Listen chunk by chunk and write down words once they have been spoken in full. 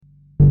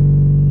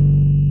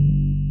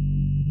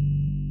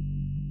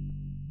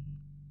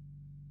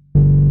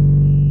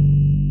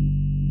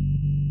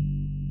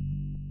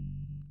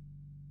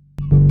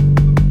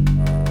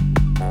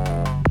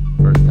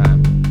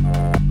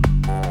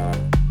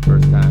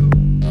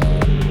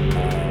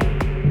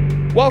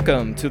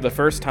Welcome to the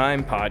First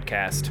Time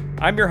Podcast.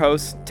 I'm your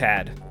host,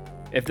 Tad.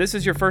 If this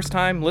is your first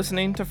time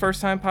listening to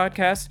First Time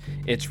Podcast,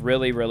 it's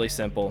really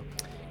simple.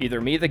 Either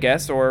me, the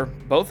guest, or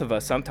both of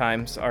us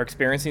sometimes are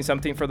experiencing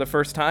something for the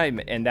first time,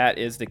 and that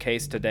is the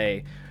case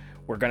today.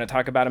 We're going to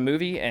talk about a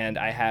movie, and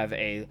I have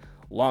a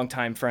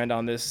longtime friend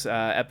on this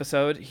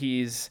episode.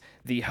 He's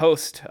the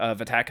host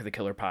of Attack of the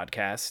Killer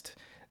podcast,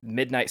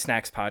 Midnight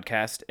Snacks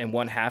podcast, and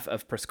one half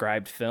of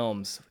Prescribed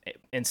Films.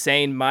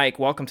 Insane Mike,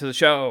 welcome to the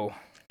show.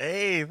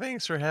 Hey,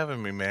 thanks for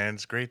having me, man.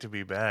 It's great to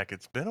be back.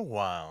 It's been a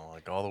while,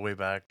 like all the way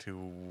back to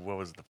what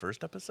was it, the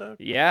first episode?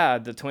 Yeah,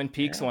 the Twin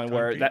Peaks Yeah, one Twin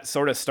where that Peaks.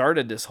 sort of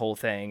started this whole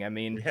thing. I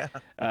mean, Yeah.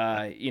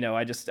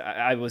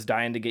 I was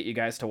dying to get you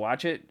guys to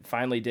watch it.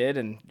 Finally did,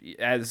 and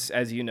as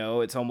you know,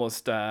 it's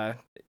almost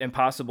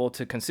impossible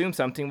to consume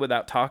something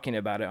without talking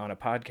about it on a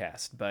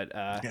podcast. But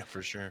Yeah,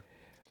 for sure.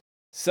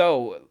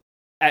 so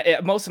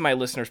most of my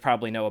listeners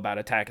probably know about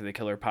Attack of the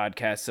Killer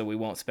podcast, so we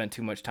won't spend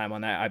too much time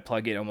on that. I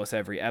plug it almost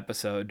every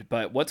episode.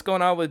 But what's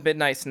going on with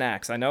Midnight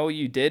Snacks? I know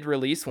you did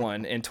release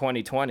one in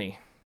 2020.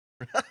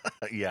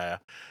 Yeah,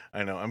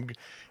 I know.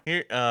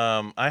 here.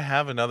 I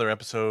have another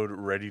episode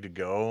ready to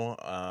go.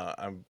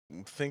 I'm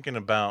thinking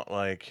about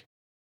like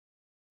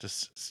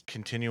just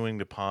continuing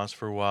to pause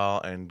for a while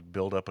and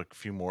build up a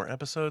few more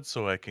episodes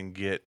so I can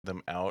get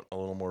them out a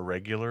little more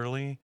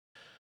regularly.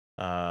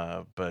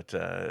 But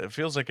it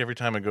feels like every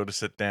time I go to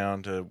sit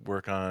down to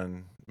work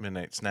on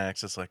Midnight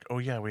Snacks, it's like, oh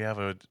yeah, we have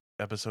a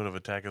episode of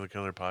Attack of the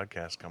Killer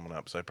podcast coming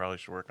up, so I probably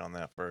should work on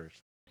that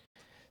first.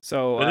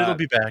 So But it'll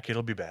be back.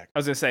 It'll be back. I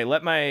was gonna say,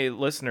 let my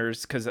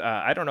listeners, because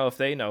I don't know if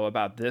they know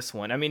about this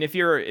one. I mean, if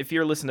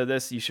you're listening to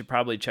this, you should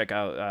probably check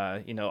out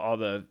all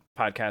the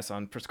podcasts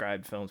on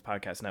Prescribed Films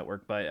Podcast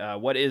Network. But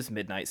what is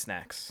Midnight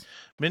Snacks?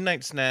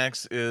 Midnight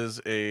Snacks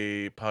is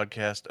a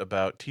podcast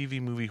about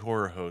TV movie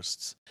horror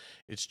hosts.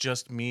 It's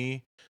just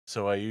me,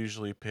 so I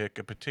usually pick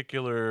a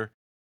particular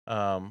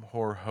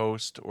horror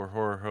host or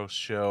horror host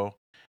show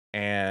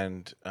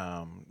and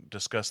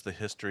discuss the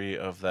history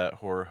of that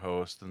horror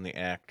host and the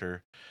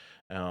actor,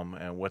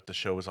 and what the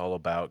show is all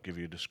about, give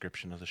you a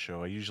description of the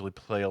show. I usually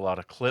play a lot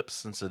of clips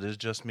since it is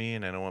just me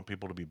and I don't want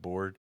people to be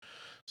bored.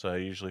 So I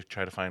usually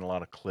try to find a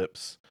lot of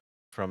clips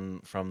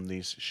from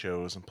these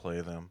shows and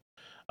play them.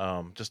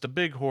 Just a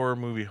big horror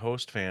movie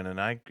host fan,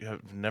 and I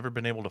have never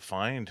been able to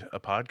find a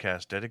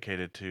podcast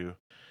dedicated to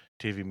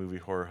TV movie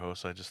horror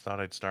hosts. I just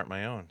thought I'd start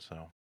my own.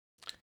 So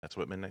that's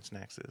what Midnight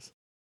Snacks is.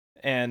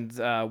 And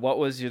what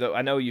was your?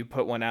 I know you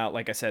put one out,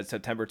 like I said,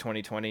 September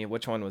 2020.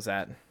 Which one was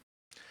that?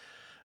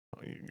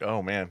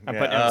 Oh man, I'm yeah.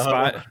 putting you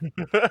on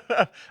the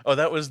spot. Oh,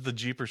 that was the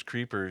Jeepers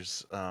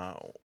Creepers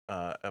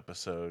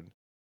episode,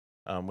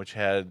 which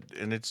had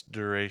in its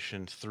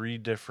duration three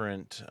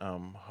different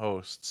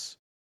hosts.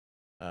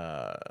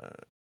 Uh,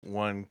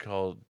 one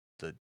called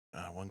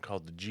one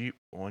called the Jeep,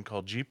 one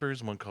called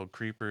Jeepers, one called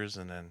Creepers,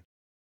 and then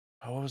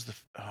what was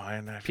I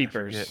forget,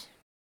 Peepers.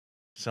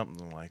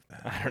 something like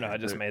that. I don't know. I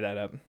just The made that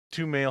up.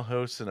 two male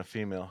hosts and a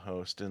female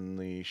host in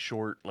the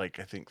short, like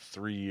I think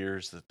 3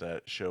 years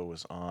that show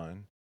was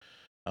on.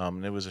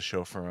 And it was a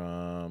show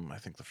from I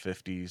think the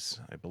 50s,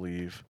 I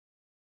believe.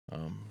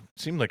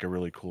 Seemed like a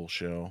really cool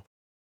show.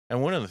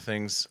 And one of the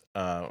things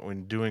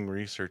when doing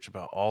research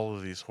about all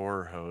of these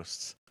horror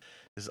hosts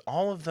is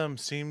all of them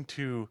seem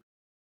to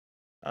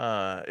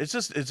it's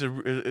just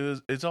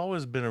it's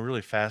always been a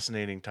really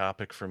fascinating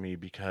topic for me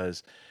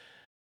because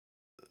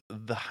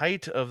the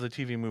height of the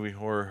TV movie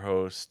horror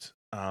host,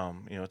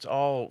 it's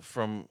all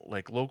from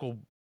like local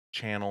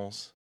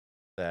channels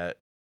that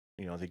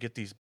they get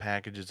these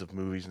packages of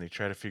movies and they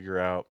try to figure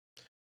out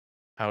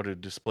how to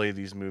display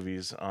these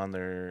movies on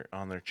their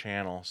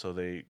channel, so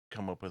they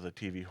come up with a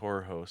TV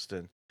horror host.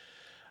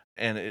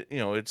 And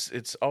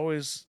it's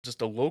always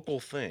just a local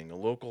thing, a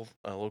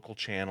local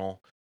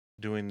channel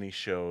doing these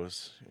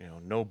shows,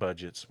 no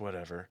budgets,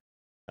 whatever,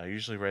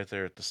 usually right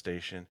there at the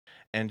station.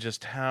 And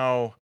just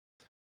how,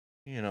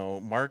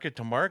 market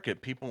to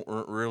market, people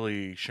weren't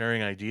really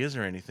sharing ideas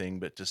or anything,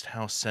 but just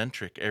how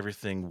centric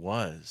everything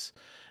was.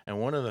 And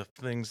one of the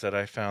things that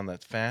I found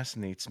that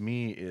fascinates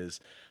me is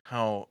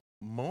how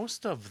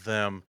most of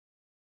them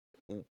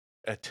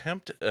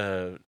attempt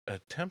a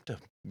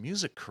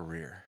music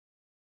career.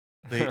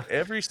 They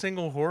Every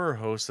single horror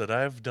host that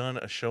I've done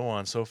a show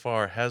on so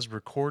far has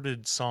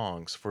recorded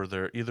songs for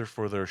their either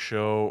for their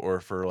show or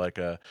for like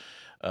a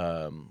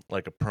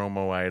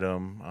promo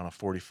item on a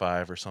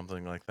 45 or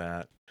something like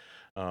that.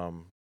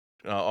 Um,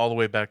 all the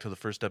way back to the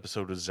first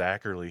episode with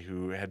Zachary,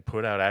 who had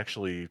put out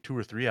actually two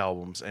or three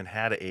albums and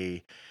had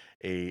a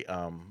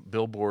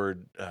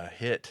Billboard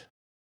hit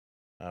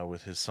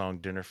with his song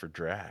 "Dinner for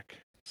Drac."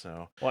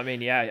 So Well, I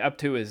mean, yeah, up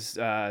to his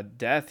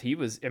death, he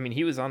was. I mean,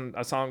 he was on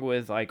a song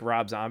with like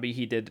Rob Zombie.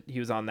 He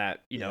was on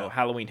that yeah.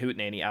 Halloween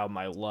Hootenanny album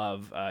I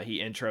love. He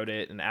introed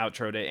it and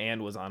outroed it,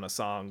 and was on a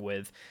song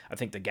with I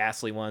think the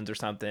Ghastly Ones or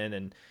something.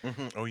 And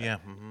Oh uh, yeah.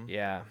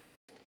 yeah,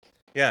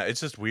 Yeah,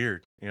 it's just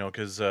weird,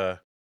 because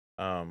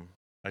um,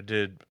 I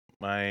did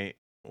my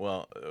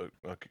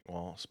okay,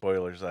 well,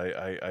 spoilers.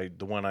 The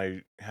one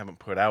I haven't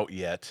put out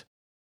yet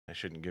I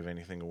shouldn't give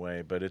anything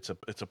away, but it's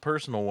a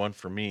personal one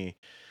for me.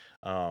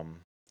 Um,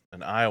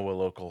 an Iowa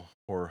local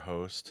horror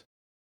host,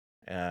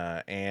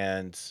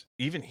 and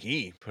even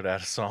he put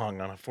out a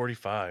song on a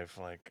 45.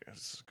 Like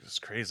it's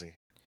crazy.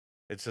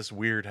 It's just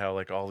weird how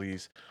like all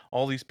these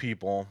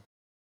people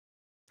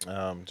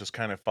just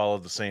kind of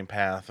followed the same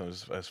path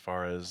as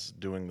far as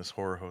doing this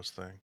horror host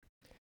thing.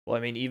 Well, I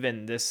mean,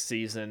 even this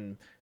season,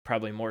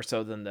 probably more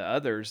so than the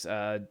others,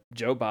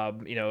 Joe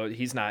Bob,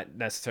 he's not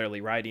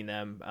necessarily writing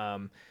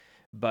them,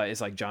 but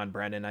it's like John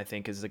Brennan, I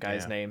think is the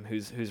guy's Yeah, name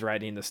who's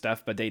writing the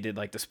stuff. But they did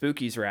like the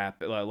Spookies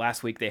rap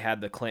last week. They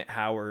had the Clint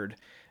Howard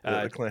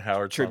the Clint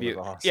Howard song was tribute,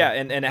 yeah,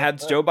 awesome. and it had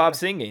Joe Bob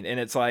singing, and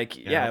it's like,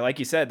 Yeah. yeah, like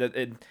you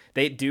said,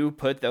 they do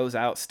put those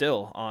out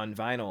still on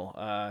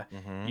vinyl.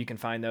 Hmm. You can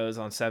find those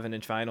on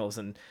 7-inch vinyls,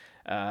 and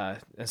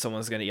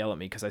someone's gonna yell at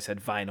me because I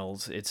said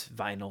vinyls. It's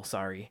vinyl,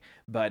 sorry.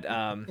 But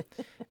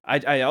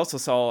I also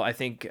saw, I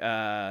think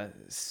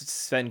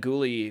Sven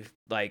Gulli,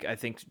 like I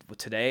think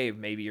today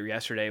maybe or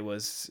yesterday,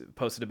 was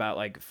posted about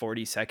like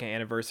 42nd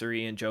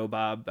anniversary, and Joe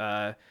Bob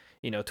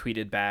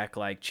tweeted back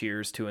like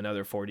cheers to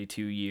another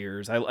 42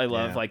 years. I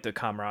love Yeah. like the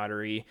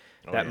camaraderie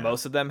Oh that yeah.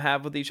 most of them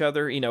have with each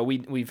other.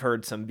 We've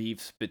heard some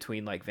beefs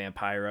between like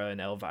Vampira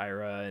and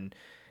Elvira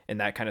and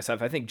that kind of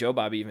stuff. I think Joe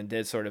Bob even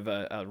did sort of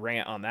a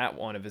rant on that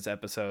one of his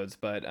episodes,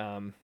 but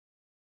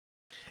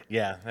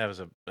Yeah, that was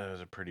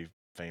a pretty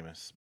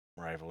famous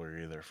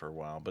rivalry there for a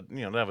while, but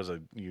that was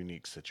a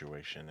unique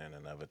situation in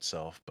and of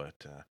itself.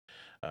 But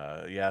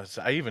yeah,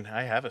 so I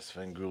have a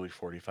Svengoolie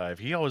 45.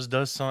 He always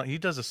does song. He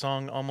does a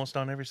song almost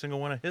on every single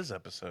one of his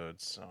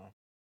episodes. So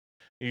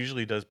he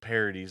usually does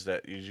parodies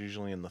that is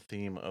usually in the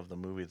theme of the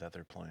movie that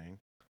they're playing.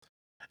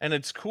 And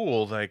it's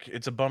cool. Like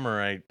it's a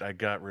bummer I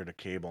got rid of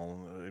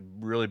cable. It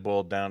really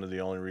boiled down to the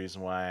only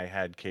reason why I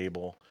had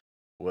cable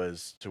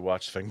was to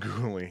watch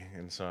Svengoolie,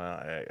 and so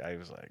I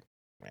was like,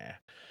 nah.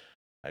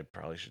 I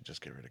probably should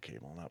just get rid of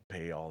cable and not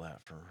pay all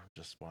that for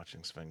just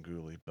watching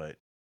Svengoolie. But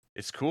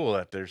it's cool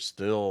that they're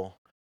still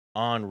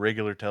on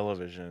regular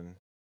television.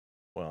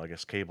 Well, I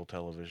guess cable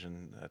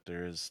television, that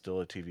there is still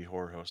a TV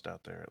horror host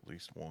out there, at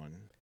least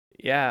one.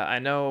 yeah, I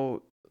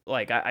know.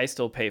 Like I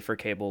still pay for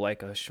cable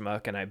like a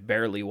schmuck, and I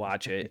barely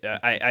watch it.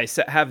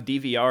 Have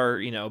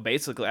DVR.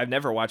 Basically, I've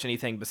never watched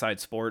anything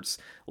besides sports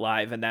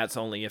live, and that's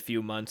only a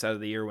few months out of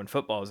the year when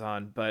football's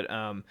on. But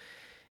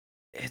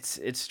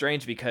it's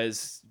strange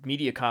because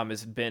Mediacom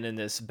has been in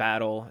this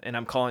battle, and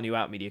I'm calling you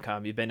out,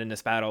 Mediacom. You've been in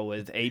this battle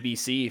with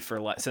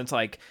ABC since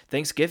like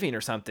Thanksgiving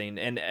or something,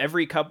 and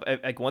every couple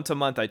like once a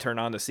month I turn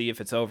on to see if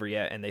it's over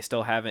yet, and they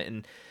still haven't.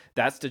 And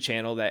that's the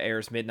channel that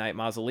airs Midnight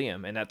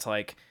Mausoleum, and that's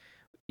like,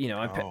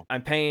 Oh,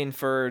 I'm paying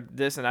for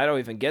this, and I don't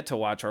even get to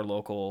watch our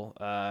local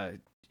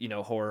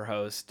horror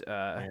host,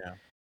 yeah.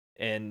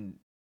 and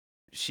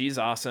she's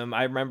awesome.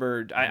 I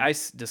remember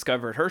Mhm.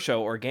 discovered her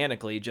show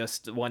organically.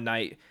 Just one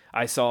night,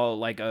 I saw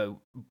like a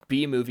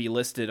B movie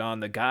listed on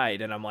the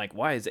guide, and I'm like,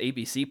 "Why is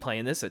ABC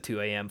playing this at 2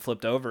 a.m.?"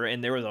 Flipped over,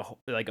 and there was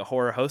like a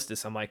horror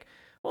hostess. I'm like,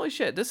 "Holy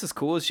shit, this is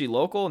cool." Is she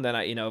local? And then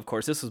of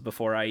course, this was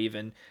before I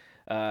even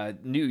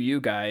knew you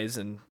guys,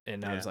 and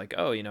I was Yeah. like,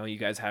 "Oh, you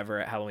guys have her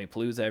at Halloween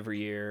Palooza every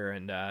year,"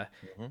 and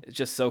Hmm. it's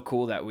just so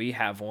cool that we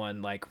have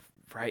one like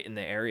right in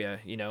the area,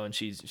 and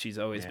she's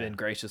always Yeah. been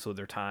gracious with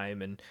her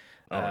time, and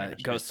Oh yeah.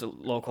 goes to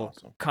She's local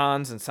awesome.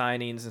 cons and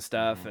signings and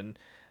stuff. Hmm. And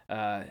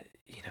uh,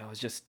 it's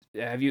just,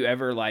 have you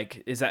ever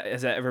like, has that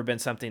ever been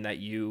something that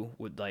you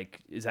would like?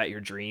 Is that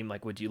your dream?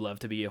 Like, would you love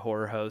to be a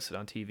horror host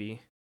on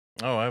TV?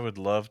 Oh, I would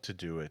love to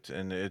do it,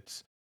 and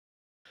it's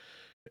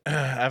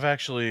I've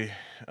actually,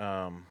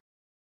 um,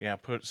 yeah,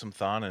 put some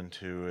thought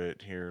into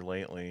it here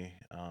lately.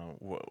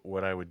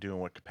 What I would do in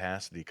what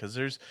capacity? Because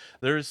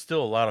there is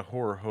still a lot of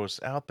horror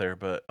hosts out there,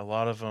 but a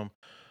lot of them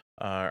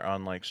are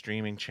on like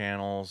streaming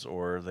channels,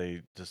 or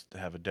they just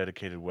have a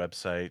dedicated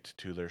website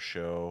to their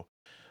show.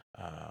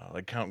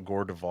 Like Count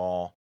Gore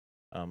Duvall,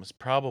 is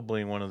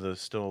probably one of the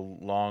still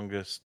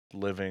longest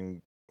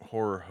living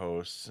horror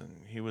hosts,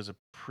 and he was a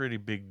pretty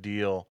big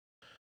deal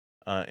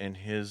in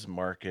his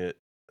market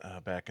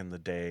back in the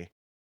day.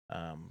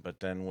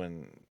 But then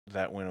when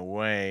that went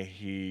away,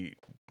 he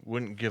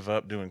wouldn't give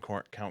up doing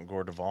Count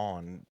Gordeval,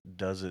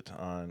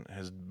 and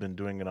has been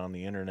doing it on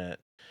the internet.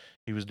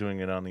 He was doing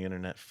it on the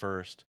internet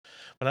first,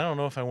 but I don't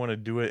know if I want to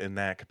do it in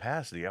that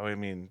capacity. I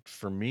mean,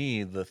 for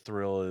me, the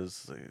thrill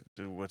is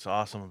what's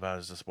awesome about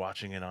it is just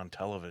watching it on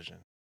television.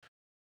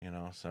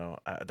 So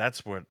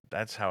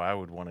that's how I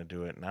would want to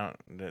do it. Now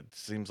it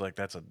seems like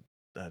that's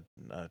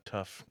a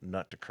tough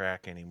nut to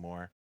crack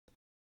anymore.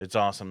 It's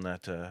awesome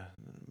that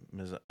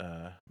Ms.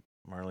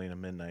 Marlena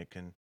Midnight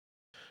can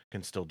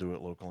still do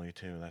it locally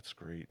too. That's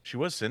great. She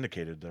was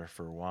syndicated there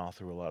for a while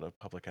through a lot of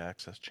public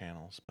access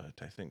channels, but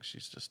I think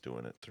she's just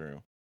doing it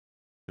through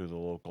the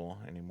local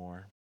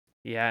anymore.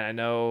 Yeah, I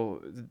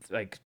know.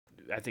 Like,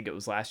 I think it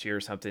was last year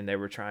or something. They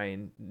were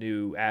trying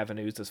new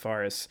avenues as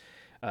far as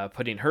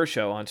putting her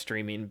show on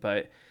streaming,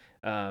 but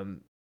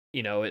um,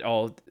 it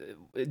all,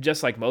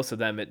 just like most of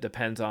them, it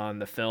depends on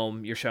the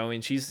film you're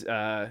showing. She's,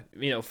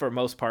 for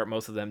most part,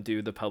 most of them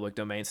do the public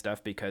domain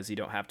stuff because you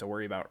don't have to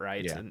worry about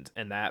rights Yeah,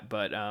 and that.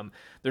 But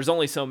there's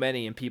only so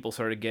many, and people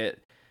sort of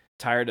get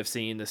tired of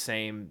seeing the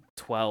same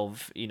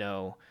 12,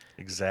 public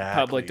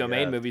exactly.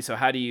 domain Yes. movies. So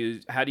how do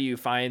you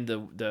find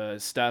the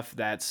stuff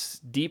that's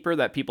deeper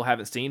that people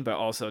haven't seen, but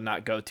also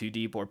not go too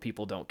deep or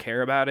people don't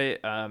care about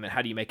it? And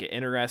how do you make it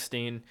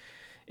interesting?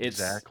 It's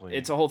Exactly.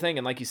 a whole thing,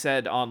 and like you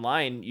said,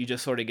 online you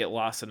just sort of get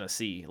lost in a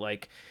sea.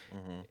 Like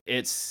Hmm.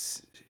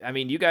 it's, I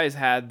mean, you guys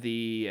had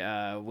the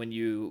when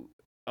you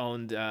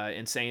owned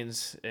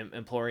Insane's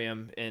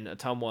Emporium in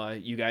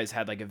Atumwa, you guys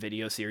had like a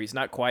video series,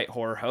 not quite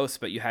horror hosts,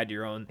 but you had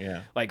your own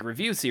Yeah. like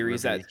review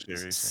series Review that's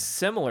series. Yeah.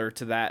 similar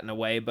to that in a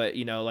way. But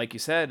like you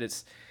said,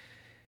 it's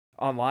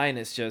online.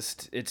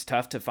 It's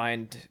tough to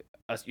find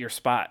your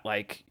spot.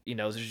 Like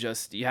there's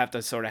just, you have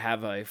to sort of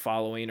have a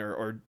following,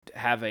 or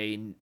have a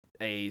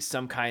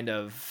some kind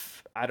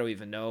of, I don't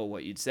even know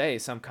what you'd say,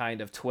 some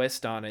kind of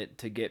twist on it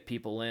to get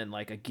people in,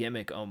 like a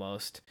gimmick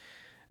almost,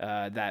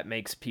 that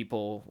makes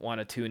people want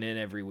to tune in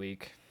every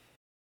week.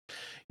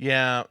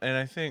 Yeah, and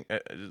I think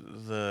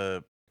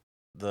the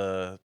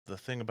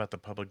thing about the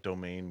public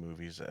domain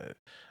movies,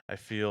 I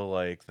feel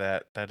like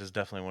that is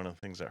definitely one of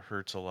the things that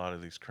hurts a lot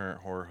of these current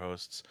horror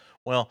hosts.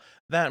 Well,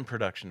 that and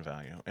production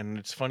value, and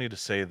it's funny to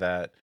say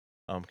that,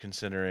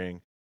 considering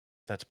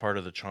that's part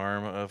of the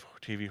charm of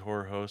TV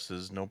horror hosts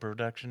is no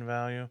production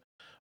value,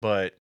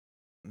 but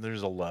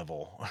there's a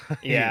level,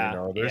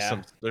 Yeah,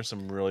 yeah. there's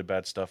some really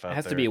bad stuff It out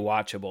has to be there.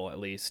 watchable at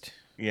least.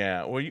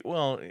 Yeah,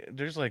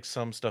 there's like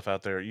some stuff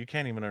out there you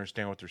can't even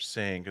understand what they're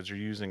saying because they're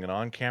using an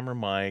on-camera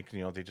mic.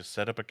 They just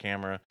set up a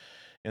camera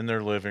in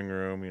their living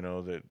room,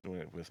 that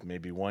with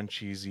maybe one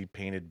cheesy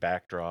painted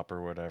backdrop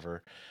or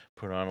whatever,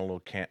 put on a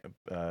little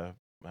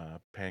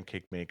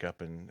pancake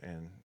makeup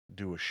and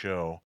do a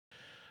show.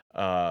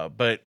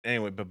 But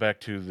anyway, but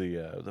back to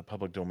the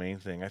public domain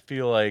thing. I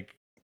feel like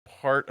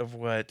part of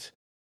what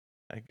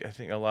I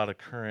think a lot of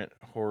current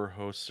horror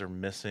hosts are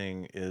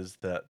missing is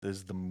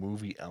the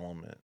movie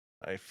element.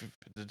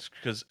 It's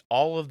because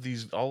all of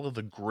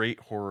the great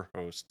horror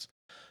hosts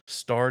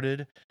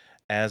started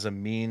as a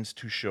means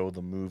to show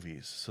the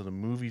movies. So the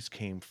movies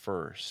came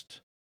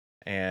first,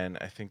 and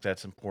I think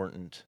that's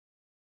important.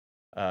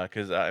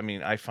 Because I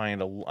mean, I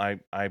find a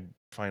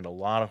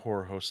lot of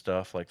horror host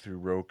stuff like through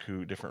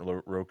Roku,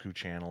 different Roku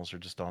channels, or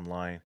just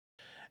online.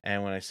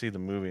 And when I see the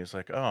movie, it's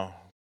like, oh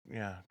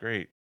yeah,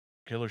 great,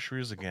 Killer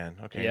Shrews again.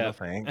 Okay, no Yep.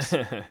 thanks.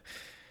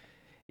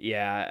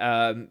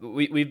 Yeah,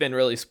 we've been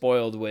really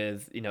spoiled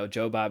with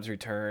Joe Bob's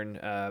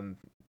Return.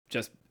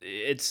 Just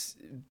it's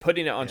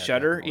putting it on Yeah,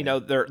 Shutter.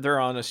 definitely. They're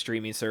on a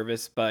streaming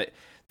service, but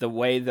the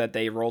way that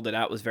they rolled it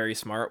out was very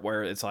smart.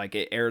 Where it's like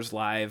it airs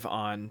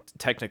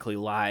technically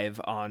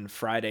live on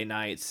Friday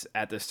nights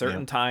at this Yeah,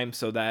 certain time,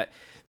 so that,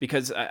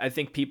 because I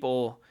think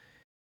people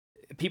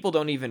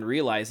don't even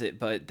realize it,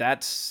 but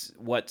that's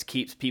what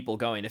keeps people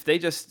going. If they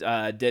just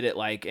did it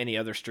like any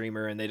other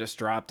streamer and they just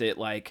dropped it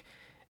like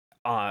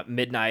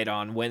midnight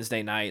on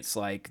Wednesday nights,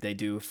 like they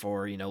do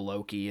for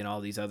Loki and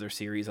all these other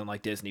series on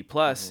like Disney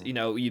Plus,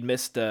 hmm you'd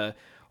miss the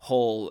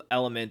whole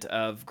element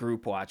of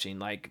group watching.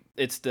 Like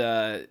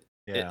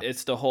yeah,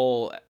 it's the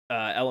whole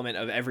element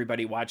of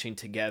everybody watching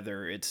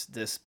together. It's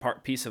this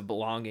piece of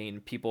belonging,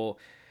 people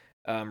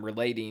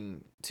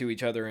relating to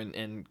each other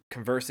and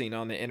conversing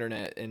on the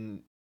internet,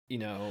 and you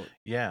know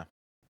yeah,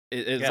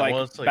 it's yeah.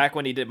 Well, like it's like, back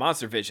when he did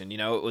Monster Vision.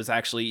 It was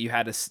actually, you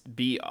had to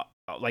be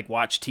like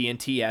watch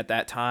TNT at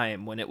that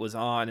time when it was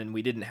on, and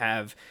we didn't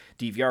have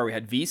DVR, we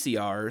had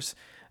VCRs.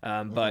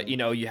 But hmm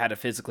you had to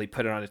physically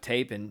put it on a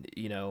tape, and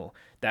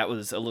that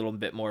was a little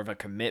bit more of a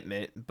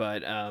commitment.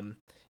 But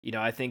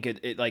I think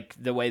it like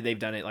the way they've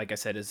done it, like I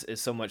said, is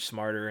so much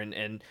smarter.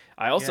 And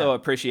I yeah, also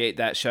appreciate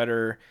that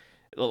Shutter,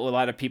 a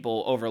lot of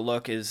people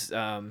overlook is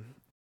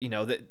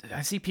that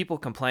I see people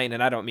complain,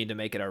 and I don't mean to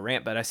make it a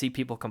rant, but I see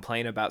people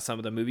complain about some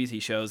of the movies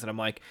he shows, and I'm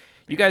like,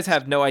 you guys yes,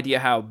 have no idea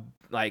how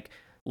like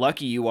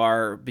lucky you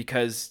are,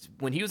 because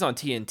when he was on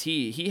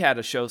TNT, he had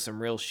to show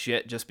some real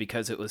shit just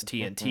because it was hmm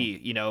TNT,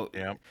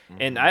 yeah,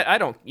 and hmm I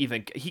don't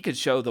even, he could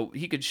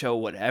show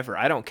whatever.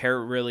 I don't care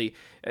really.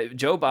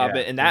 Joe Bob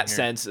yeah. in Same that here.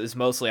 sense is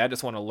mostly, I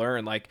just want to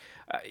learn. Like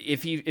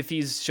if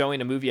he's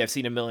showing a movie I've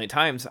seen a million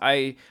times,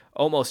 I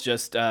almost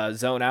just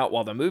zone out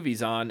while the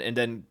movie's on, and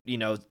then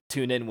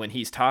tune in when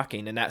he's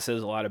talking, and that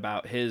says a lot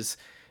about his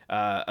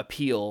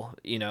appeal.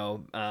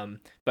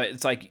 But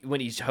it's like when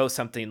he hosts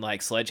something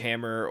like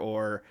Sledgehammer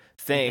or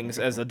Things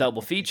as a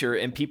double feature,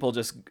 and people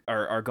just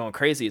are going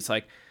crazy. It's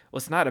like, well,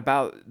 it's not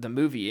about the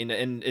movie, and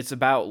it's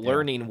about Yeah,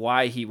 learning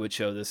why he would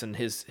show this, and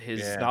his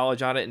yeah,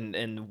 knowledge on it,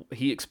 and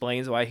he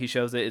explains why he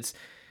shows it.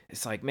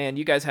 It's like, man,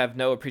 you guys have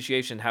no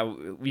appreciation how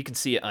we can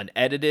see it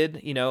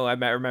unedited. I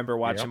remember yep.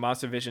 watching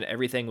Monster Vision,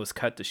 everything was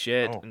cut to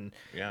shit, Oh, and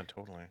yeah,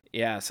 totally.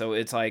 yeah, so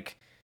it's like,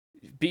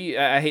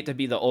 I hate to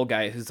be the old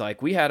guy who's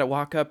like, we had to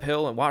walk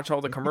uphill and watch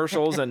all the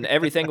commercials and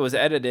everything was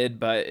edited,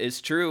 but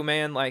it's true,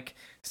 man. Like,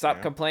 stop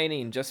Yeah.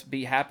 complaining, just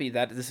be happy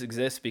that this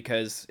exists,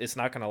 because it's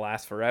not going to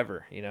last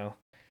forever.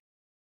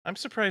 I'm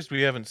surprised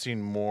we haven't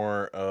seen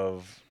more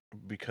of,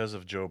 because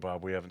of Joe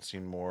Bob, we haven't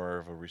seen more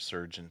of a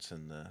resurgence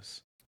in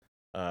this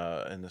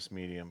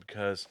medium,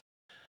 because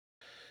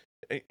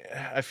I,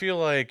 I feel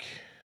like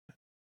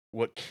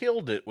what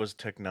killed it was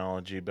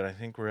technology, but I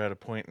think we're at a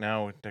point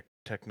now with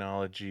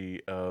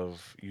technology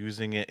of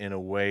using it in a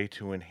way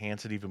to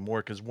enhance it even more.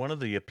 Because one of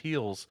the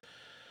appeals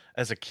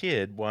as a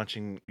kid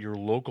watching your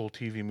local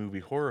TV movie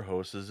horror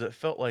hosts is it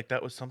felt like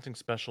that was something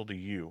special to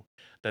you,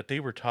 that they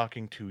were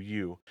talking to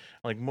you.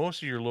 Like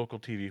most of your local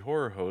TV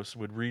horror hosts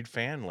would read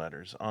fan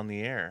letters on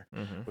the air,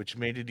 Hmm. which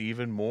made it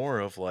even more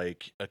of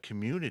like a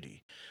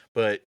community.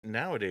 But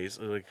nowadays,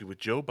 like with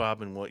Joe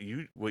Bob and what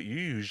you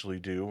usually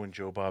do when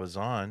Joe Bob is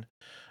on,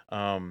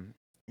 um,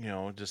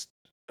 just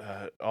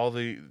all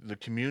the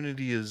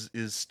community is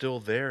still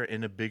there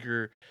in a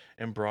bigger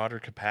and broader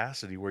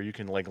capacity where you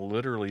can like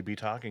literally be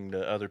talking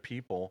to other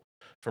people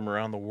from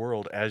around the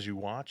world as you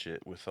watch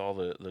it with all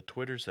the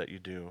twitters that you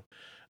do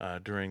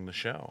during the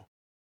show.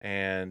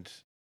 And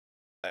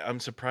I'm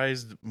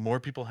surprised more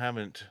people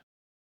haven't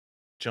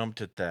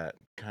jumped at that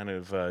kind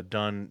of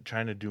done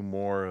trying to do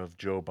more of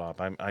Joe Bob.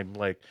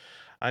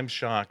 I'm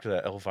shocked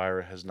that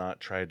Elvira has not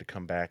tried to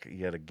come back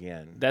yet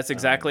again. That's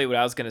exactly what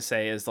I was gonna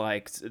say. Is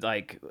like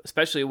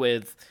especially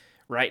with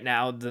right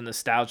now the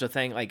nostalgia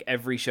thing. Like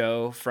every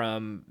show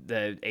from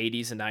the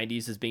 80s and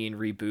 90s is being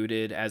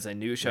rebooted as a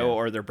new show, Yeah,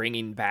 or they're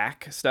bringing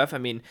back stuff. I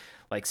mean,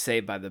 like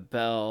Saved by the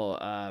Bell,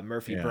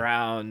 Murphy yeah.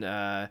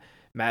 Brown.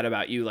 Mad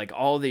About You, like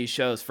all these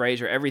shows,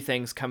 Frasier,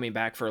 everything's coming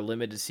back for a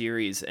limited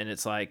series, and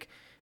it's like,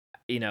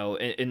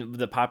 in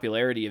the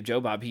popularity of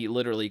Joe Bob, he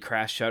literally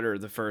crashed Shutter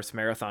the first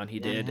marathon he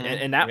did,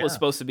 and that was Yeah.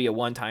 supposed to be a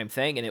one-time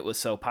thing, and it was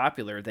so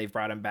popular they've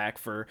brought him back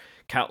for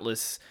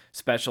countless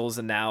specials,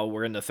 and now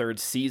we're in the third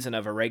season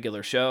of a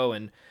regular show,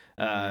 and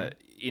Hmm.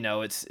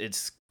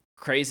 it's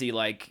crazy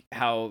like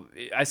how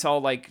I saw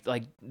like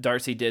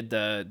Darcy did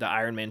the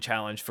Iron Man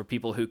challenge for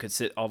people who could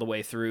sit all the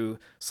way through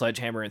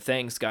Sledgehammer and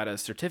Things, got a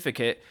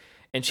certificate,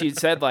 and she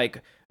said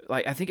like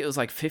I think it was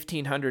like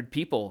 1,500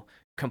 people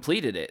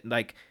completed it.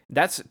 Like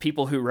that's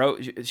people who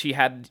wrote. She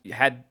had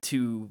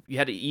to you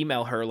had to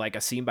email her like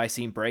a scene by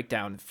scene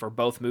breakdown for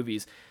both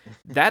movies.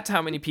 That's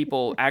how many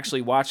people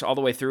actually watched all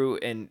the way through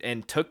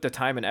and took the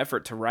time and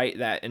effort to write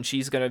that. And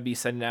she's gonna be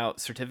sending out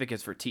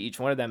certificates for each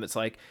one of them. It's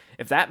like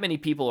if that many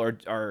people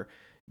are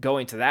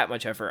going to that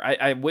much effort.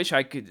 I wish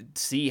I could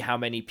see how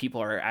many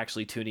people are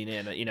actually tuning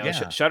in.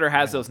 Yeah. Shutter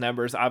has Yeah. those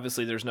numbers.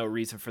 Obviously, there's no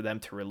reason for them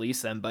to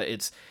release them, but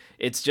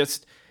it's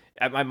just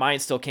my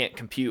mind still can't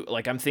compute.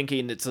 Like I'm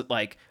thinking it's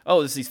like, oh,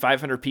 there's these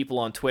 500 people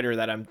on Twitter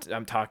that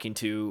I'm talking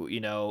to,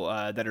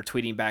 that are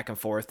tweeting back and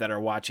forth that are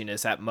watching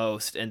this at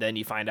most, and then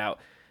you find out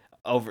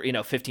over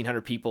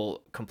 1,500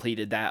 people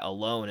completed that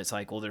alone. It's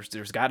like, well,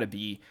 there's got to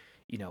be,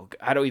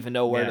 I don't even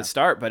know where to Yeah.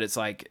 start, but it's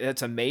like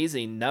it's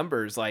amazing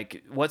numbers.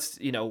 Like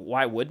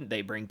why wouldn't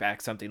they bring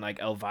back something like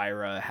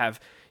Elvira? Have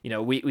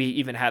we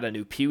even had a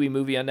new Pee Wee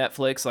movie on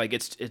Netflix. Like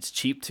it's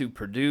cheap to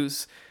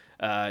produce.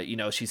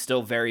 She's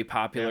still very Yeah.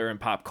 popular in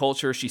pop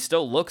culture. She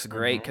still looks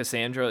great. Hmm.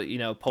 Cassandra,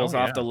 Oh pulls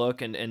off the yeah.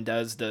 look and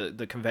does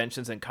the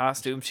conventions and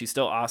costumes. She's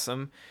still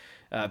awesome.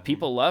 Hmm.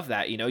 People love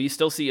that. You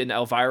still see an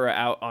Elvira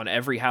out on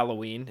every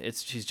Halloween.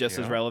 She's just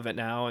as Yeah. relevant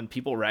now, and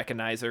people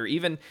recognize her.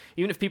 Even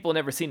if people have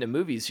never seen the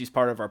movies, she's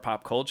part of our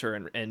pop culture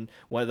and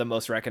one of the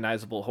most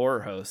recognizable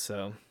horror hosts.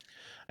 So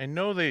I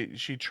know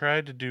she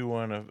tried to do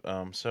one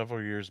of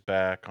several years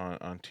back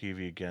on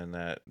TV again,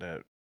 that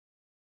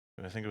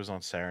I think it was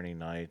on Saturday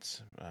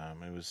nights.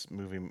 It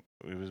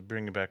was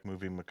bringing back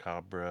movie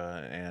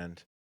Macabre,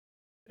 and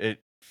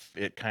it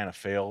it kind of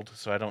failed.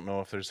 So I don't know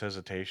if there's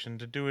hesitation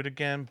to do it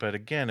again. But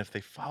again, if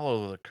they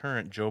follow the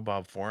current Joe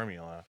Bob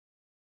formula,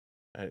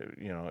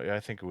 I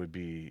think it would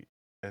be.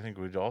 I think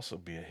it would also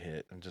be a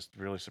hit. I'm just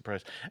really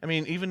surprised. I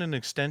mean, even an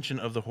extension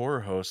of the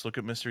horror host. Look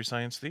at Mystery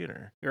Science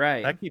Theater.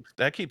 right.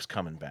 That keeps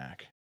coming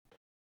back.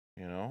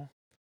 You know,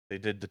 they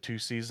did the 2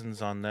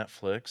 seasons on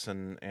Netflix,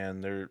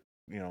 and they're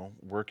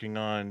working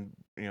on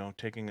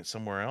taking it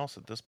somewhere else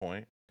at this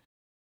point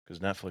because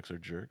Netflix are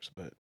jerks.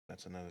 But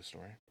that's another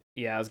story.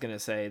 Yeah, I was gonna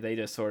say they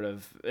just sort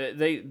of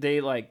they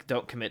like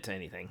don't commit to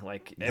anything.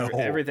 Like No.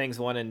 everything's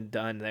one and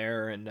done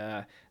there, and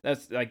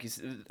that's like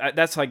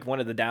that's like one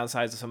of the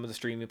downsides of some of the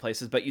streaming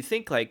places. But you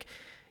think like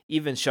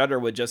even Shutter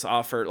would just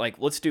offer like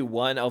let's do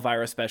one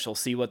Elvira special,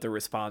 see what the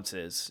response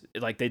is,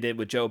 like they did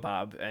with Joe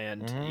Bob,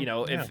 and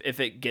Yeah. if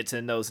it gets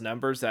in those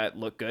numbers that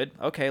look good,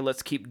 okay,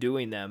 let's keep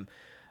doing them.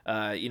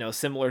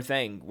 Similar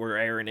thing. We're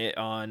airing it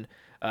on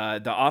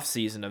the off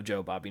season of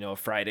Joe Bob, a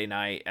Friday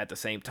night at the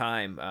same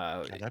time.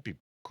 Yeah, that'd be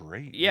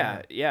great.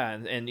 Yeah, Yeah.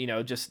 yeah,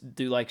 and just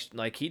do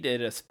like he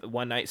did a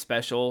one night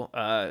special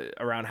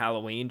around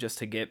Halloween just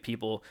to get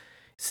people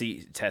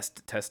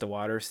test the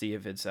water, see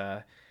if it's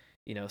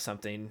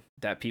something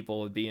that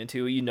people would be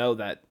into.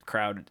 That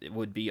crowd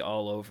would be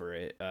all over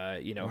it.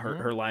 Hmm.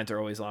 Her lines are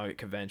always long at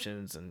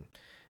conventions, and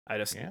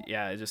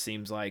Yeah. it just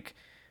seems like,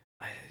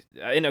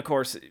 and of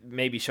course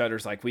maybe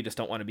Shudder's like we just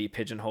don't want to be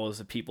pigeonholed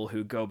as people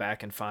who go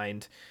back and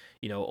find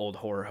old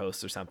horror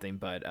hosts or something,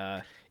 but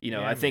Yeah.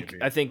 I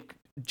Maybe. think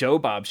Joe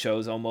Bob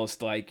shows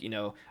almost like,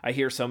 I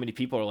hear so many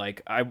people are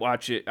like, I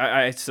watch it,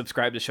 I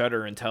subscribe to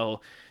Shudder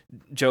until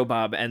Joe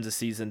Bob ends a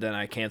season, then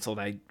I canceled.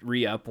 I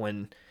re-up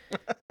when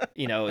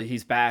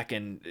he's back.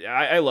 And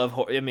I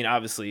love I mean,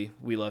 obviously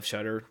we love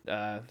Shudder,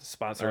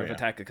 sponsor of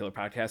Attack the Killer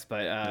podcast,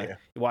 but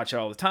you watch it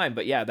all the time.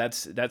 But yeah,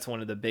 that's one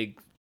of the big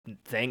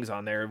things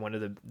on there. One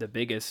of the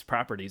biggest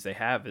properties they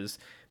have is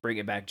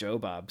bringing back Joe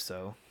Bob.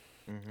 So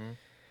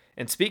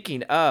and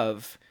speaking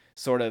of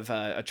sort of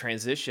a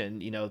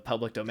transition,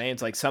 public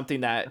domains, like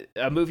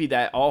a movie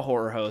that all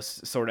horror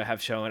hosts sort of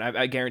have shown.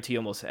 I guarantee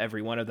almost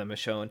every one of them has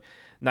shown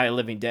Night of the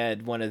Living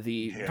Dead, one of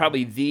the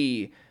probably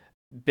the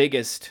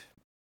biggest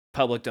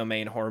public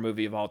domain horror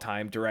movie of all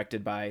time,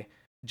 directed by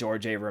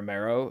George A.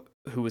 Romero,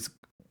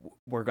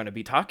 we're going to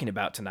be talking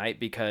about tonight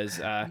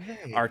because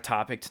our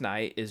topic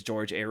tonight is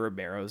George A.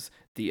 Romero's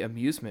The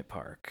Amusement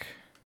Park.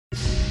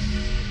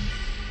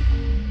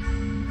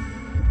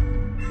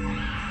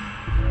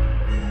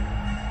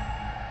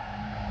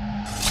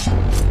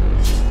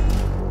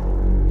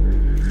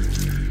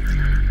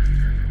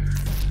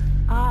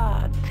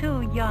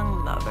 Two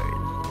young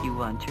lovers. You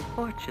want your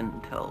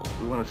fortune told.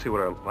 We want to see what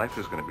our life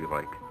is going to be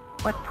like.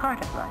 What part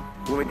of life?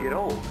 When we get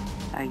old.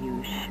 Are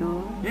you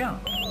sure? Yeah.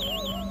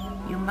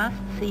 You must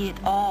see it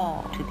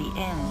all to the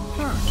end.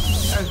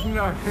 There's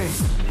nothing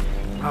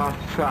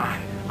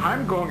outside.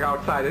 I'm going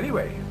outside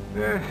anyway.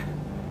 There's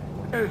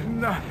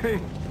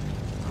nothing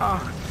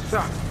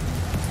outside.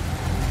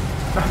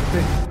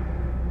 Nothing.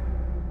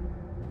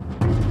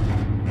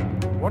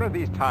 One of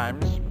these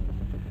times,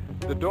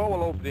 the door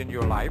will open in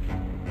your life,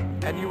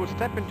 and you will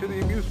step into the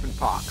amusement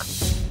park.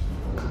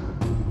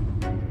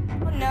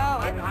 No,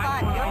 it's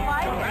fun. You'll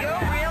like it.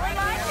 You'll really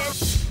like it.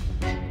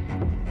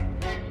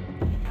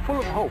 Full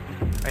of hope,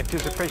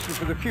 anticipation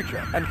for the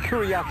future, and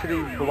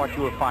curiosity for what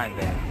you will find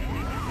there.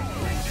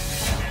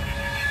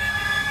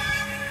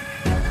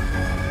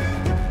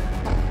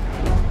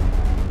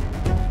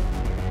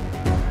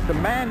 The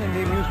man in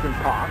the amusement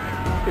park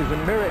is a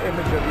mirror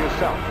image of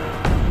yourself,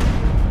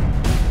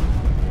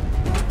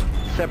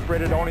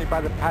 separated only by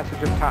the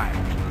passage of time.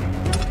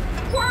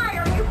 Why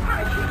are you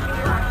punishing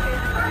me like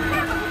this? For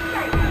heaven's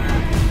sake!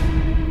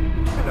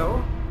 Hello?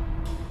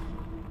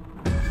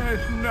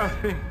 There's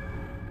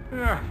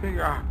nothing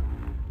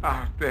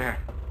out there.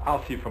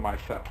 I'll see for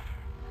myself.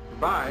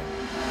 Bye.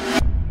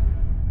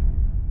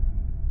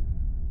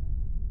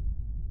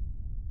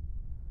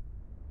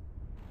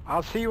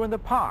 I'll see you in the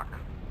park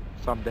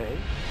someday.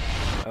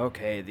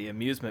 Okay, The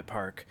Amusement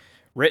Park.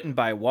 Written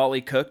by Wally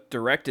Cook,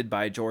 directed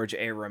by George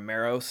A.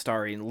 Romero,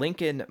 starring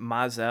Lincoln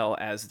Maazel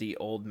as the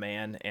old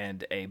man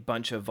and a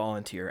bunch of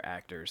volunteer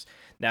actors.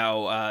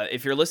 Now,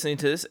 if you're listening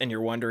to this and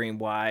you're wondering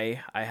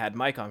why I had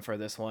Mike on for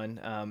this one,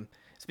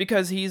 it's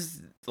because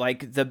he's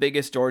like the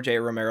biggest George A.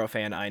 Romero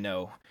fan I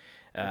know.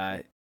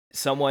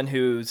 Someone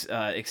who's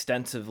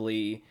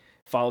extensively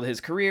followed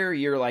his career.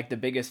 You're like the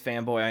biggest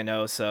fanboy I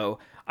know, so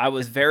I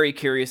was very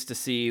curious to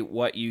see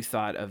what you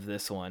thought of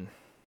this one.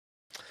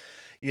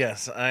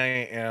 Yes, I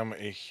am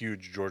a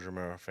huge George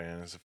Romero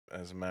fan.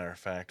 As a matter of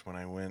fact, when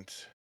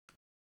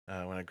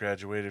I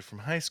graduated from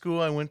high school,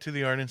 I went to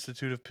the Art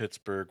Institute of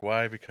Pittsburgh.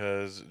 Why?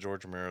 Because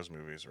George Romero's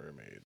movies were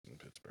made in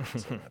Pittsburgh.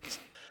 So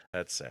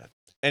that's sad.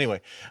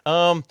 Anyway,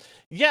 I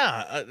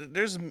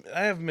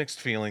have mixed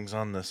feelings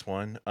on this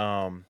one.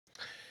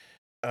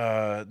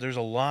 There's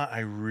a lot I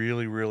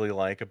really, really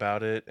like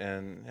about it,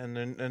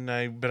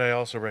 but I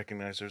also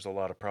recognize there's a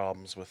lot of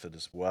problems with it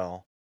as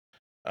well.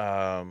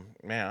 I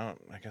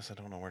guess I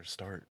don't know where to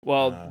start.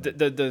 Well,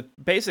 the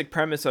basic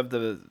premise of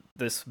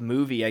this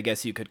movie, I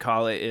guess you could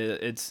call it,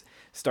 it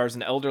stars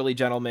an elderly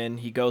gentleman.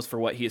 He goes for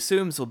what he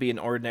assumes will be an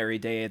ordinary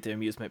day at the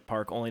amusement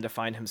park, only to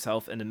find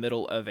himself in the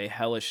middle of a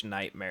hellish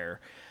nightmare.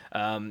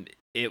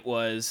 It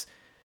was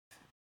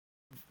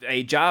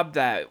a job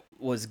that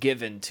was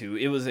given to.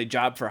 It was a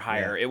job for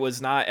hire. Yeah. It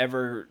was not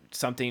ever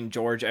something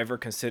George ever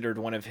considered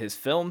one of his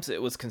films.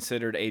 It was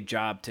considered a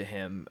job to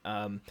him.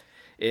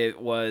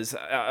 It was,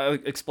 I'll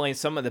explain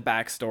some of the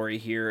backstory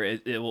here.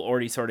 It will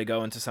already sort of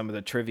go into some of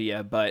the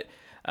trivia, but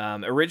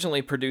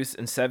originally produced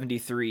in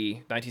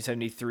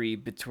 1973,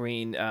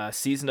 between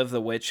Season of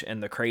the Witch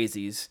and The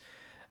Crazies.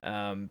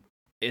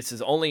 It's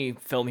his only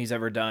film he's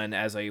ever done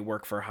as a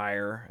work for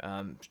hire,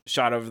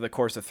 shot over the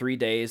course of 3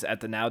 days at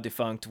the now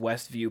defunct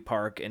Westview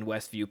Park in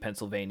Westview,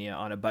 Pennsylvania,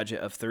 on a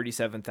budget of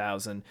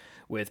 $37,000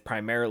 with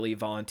primarily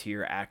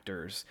volunteer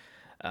actors.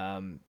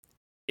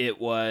 It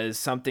was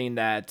something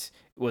that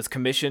was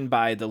commissioned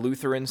by the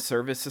Lutheran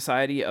Service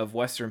Society of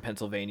Western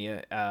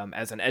Pennsylvania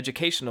as an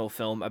educational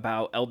film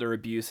about elder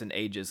abuse and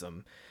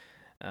ageism.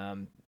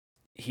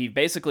 He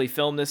basically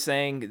filmed this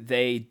thing.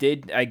 They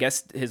did, I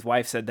guess his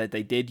wife said that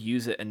they did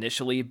use it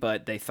initially,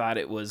 but they thought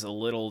it was a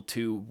little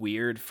too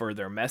weird for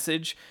their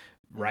message,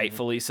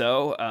 rightfully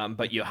so.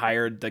 But you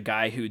hired the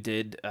guy who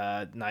did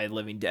Night of the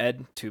Living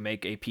Dead to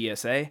make a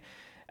PSA.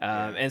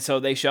 And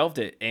so they shelved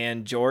it,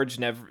 and George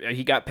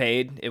he got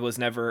paid. It was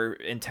never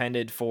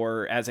intended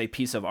as a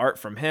piece of art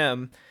from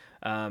him.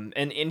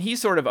 And he's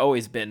sort of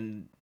always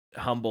been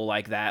humble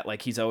like that.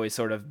 Like he's always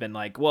sort of been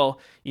like, well,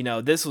 you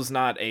know, this was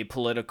not a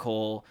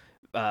political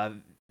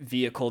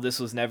vehicle. This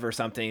was never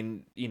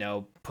something, you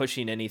know,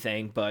 pushing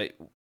anything. But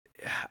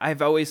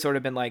I've always sort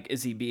of been like,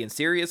 is he being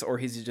serious or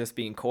is he just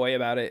being coy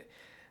about it?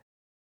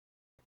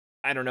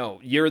 I don't know.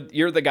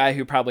 You're the guy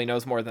who probably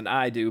knows more than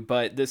I do,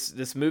 but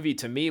this movie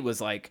to me was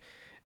like,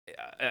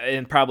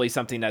 and probably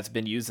something that's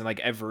been used in like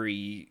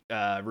every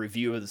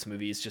review of this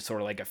movie is just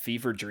sort of like a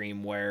fever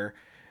dream where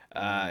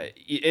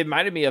it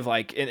reminded me of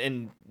like,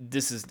 and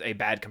this is a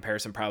bad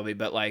comparison probably,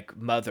 but like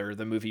Mother,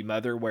 the movie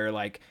Mother, where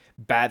like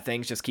bad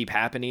things just keep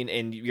happening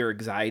and your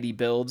anxiety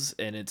builds,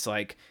 and it's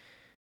like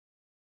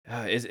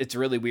it's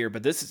really weird.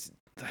 But this is,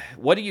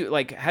 what do you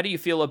like? How do you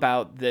feel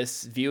about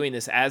this, viewing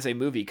this as a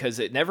movie? Because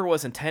it never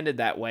was intended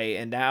that way,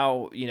 and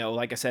now, you know,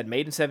 like I said,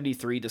 made in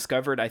 '73,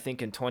 discovered I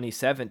think in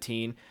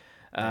 2017.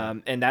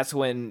 And that's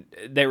when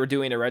they were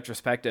doing a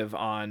retrospective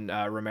on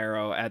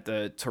Romero at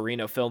the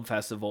Torino Film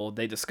Festival.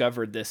 They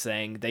discovered this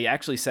thing. They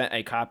actually sent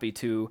a copy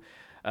to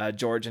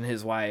George and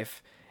his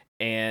wife,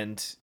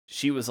 and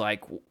she was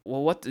like,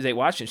 well, what did they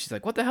watch? And she's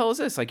like, what the hell is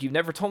this? Like, you've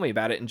never told me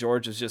about it. And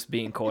George is just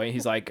being coy.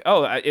 He's like,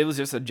 oh, it was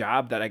just a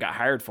job that I got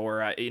hired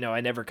for. I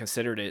never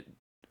considered it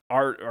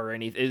art or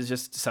anything. It was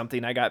just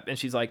something I got. And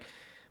she's like,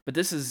 but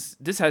this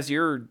has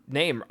your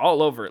name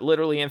all over it,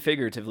 literally and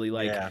figuratively.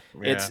 Like,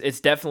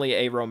 it's definitely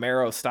a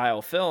Romero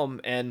style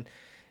film. And,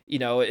 you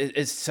know,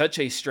 it's such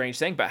a strange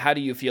thing. But how do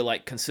you feel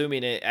like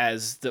consuming it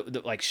as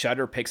the like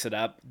Shudder picks it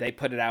up? They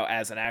put it out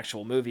as an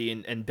actual movie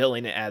and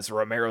billing it as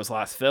Romero's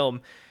last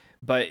film.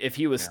 But if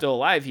he was still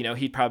alive, you know,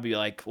 he'd probably be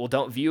like, well,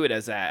 don't view it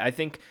as that. I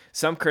think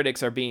some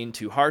critics are being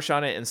too harsh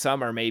on it, and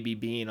some are maybe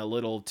being a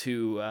little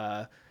too,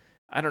 I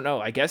don't know,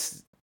 I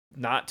guess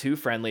not too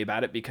friendly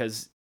about it,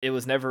 because it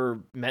was never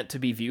meant to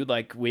be viewed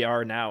like we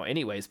are now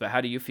anyways. But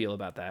how do you feel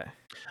about that?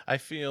 I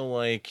feel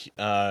like,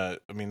 I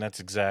mean, that's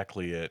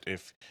exactly it.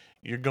 If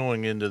you're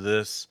going into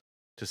this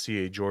to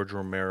see a George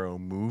Romero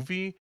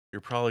movie,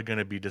 you're probably going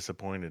to be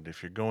disappointed.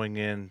 If you're going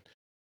in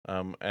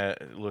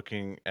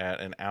looking at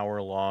an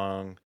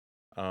hour-long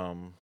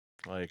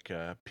like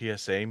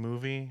PSA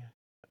movie,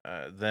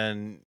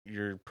 then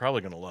you're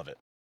probably going to love it.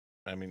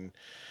 I mean,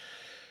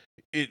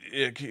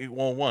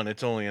 well, one,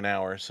 it's only an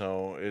hour,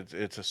 so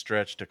it's a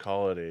stretch to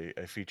call it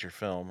a feature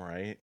film,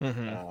 right?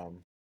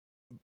 Um,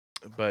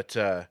 but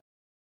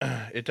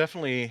it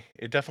definitely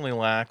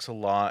lacks a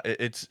lot.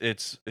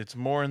 It's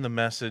more in the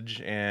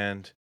message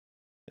and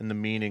in the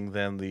meaning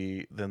than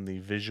the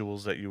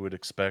visuals that you would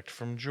expect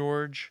from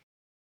George.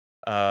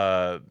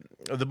 My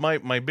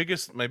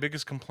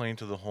biggest complaint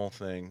to the whole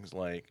thing is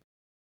like,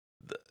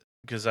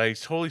 because I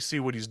totally see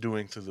what he's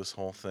doing through this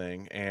whole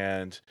thing,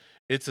 and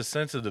it's a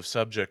sensitive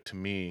subject to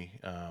me,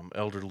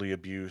 elderly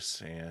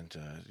abuse, and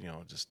you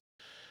know, just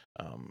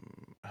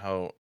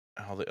how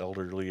the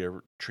elderly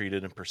are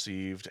treated and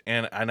perceived,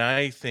 and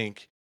I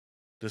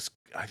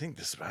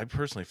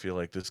personally feel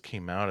like this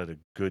came out at a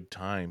good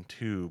time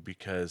too,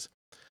 because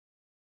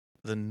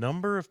the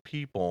number of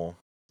people,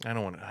 I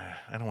don't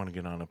want to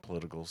get on a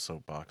political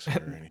soapbox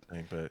here or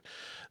anything, but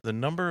the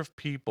number of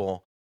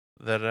people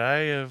that I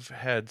have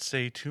had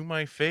say to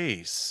my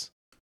face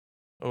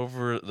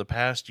over the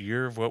past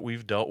year of what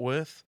we've dealt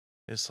with,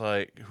 it's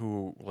like,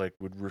 who like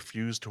would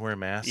refuse to wear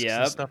masks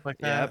and stuff like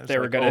that. It's They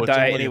were like, gonna oh,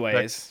 die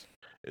anyways.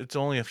 it's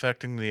only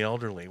affecting the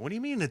elderly. What do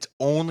you mean it's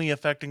only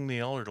affecting the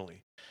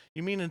elderly?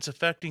 You mean it's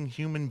affecting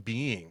human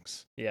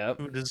beings Yep.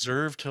 who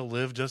deserve to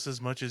live just as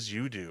much as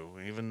you do,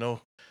 even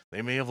though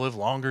they may have lived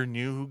longer than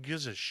you. Who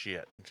gives a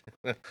shit?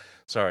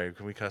 Sorry,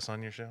 can we cuss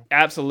on your show?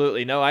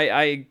 Absolutely. No,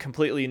 I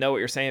completely know what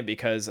you're saying,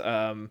 because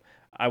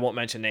I won't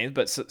mention names,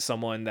 but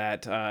someone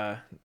that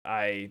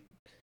I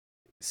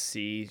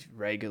see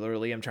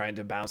regularly. I'm trying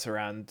to bounce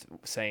around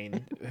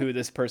saying who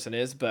this person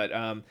is, but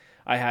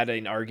I had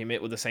an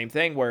argument with the same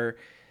thing where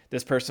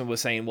this person was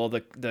saying, well,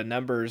 the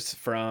numbers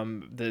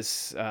from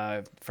this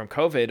from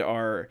COVID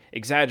are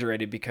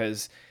exaggerated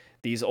because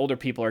these older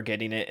people are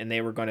getting it and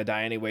they were going to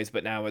die anyways,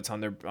 but now it's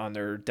on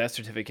their death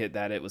certificate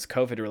that it was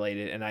COVID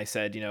related. And I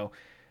said, you know,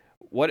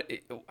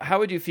 how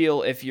would you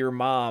feel if your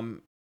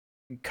mom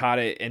caught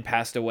it and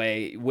passed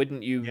away?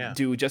 Wouldn't you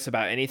do just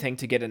about anything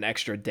to get an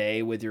extra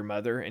day with your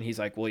mother? And he's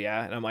like, well,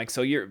 yeah. And I'm like,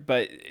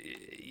 but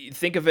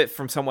think of it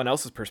from someone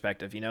else's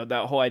perspective. You know,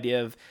 that whole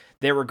idea of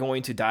they were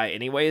going to die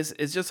anyways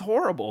is just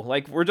horrible.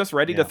 Like, we're just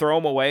ready to throw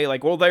them away.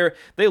 Like, well,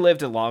 they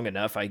lived long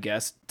enough, I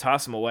guess.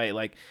 Toss them away.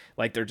 Like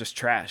they're just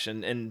trash.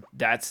 And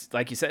that's,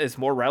 like you said, it's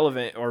more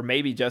relevant, or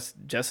maybe just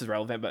as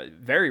relevant, but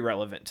very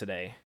relevant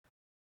today.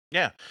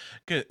 Yeah.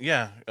 Good.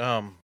 Yeah.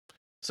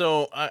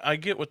 So I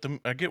get what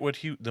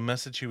the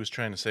message he was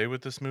trying to say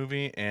with this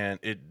movie, and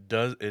it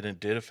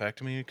did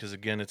affect me, because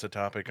again, it's a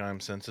topic I'm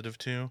sensitive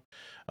to.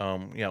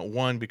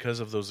 One, because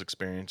of those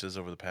experiences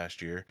over the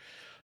past year.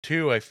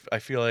 Two, I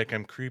feel like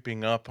I'm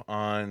creeping up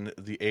on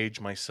the age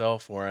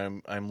myself where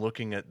I'm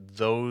looking at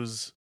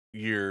those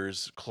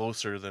years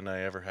closer than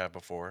I ever have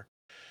before.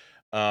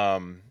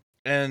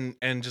 And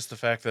just the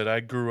fact that I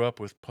grew up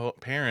with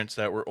parents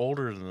that were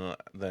older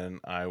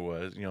than I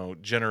was, you know,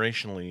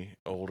 generationally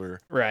older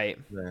Right.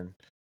 than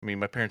I mean,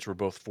 my parents were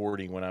both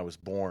 40 when I was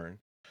born.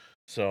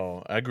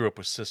 So I grew up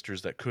with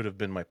sisters that could have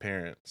been my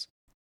parents.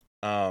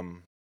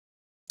 Um,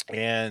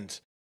 and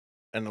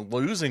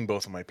losing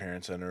both of my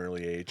parents at an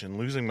early age, and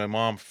losing my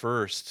mom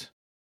first,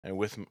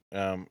 and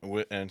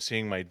and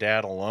seeing my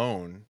dad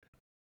alone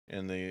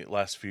in the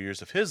last few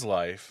years of his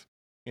life,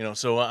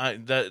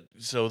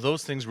 so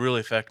those things really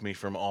affect me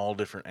from all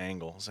different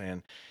angles,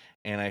 and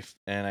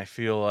I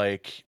feel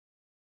like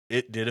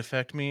it did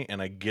affect me,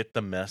 and I get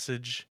the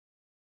message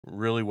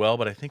really well,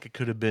 but I think it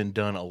could have been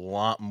done a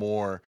lot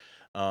more,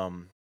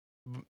 um,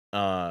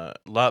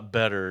 lot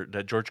better.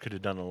 That George could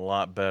have done a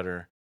lot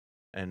better,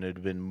 and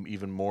it'd been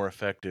even more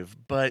effective.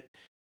 But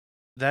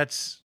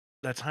that's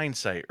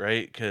hindsight,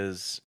 right?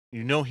 Because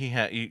they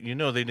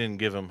didn't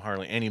give him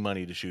hardly any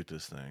money to shoot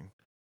this thing,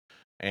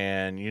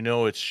 and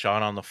it's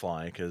shot on the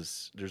fly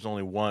because there's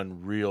only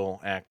one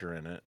real actor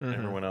in it. Mm-hmm.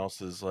 Everyone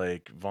else is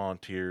like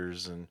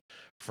volunteers and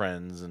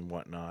friends and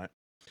whatnot.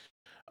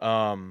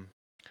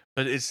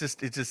 But it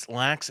just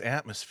lacks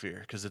atmosphere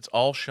because it's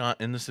all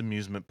shot in this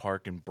amusement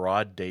park in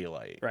broad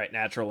daylight. Right,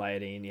 natural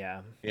lighting,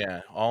 yeah.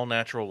 Yeah, all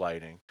natural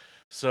lighting.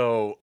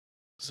 So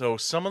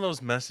some of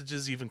those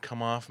messages even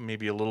come off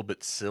maybe a little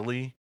bit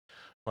silly,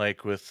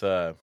 like with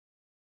the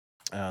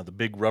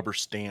big rubber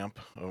stamp.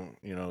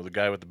 The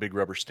guy with the big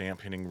rubber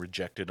stamp hitting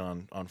rejected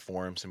on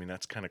forums. I mean,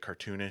 that's kind of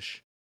cartoonish.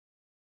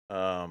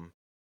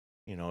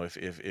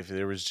 If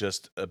there was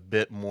just a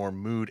bit more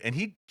mood, and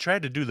he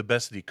tried to do the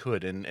best that he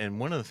could, and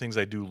one of the things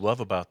I do love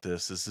about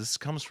this is this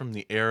comes from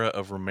the era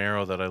of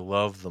Romero that I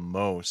love the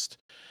most,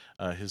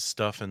 his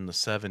stuff in the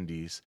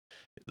 70s,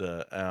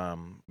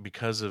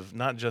 because of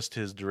not just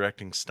his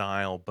directing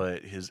style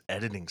but his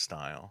editing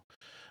style.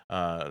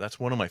 That's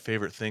one of my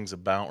favorite things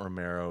about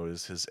Romero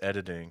is his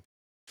editing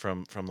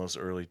from those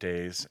early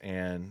days,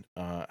 and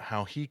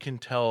how he can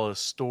tell a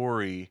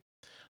story.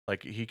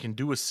 Like, he can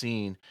do a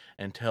scene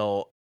and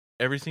tell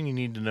everything you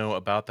need to know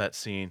about that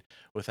scene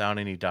without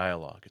any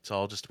dialogue. It's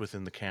all just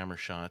within the camera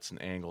shots and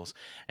angles.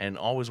 And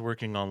always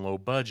working on low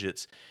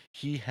budgets,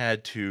 he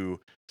had to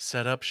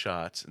set up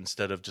shots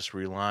instead of just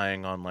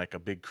relying on like a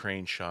big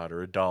crane shot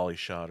or a dolly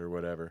shot or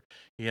whatever.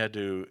 He had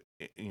to,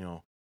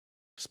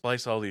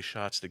 splice all these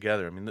shots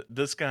together. I mean,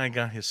 this guy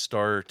got his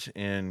start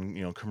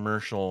in,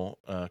 commercial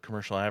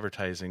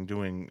advertising,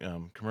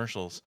 doing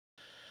commercials,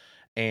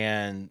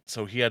 and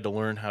so he had to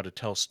learn how to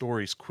tell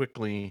stories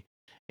quickly,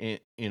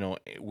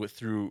 with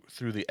through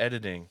the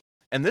editing.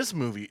 And this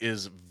movie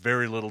is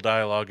very little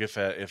dialogue,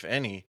 if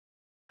any,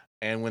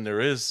 and when there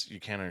is, you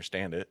can't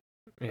understand it.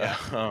 Yeah.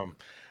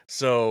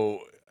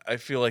 So I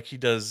feel like he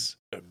does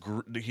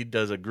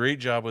a great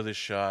job with his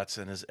shots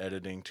and his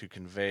editing to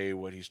convey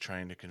what he's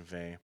trying to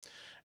convey.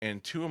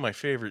 And two of my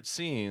favorite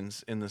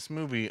scenes in this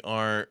movie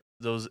are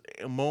those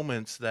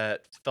moments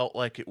that felt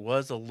like it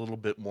was a little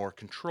bit more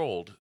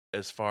controlled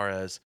as far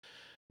as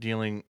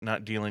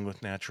not dealing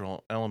with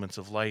natural elements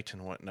of light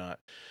and whatnot.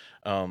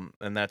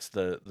 And that's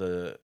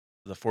the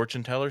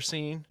fortune teller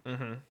scene,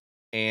 Mm-hmm.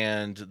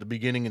 and the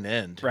beginning and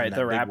end. in Right, that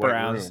the big white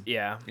wraparounds, room.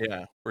 yeah.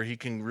 Yeah, where he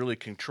can really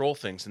control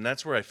things, and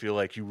that's where I feel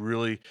like you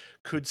really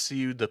could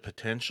see the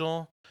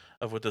potential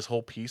of what this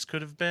whole piece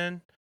could have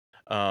been,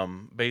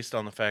 based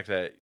on the fact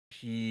that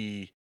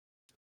he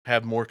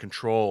had more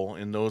control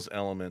in those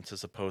elements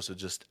as opposed to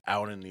just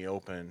out in the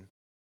open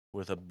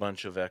with a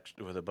bunch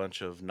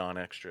of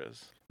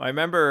non-extras. I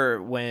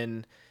remember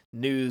when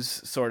news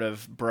sort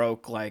of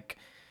broke like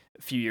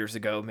a few years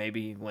ago,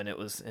 maybe when it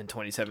was in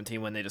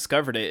 2017 when they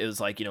discovered it. It was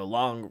like,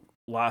 long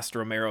lost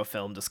Romero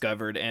film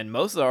discovered, and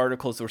most of the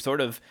articles were sort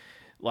of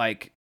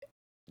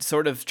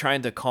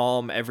trying to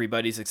calm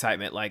everybody's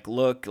excitement. Like,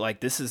 look, like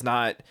this is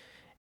not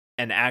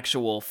an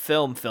actual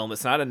film.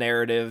 It's not a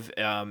narrative.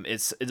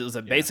 It was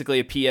basically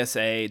a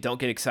PSA. Don't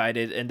get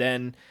excited. And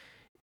then,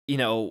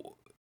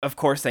 of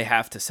course they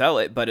have to sell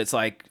it, but it's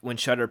like when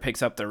Shudder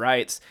picks up the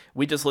rights,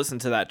 we just listen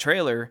to that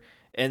trailer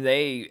and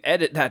they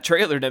edit that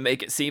trailer to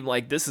make it seem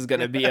like this is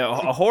going to be a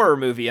horror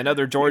movie,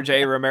 another George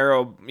A.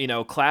 Romero,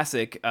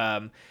 classic.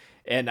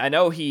 And I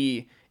know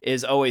he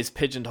is always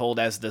pigeonholed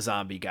as the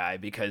zombie guy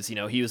because,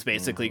 he was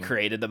basically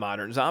created the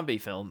modern zombie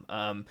film.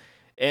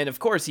 And of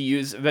course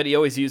he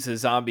always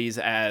uses zombies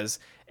as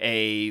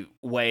a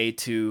way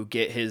to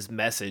get his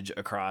message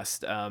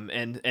across.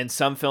 And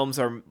some films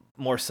are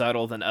more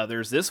subtle than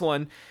others. This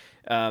one,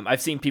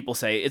 I've seen people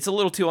say it's a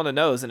little too on the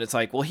nose, and it's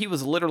like, well, he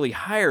was literally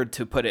hired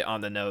to put it on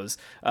the nose.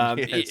 Yes,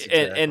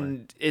 exactly.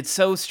 And it's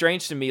so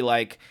strange to me,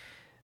 like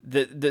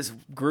this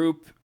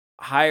group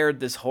hired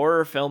this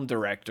horror film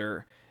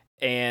director,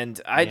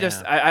 and I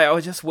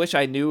just wish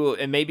I knew,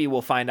 and maybe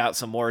we'll find out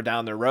some more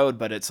down the road,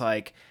 but it's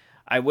like,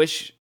 I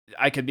wish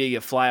I could be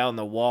a fly on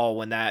the wall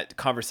when that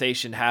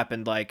conversation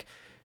happened. Like,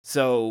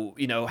 so,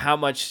 how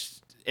much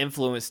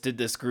influence did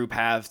this group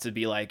have to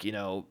be like,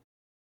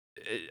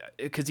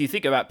 because you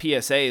think about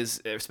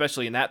PSAs,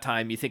 especially in that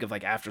time, you think of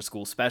like after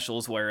school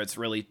specials where it's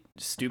really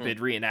stupid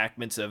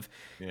reenactments of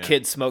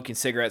kids smoking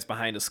cigarettes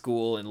behind a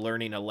school and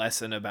learning a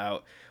lesson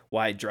about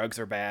why drugs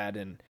are bad.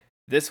 And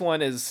this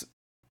one is,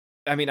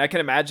 I mean, I can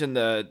imagine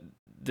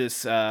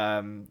this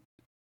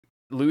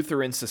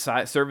Lutheran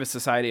Service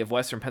Society of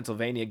Western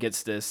Pennsylvania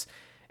gets this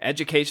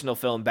educational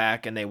film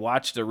back, and they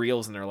watch the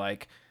reels and they're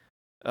like,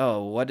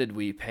 oh, what did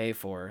we pay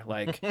for?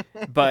 Like,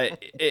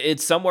 but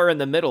it's somewhere in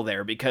the middle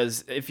there,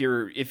 because if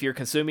you're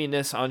consuming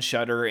this on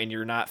Shudder and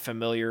you're not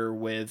familiar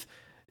with,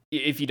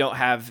 if you don't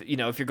have,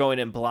 if you're going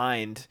in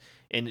blind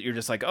and you're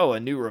just like, oh, a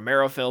new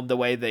Romero film, the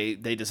way they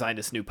designed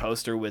this new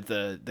poster with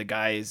the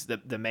guys,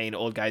 the main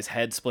old guy's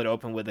head split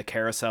open with a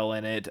carousel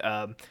in it.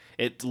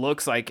 It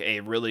looks like a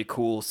really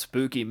cool,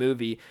 spooky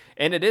movie,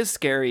 and it is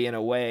scary in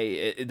a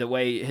way. The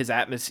way his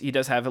he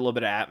does have a little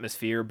bit of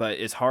atmosphere, but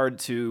it's hard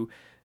to.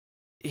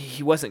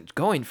 He wasn't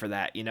going for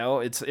that,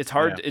 It's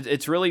hard. Yeah.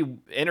 It's really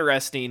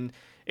interesting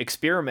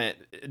experiment,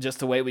 just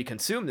the way we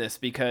consume this,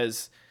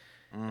 because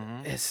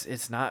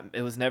it's not.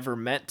 It was never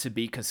meant to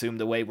be consumed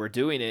the way we're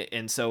doing it,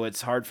 and so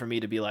it's hard for me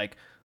to be like,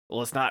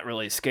 well, it's not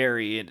really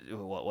scary. It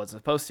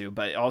wasn't supposed to,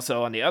 but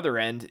also on the other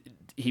end,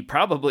 he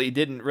probably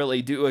didn't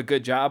really do a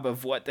good job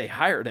of what they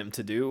hired him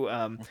to do.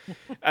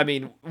 I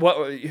mean,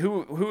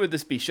 who would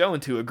this be shown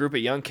to? A group of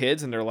young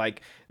kids, and they're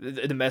like,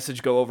 the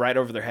message go right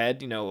over their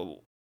head.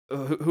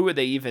 Who would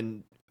they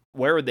even?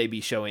 Where would they be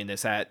showing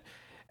this at?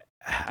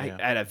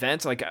 At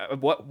events? Like,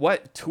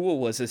 what tool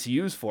was this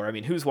used for? I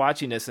mean, who's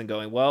watching this and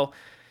going, well,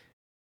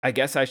 I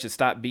guess I should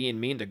stop being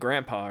mean to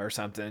Grandpa or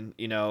something,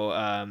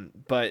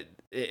 But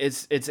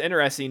it's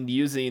interesting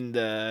using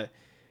the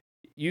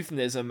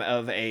euphemism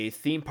of a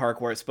theme park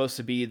where it's supposed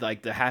to be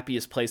like the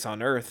happiest place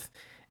on earth,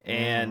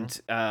 and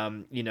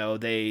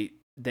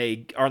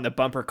they are in the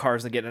bumper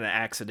cars and get in an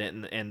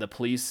accident, and the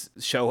police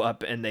show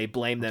up and they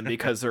blame them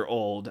because they're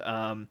old.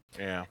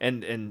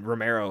 And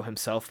Romero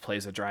himself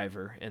plays a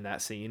driver in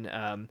that scene.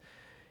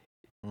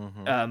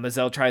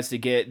 Mazel tries to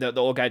get the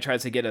old guy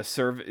tries to get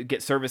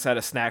service at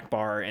a snack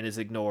bar and is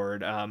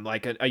ignored.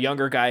 Like a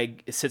younger guy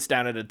sits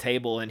down at a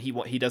table and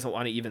he doesn't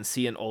want to even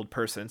see an old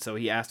person, so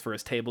he asks for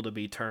his table to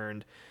be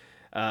turned.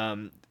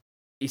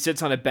 He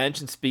sits on a bench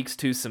and speaks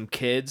to some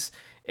kids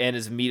and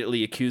is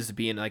immediately accused of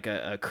being like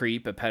a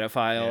creep, a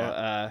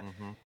pedophile.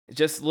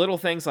 Just little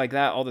things like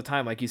that all the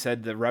time. Like you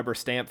said, the rubber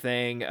stamp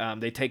thing,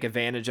 they take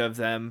advantage of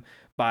them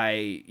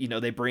by,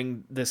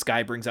 this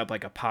guy brings up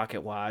like a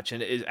pocket watch,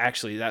 and it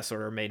actually, that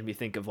sort of made me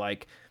think of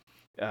like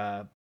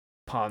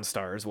Pawn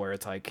Stars, where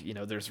it's like,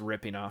 there's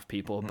ripping off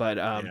people. But,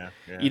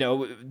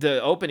 the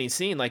opening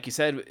scene, like you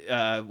said,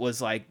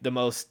 was like the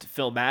most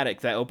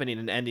filmatic, that opening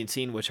and ending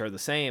scene, which are the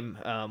same,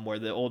 where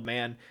the old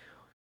man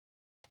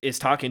is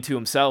talking to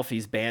himself.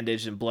 He's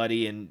bandaged and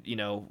bloody, and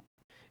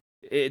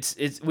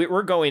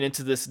we're going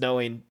into this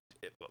knowing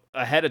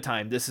ahead of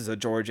time this is a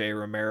George A.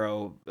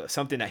 Romero,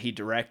 something that he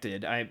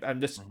directed.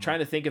 I'm just trying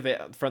to think of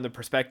it from the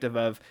perspective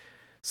of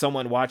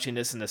someone watching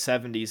this in the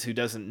 70s who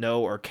doesn't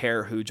know or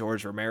care who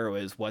George Romero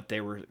is, what they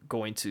were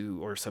going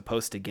to or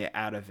supposed to get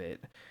out of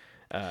it.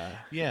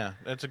 Yeah,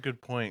 that's a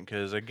good point,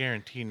 because I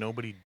guarantee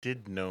nobody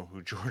did know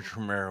who George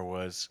Romero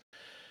was.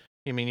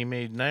 I mean, he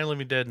made Night of the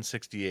Living Dead in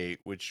 '68,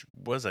 which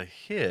was a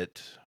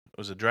hit. It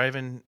was a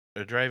drive-in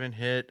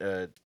hit,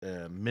 a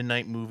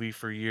midnight movie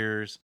for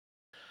years.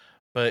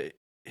 But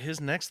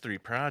his next three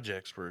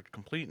projects were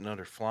complete and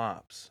utter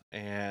flops.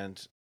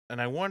 And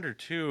I wonder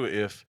too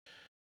if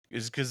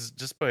is because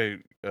just by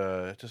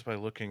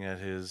looking at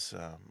his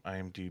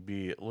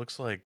IMDb, it looks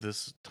like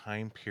this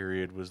time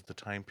period was the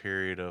time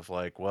period of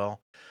like, well,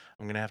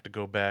 I'm gonna have to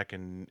go back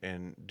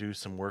and do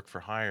some work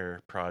for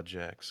hire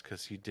projects,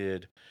 because he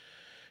did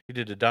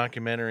a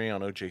documentary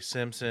on O.J.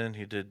 Simpson.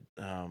 He did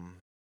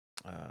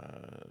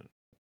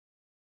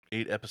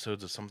 8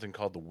 episodes of something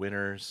called The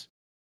Winners.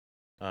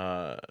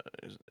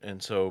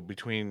 And so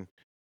between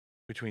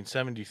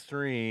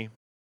 73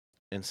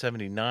 and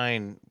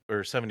 79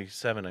 or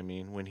 77, I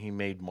mean, when he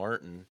made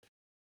Martin,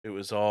 it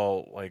was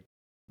all like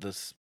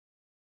this,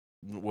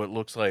 what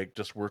looks like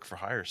just work for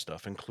hire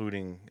stuff,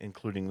 including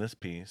this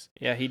piece.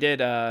 Yeah, he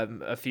did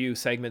a few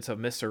segments of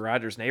Mr.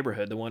 Rogers'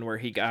 Neighborhood, the one where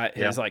he got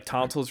his like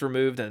tonsils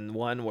removed, and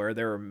one where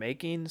they were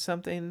making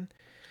something.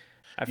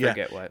 I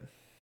forget what.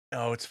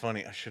 Oh, it's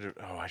funny. I should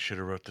have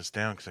wrote this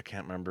down because I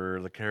can't remember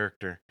the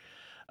character.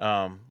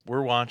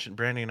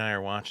 Brandy and I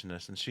are watching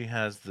this, and she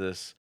has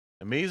this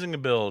amazing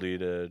ability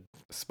to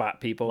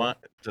spot people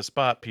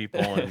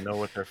and know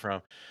what they're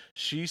from.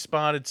 She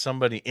spotted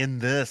somebody in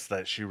this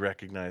that she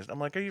recognized. I'm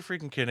like, are you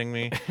freaking kidding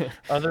me?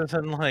 Other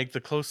than like the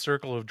close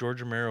circle of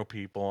George Romero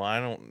people, I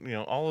don't,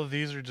 all of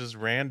these are just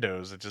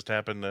randos that just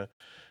happened to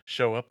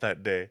show up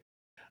that day.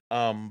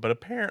 But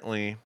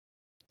apparently,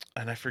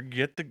 and I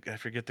forget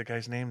the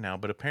guy's name now,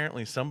 but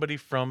apparently somebody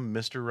from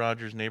Mr.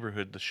 Rogers'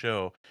 Neighborhood, the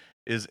show,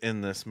 is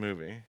in this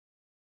movie.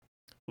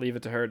 Leave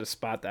it to her to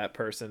spot that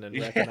person and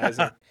recognize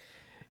it.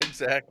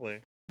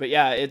 Exactly. But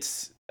yeah,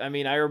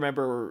 I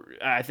remember,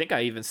 I think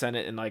I even sent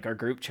it in like our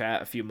group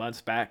chat a few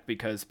months back,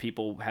 because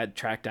people had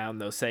tracked down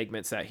those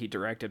segments that he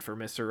directed for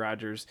Mr.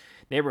 Rogers'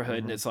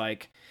 Neighborhood. And it's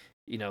like,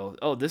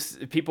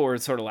 people were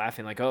sort of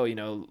laughing like, oh,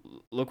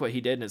 look what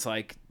he did. And it's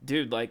like,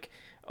 dude, like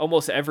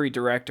almost every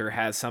director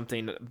has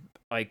something,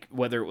 like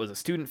whether it was a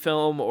student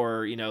film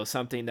or,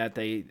 something that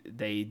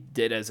they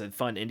did as a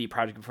fun indie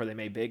project before they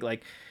made big,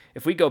 like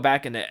if we go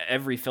back into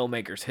every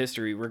filmmaker's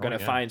history, we're going to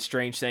yeah. find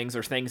strange things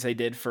or things they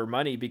did for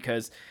money,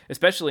 because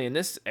especially in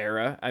this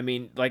era, I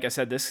mean, like I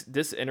said,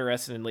 this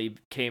interestingly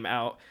came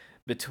out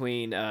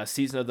between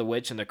Season of the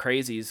Witch and The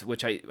Crazies,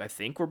 which I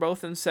think were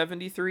both in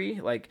 73.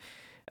 Like,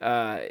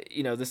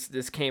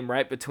 this came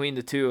right between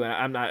the two, and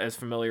I'm not as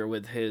familiar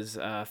with his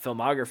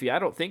filmography. I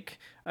don't think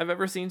I've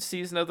ever seen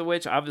Season of the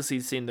Witch. Obviously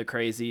seen The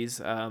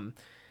Crazies,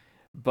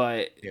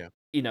 but Yeah.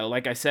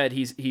 like I said,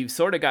 he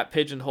sort of got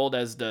pigeonholed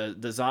as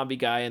the zombie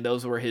guy, and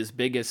those were his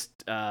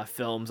biggest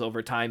films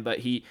over time. But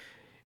he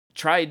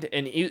tried,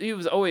 and he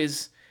was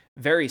always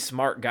very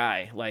smart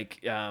guy.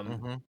 Like,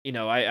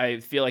 I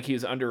feel like he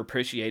was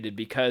underappreciated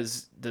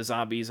because the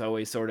zombies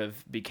always sort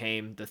of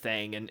became the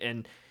thing,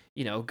 and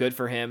good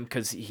for him,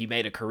 because he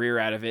made a career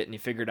out of it, and he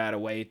figured out a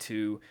way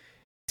to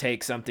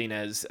take something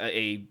as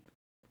a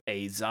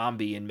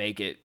zombie and make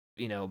it,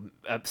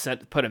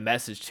 put a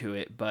message to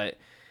it. But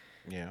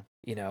Yeah.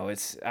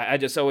 I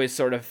just always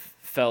sort of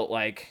felt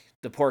like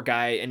the poor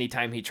guy,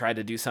 anytime he tried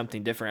to do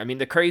something different. I mean,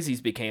 The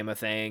Crazies became a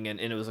thing, and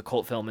it was a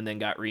cult film and then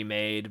got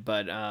remade.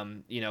 But,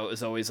 it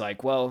was always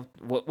like, well,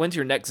 when's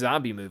your next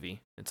zombie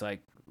movie? It's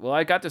like, well,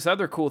 I got this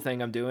other cool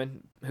thing I'm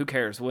doing. Who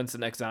cares? When's the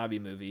next zombie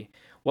movie?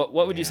 What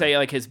would you say,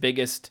 like, his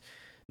biggest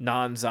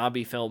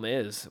non-zombie film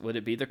is? Would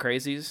it be The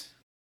Crazies?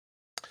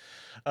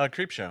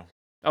 Creepshow.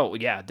 Oh,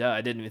 yeah, duh.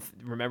 I didn't even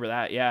remember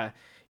that. Yeah.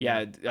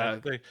 Yeah.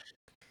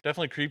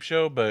 Definitely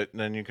Creepshow, but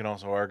then you can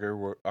also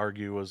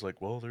argue was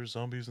like, well, there's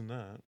zombies in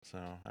that, so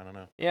I don't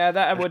know. Yeah,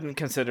 that I wouldn't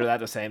consider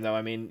that the same, though.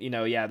 I mean,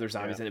 there's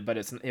zombies in it, but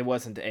it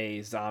wasn't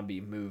a zombie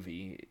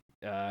movie.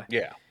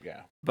 Yeah.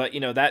 But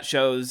that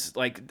shows,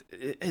 like,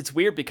 it's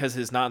weird because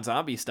his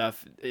non-zombie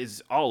stuff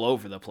is all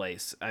over the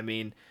place. I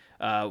mean,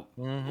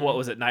 what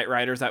was it, Night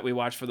Riders, that we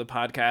watched for the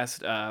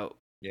podcast?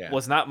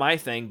 Was not my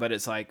thing, but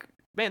it's like,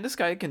 man, this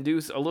guy can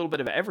do a little bit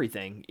of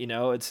everything.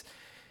 It's.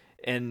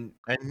 And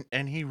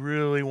he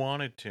really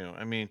wanted to.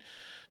 I mean,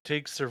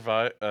 take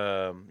Survival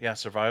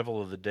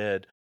of the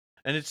Dead,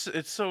 and it's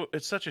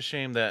such a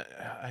shame that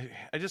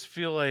I just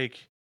feel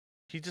like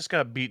he just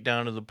got beat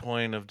down to the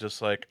point of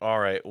just like, all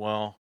right,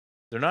 well,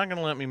 they're not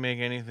gonna let me make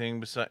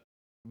anything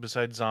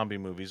besides zombie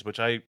movies,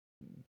 which I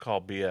call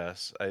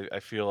BS.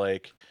 I feel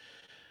like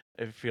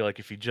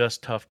if he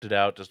just toughed it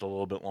out just a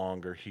little bit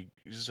longer,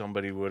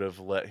 somebody would have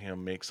let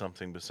him make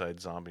something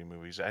besides zombie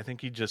movies. I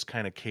think he just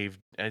kind of caved.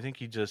 I think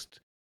he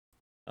just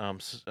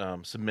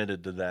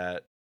submitted to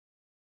that,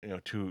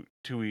 too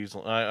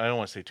easily. I don't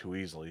want to say too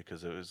easily,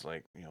 because it was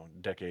like,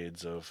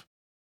 decades of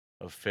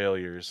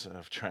failures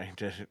of trying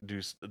to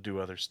do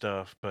other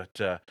stuff.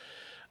 But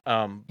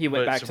he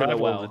went back to the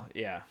well.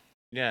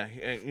 Yeah,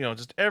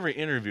 just every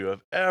interview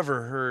I've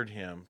ever heard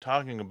him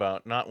talking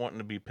about not wanting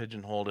to be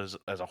pigeonholed as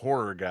a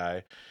horror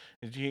guy,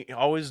 he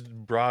always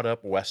brought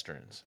up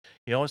westerns.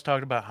 He always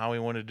talked about how he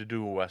wanted to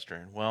do a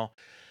western. Well,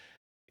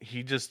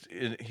 he just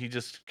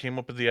came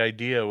up with the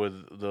idea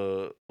with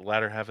the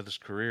latter half of his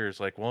career.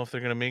 It's like, well, if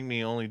they're gonna make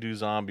me only do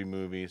zombie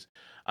movies,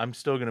 I'm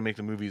still gonna make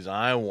the movies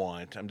I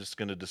want. I'm just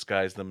gonna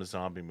disguise them as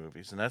zombie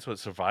movies, and that's what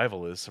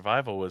Survival is.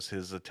 Survival was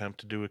his attempt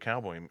to do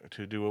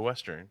a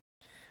western.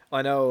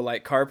 I know,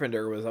 like,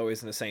 Carpenter was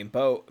always in the same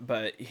boat,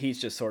 but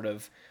he's just sort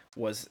of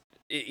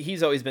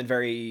he's always been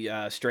very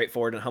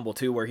straightforward and humble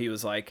too, where he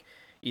was like,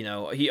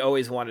 he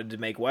always wanted to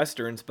make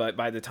westerns, but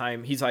by the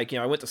time he's like,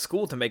 I went to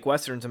school to make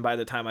westerns, and by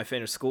the time I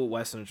finished school,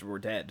 westerns were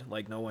dead.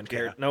 Like, no one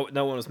cared. Yeah.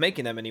 No one was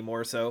making them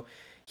anymore. So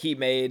he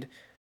made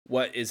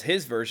what is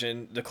his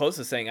version. The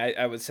closest thing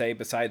I would say,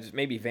 besides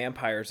maybe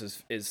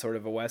Vampires, is sort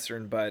of a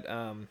western, but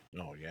oh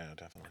yeah,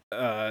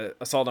 definitely.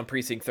 Assault on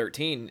Precinct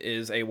 13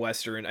 is a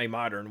western, a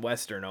modern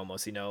western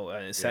almost.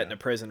 Set in a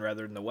prison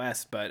rather than the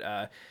West,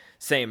 but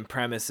same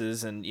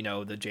premises, and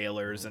the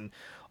jailers and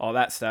all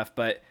that stuff.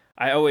 But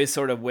I always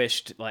sort of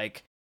wished,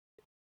 like,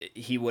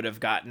 he would have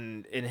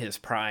gotten in his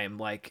prime.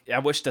 Like, I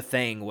wish The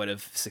Thing would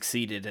have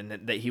succeeded, and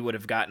that he would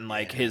have gotten,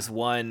 like, his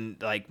one,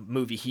 like,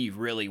 movie he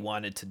really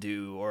wanted to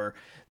do, or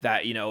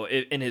that,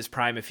 in his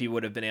prime, if he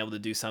would have been able to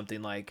do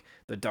something like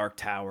The Dark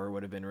Tower,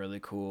 would have been really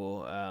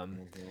cool. I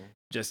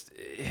just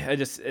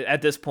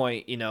at this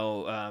point,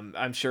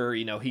 I'm sure,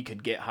 he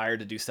could get hired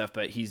to do stuff,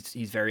 but he's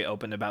very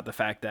open about the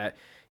fact that,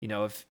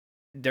 if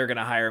they're going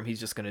to hire him, he's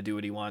just going to do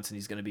what he wants, and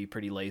he's going to be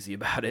pretty lazy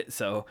about it.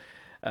 So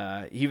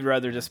he would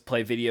rather just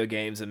play video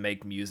games and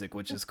make music,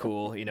 which is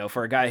cool.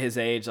 For a guy his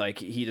age, like,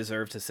 he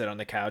deserves to sit on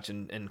the couch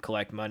and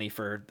collect money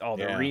for all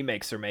the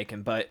remakes they're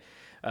making. But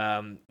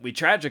we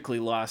tragically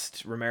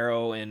lost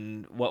Romero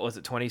in, what was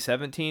it,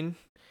 2017?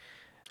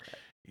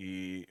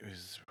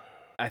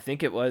 I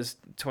think it was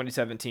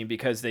 2017,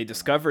 because they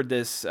discovered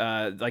this,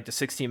 like, the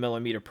 16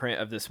 millimeter print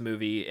of this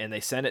movie, and they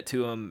sent it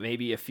to him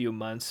maybe a few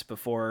months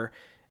before.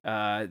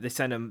 They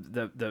sent him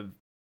the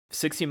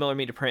 16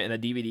 millimeter print and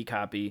a DVD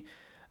copy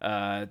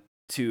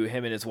to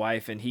him and his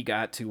wife, and he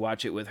got to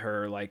watch it with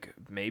her, like,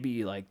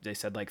 maybe, like, they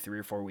said, like, 3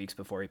 or 4 weeks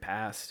before he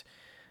passed.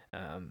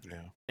 And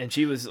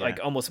she was like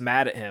almost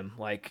mad at him,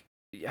 like,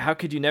 how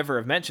could you never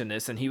have mentioned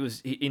this? And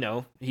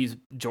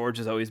George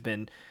has always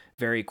been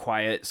very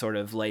quiet, sort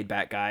of laid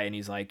back guy, and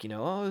he's like,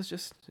 oh, it's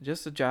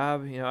just a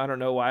job. I don't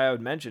know why I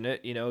would mention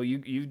it.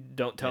 You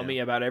don't tell Yeah. me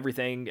about every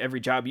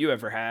job you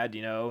ever had.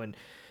 And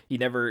he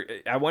never.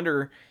 I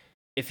wonder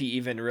if he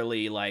even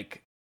really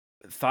like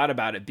thought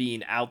about it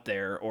being out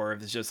there, or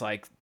if it's just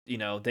like they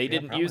Yeah,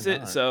 didn't probably use it,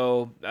 not.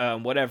 so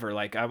whatever.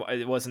 Like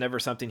it was never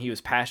something he was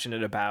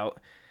passionate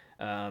about.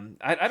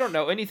 I don't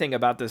know anything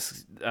about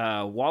this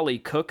Wally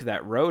Cook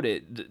that wrote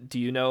it. Do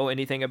you know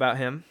anything about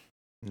him?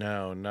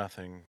 No,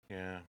 nothing.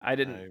 Yeah. I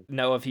didn't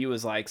know if he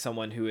was like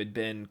someone who had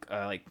been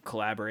like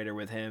collaborator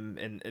with him,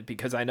 and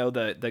because I know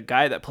the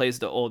guy that plays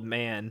the old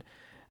man,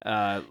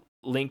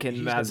 Lincoln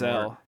He's a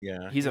Mazel.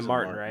 Yeah, He's a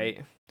Martin,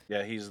 right?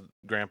 Yeah, he's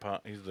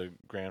the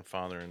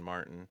grandfather in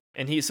Martin.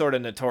 And he's sort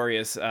of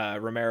notorious.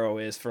 Romero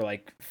is for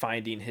like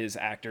finding his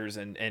actors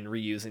and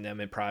reusing them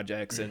in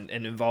projects and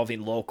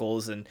involving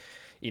locals. And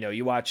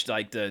you watched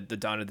like the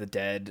Dawn of the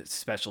Dead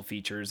special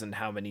features and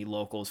how many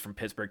locals from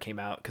Pittsburgh came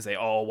out because they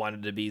all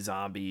wanted to be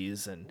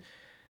zombies. And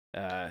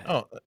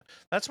Oh,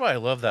 that's why I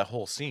love that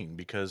whole scene,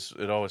 because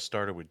it always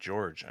started with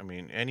George. I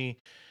mean,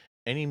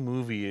 any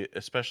movie,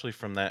 especially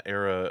from that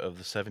era of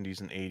the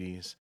 70s and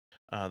 80s,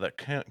 that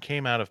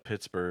came out of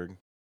Pittsburgh,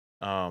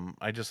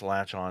 I just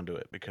latch onto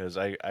it because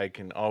I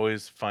can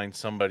always find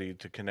somebody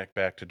to connect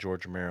back to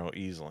George Romero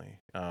easily.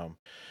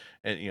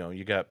 And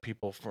you got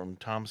people from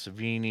Tom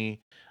Savini,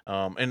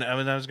 and I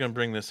mean, I was going to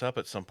bring this up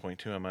at some point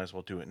too. I might as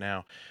well do it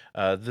now.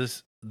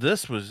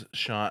 This was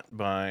shot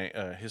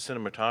by his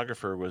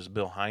cinematographer was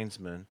Bill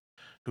Heinzman,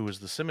 who was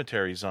the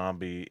cemetery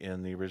zombie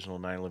in the original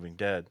Night of the Living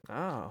Dead.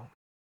 oh,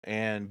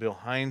 And Bill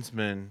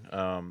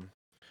Heinzman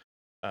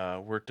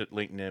worked at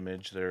Leighton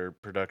Image, their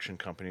production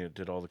company that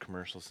did all the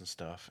commercials and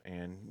stuff,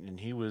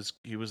 and he was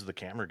the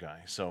camera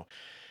guy. So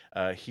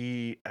I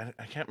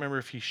can't remember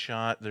if he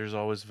shot There's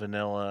Always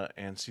Vanilla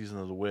and Season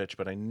of the Witch,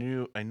 but I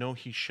know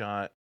he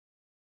shot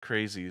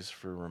Crazies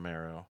for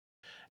Romero,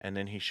 and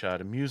then he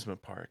shot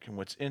Amusement Park. And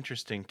what's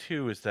interesting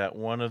too is that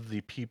one of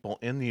the people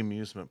in the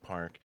amusement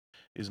park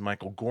is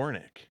Michael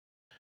Gornick.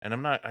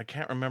 And I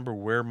can't remember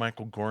where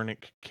Michael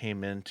Gornick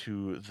came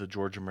into the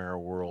George Romero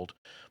world,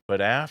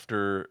 but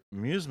after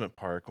Amusement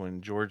Park,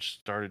 when George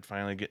started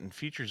finally getting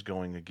features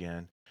going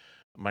again,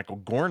 Michael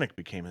Gornick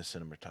became his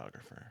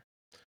cinematographer.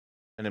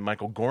 And then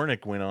Michael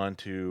Gornick went on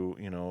to,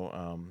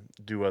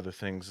 do other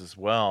things as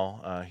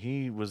well.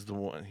 He was the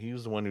one. He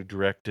was the one who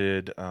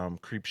directed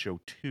Creepshow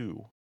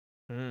 2.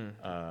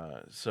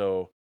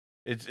 So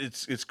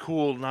it's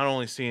cool not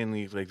only seeing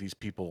these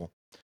people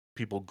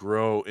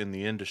grow in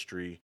the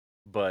industry,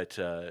 but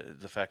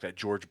the fact that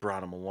George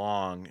brought them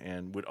along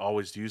and would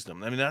always use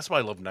them. I mean, that's why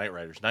I love Night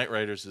Riders. Night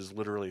Riders is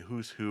literally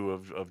who's who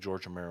of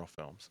George Romero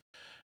films,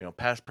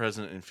 past,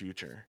 present, and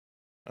future.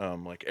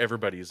 Like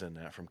everybody's in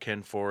that, from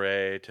Ken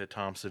Foray to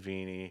Tom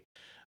Savini,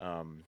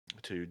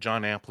 to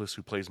John Amplas,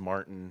 who plays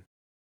Martin.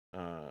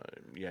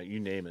 Yeah, you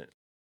name it.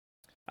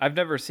 I've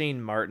never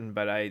seen Martin,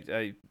 but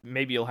I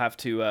maybe you'll have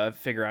to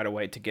figure out a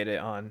way to get it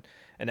on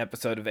an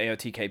episode of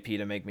AOTKP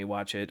to make me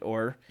watch it,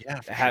 or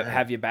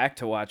have you back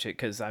to watch it,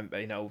 because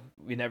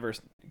we never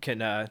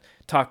can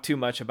talk too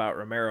much about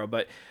Romero.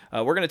 But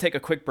we're going to take a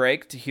quick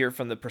break to hear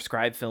from the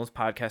Prescribed Films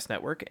Podcast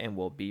Network, and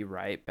we'll be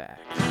right back.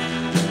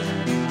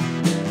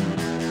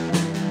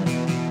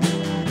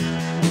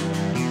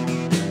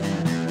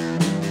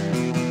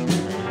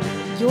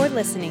 You're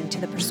listening to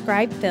the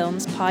Prescribed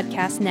Films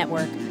Podcast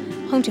Network,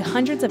 home to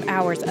hundreds of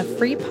hours of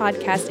free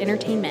podcast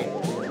entertainment.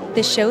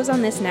 The shows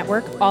on this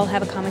network all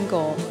have a common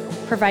goal: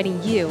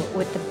 providing you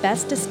with the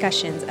best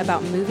discussions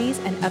about movies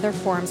and other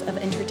forms of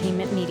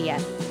entertainment media.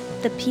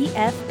 The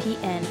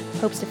PFPN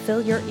hopes to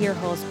fill your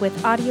earholes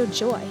with audio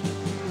joy.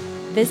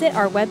 Visit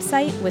our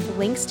website with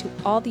links to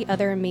all the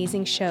other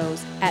amazing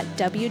shows at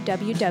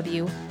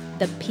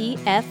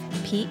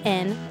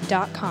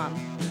www.thepfpn.com.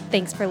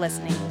 Thanks for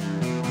listening.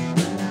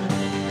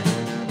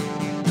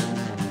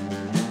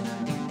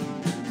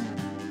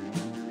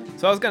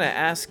 So I was going to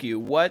ask you,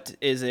 what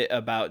is it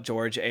about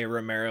George A.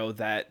 Romero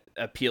that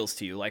appeals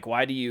to you? Like,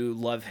 why do you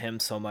love him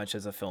so much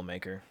as a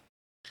filmmaker?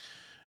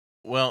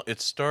 Well, it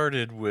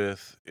started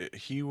with,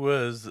 he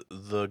was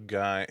the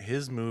guy.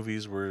 His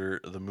movies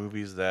were the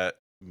movies that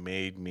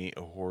made me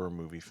a horror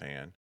movie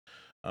fan.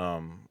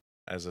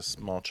 As a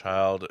small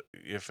child,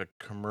 if a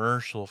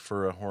commercial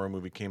for a horror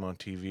movie came on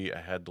TV, I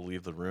had to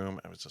leave the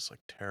room. I was just like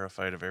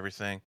terrified of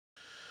everything.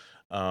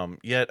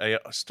 Yet I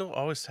still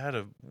always had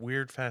a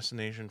weird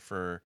fascination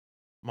for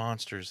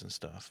monsters and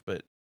stuff.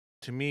 But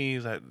to me,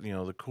 that,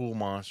 the cool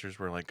monsters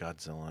were like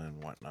Godzilla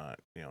and whatnot,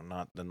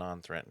 not the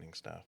non-threatening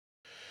stuff.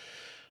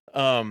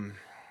 And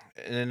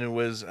then it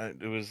was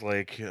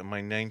like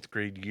my 9th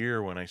grade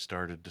year when I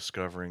started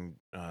discovering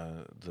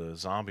the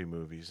zombie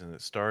movies, and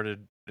it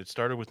started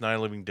with Night of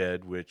the Living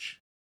Dead,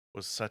 which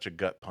was such a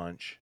gut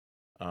punch.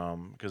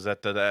 Because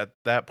at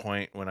that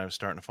point, when I was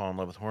starting to fall in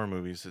love with horror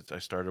movies, I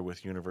started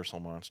with Universal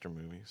monster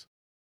movies.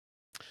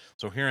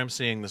 So here I'm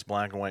seeing this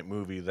black and white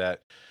movie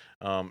that,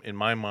 in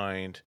my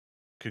mind,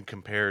 could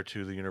compare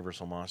to the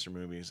Universal monster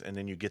movies, and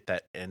then you get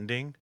that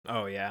ending,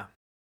 Oh yeah.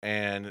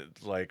 and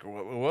it's like,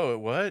 whoa,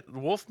 what?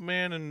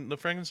 Wolfman and the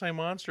Frankenstein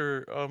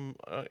monster,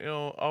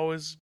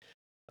 always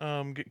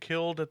get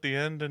killed at the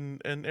end,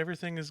 and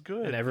everything is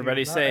good. And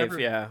everybody's not safe,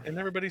 yeah. and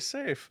everybody's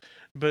safe,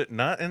 but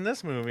not in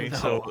this movie. No.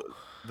 So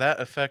that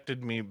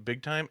affected me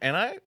big time, and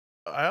I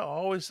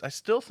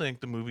still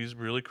think the movie's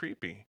really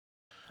creepy.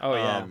 Oh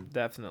yeah, Um,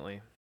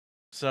 definitely.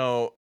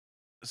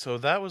 So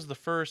that was the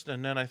first,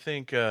 and then I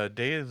think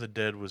Day of the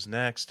Dead was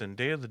next, and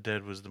Day of the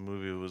Dead was the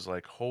movie that was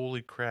like,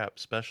 holy crap,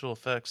 special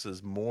effects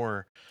is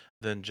more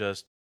than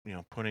just,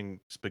 putting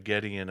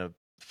spaghetti in a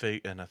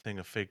thing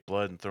of fake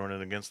blood and throwing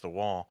it against the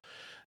wall.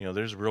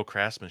 There's real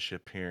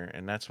craftsmanship here,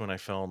 and that's when I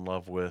fell in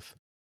love with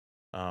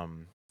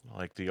um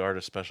like the art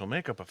of special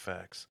makeup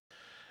effects.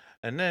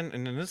 And then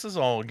this is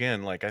all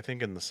again, like, I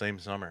think in the same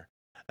summer.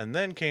 And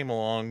then came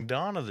along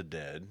Dawn of the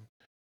Dead,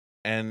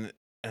 and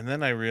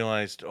then I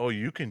realized, oh,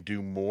 you can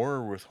do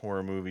more with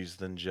horror movies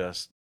than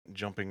just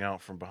jumping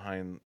out from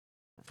behind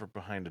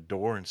a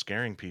door and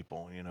scaring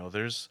people.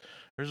 There's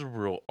a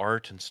real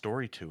art and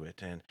story to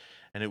it, and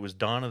it was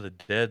Dawn of the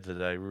Dead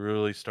that I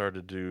really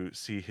started to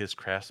see his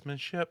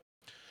craftsmanship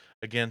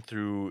again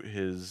through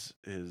his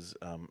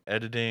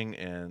editing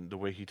and the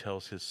way he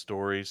tells his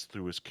stories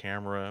through his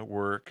camera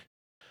work.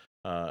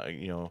 Uh,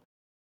 you know,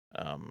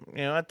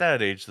 at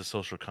that age, the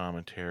social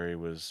commentary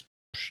was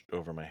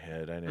over my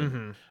head. I didn't,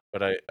 Mm-hmm.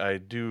 but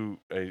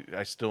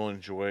I still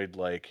enjoyed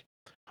like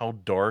how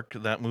dark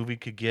that movie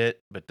could get,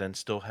 but then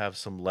still have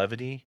some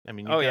levity. I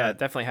mean, Oh yeah, it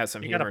definitely has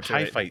some you got a humor to pie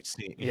it. fight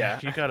scene. Yeah.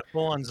 You got a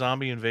full-on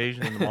zombie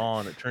invasion in the mall,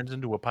 and it turns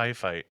into a pie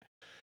fight.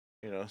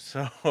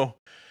 So,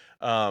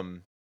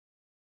 um,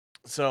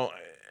 so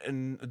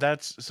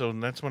that's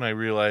when I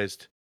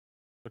realized,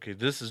 okay,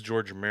 this is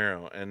George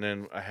Romero, and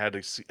then I had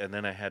to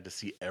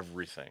see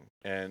everything,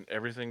 and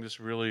everything just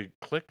really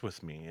clicked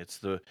with me. It's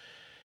the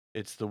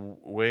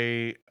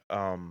way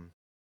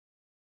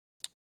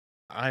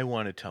I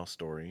want to tell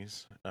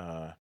stories.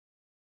 I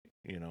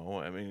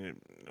mean,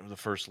 the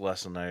first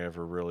lesson I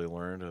ever really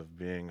learned of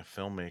being a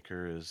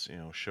filmmaker is,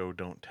 show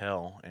don't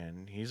tell,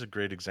 and he's a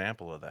great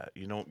example of that.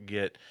 You don't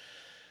get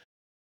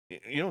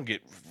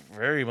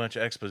very much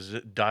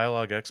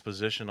dialogue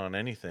exposition on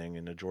anything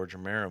in a George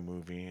Romero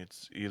movie.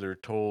 It's either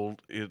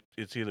told through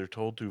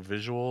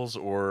visuals,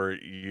 or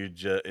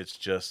it's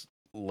just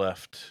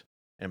left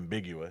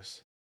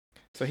ambiguous.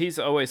 So he's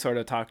always sort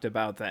of talked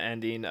about the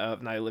ending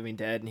of Night of the Living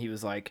Dead, and he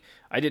was like,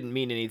 I didn't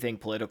mean anything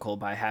political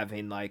by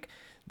having like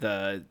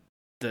the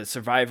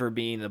survivor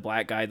being the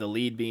black guy, the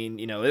lead being,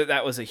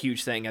 that was a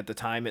huge thing at the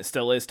time. It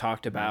still is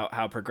talked about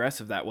how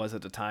progressive that was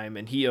at the time.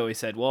 And he always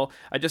said, well,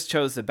 I just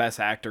chose the best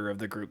actor of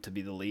the group to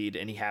be the lead,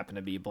 and he happened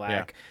to be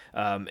black.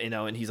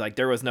 And he's like,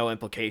 there was no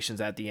implications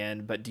at the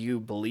end, but do you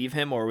believe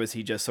him, or was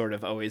he just sort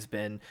of always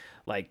been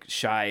like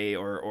shy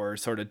or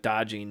sort of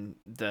dodging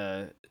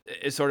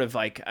it's sort of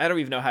like, I don't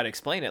even know how to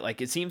explain it.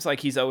 Like, it seems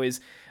like he's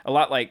always a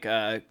lot like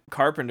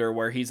Carpenter,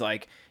 where he's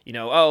like,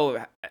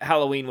 oh,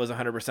 Halloween was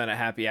 100% a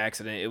happy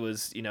accident. It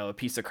was, a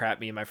piece of crap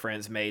me and my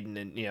friends made,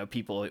 and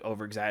people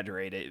over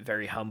exaggerate it.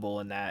 Very humble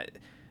in that.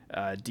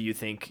 Do you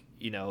think,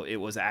 it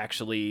was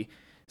actually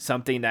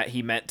something that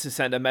he meant to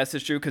send a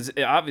message through? Because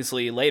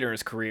obviously later in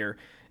his career,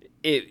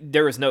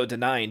 there is no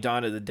denying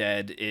Dawn of the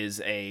Dead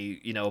is a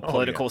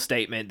political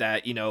statement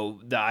that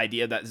the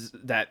idea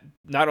that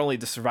not only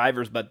the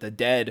survivors but the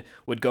dead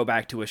would go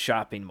back to a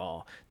shopping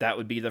mall. That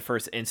would be the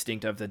first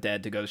instinct of the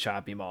dead, to go to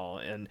shopping mall.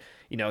 And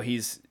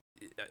he's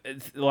a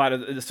lot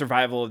of the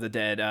survival of the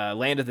dead,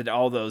 Land of the Dead,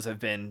 all those have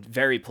been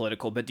very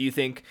political. But do you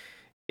think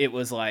it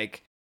was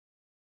like,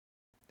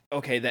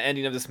 okay, the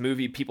ending of this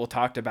movie, people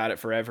talked about it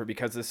forever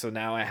because of this, so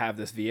now I have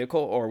this vehicle?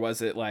 Or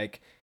was it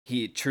like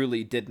he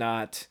truly did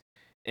not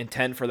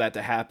intend for that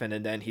to happen,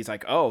 and then he's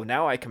like, oh,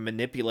 now I can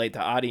manipulate the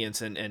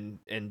audience and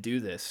do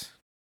this?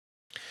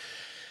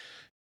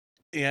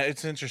 Yeah,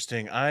 it's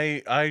interesting.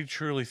 I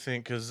truly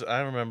think, because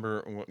I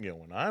remember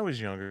when I was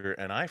younger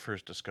and I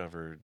first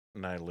discovered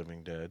Night of the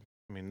Living Dead.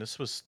 I mean, this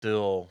was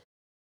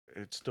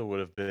it still would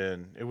have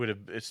been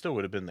it still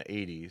would have been the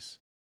 80s,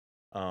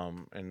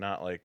 and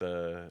not like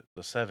the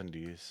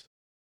 70s.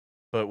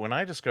 But when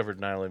I discovered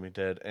Night of the Living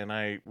Dead and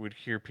I would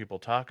hear people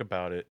talk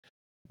about it,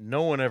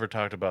 no one ever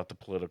talked about the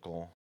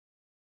political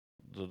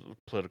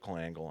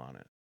angle on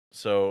it.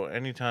 So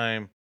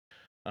anytime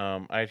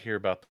I'd hear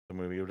about the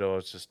movie, it would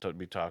always just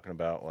be talking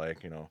about,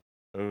 like,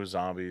 oh,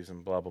 zombies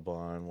and blah blah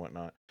blah and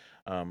whatnot.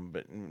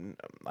 But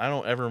I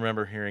don't ever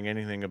remember hearing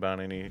anything about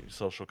any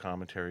social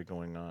commentary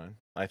going on.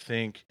 I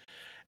think,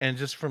 and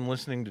just from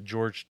listening to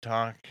George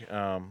talk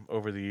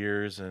over the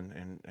years,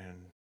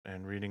 and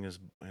reading his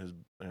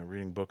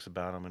reading books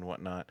about him and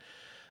whatnot,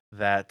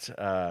 that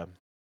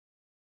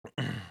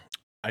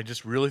I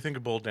just really think it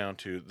boiled down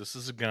to, this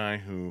is a guy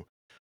who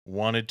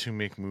wanted to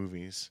make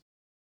movies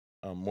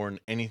more than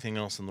anything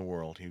else in the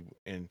world.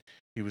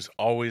 He was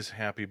always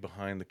happy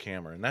behind the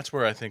camera, and that's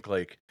where I think,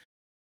 like,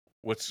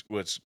 what's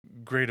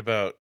great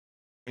about,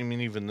 I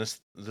mean, even this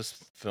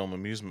film,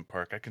 Amusement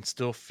Park, I can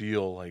still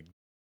feel like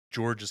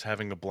George is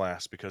having a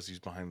blast because he's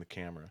behind the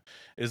camera?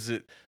 Is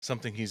it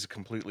something he's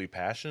completely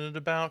passionate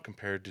about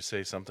compared to,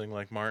 say, something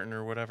like Martin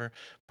or whatever?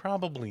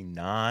 Probably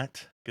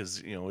not, because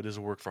it is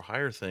a work for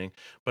hire thing.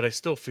 But I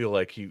still feel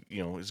like he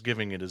is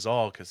giving it his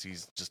all because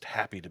he's just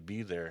happy to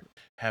be there,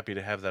 happy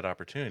to have that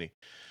opportunity.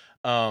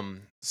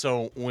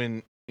 So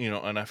when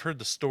and I've heard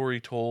the story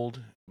told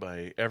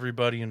by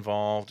everybody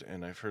involved,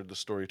 and I've heard the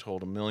story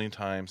told a million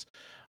times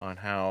on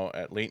how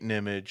at Leighton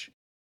Image,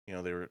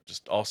 they were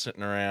just all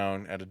sitting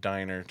around at a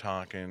diner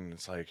talking.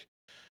 It's like,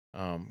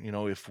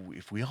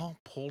 if we all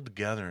pulled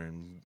together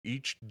and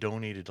each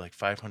donated like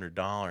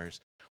 $500,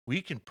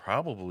 we can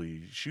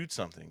probably shoot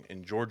something.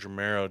 And George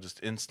Romero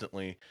just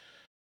instantly,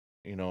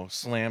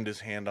 slammed his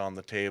hand on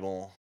the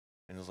table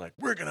and was like,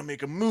 "We're gonna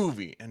make a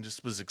movie," and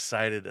just was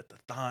excited at the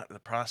thought, the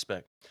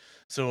prospect.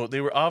 So they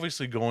were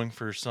obviously going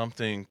for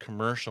something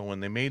commercial when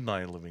they made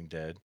Night of the Living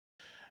Dead,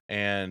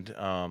 and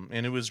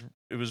it was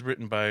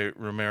written by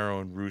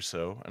Romero and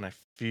Russo, and I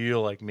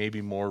feel like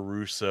maybe more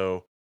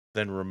Russo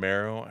than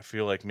Romero. I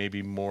feel like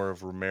maybe more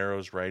of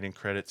Romero's writing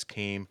credits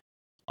came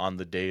on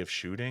the day of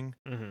shooting.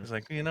 Mhm. It's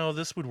like,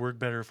 this would work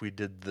better if we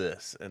did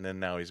this, and then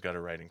now he's got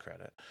a writing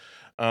credit.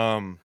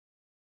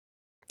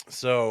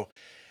 So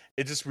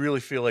it just really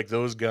feel like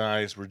those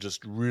guys were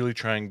just really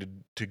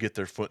trying to get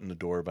their foot in the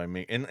door by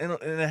me, and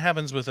it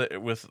happens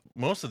with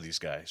most of these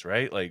guys,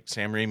 right? Like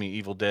Sam Raimi,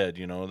 Evil Dead,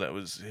 that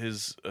was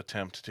his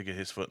attempt to get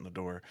his foot in the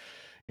door,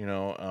 you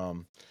know,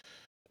 um,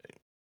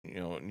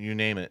 you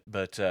name it.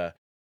 But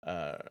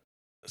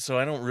so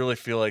I don't really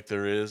feel like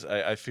there is.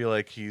 I feel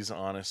like he's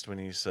honest when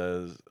he has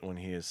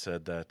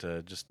said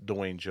that just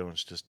Dwayne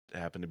Jones just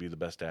happened to be the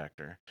best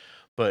actor,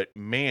 but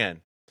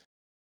man.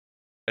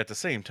 At the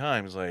same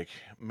time, it's like,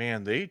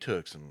 man, they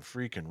took some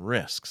freaking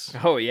risks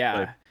Oh by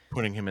yeah.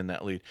 putting him in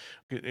that lead.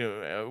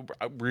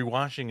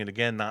 Rewatching it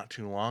again not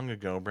too long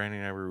ago, Brandy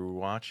and I were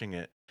rewatching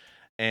it,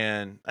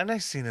 and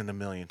I've seen it a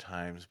million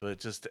times, but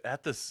just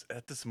at this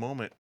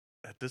moment,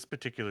 at this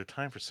particular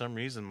time, for some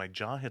reason, my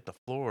jaw hit the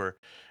floor,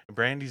 and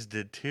Brandy's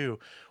did too,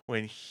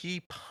 when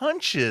he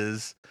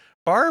punches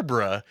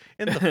Barbara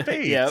in the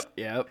face.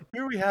 Yep.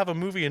 Here we have a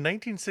movie in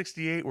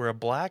 1968 where a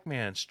black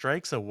man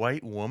strikes a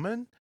white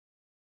woman.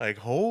 Like,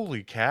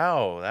 holy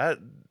cow, that,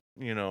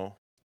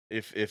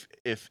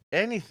 if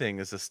anything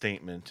is a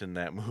statement in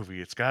that movie,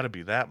 it's got to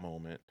be that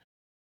moment.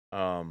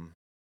 And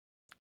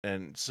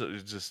so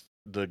it's just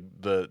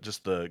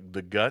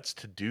the guts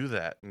to do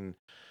that, and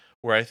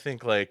where I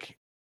think, like,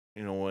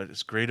 what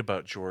is great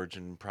about George,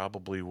 and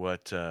probably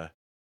what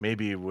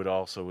maybe what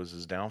also was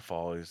his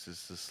downfall, is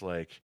just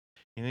like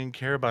he didn't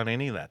care about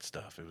any of that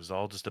stuff. It was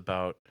all just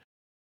about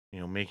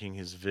making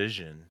his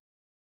vision.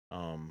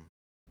 Um,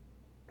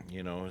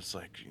 it's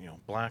like,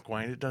 black,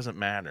 white, it doesn't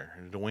matter.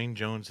 Dwayne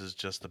Jones is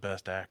just the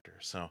best actor.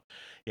 So,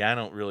 yeah, I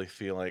don't really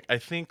feel like, I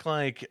think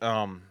like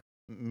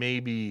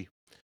maybe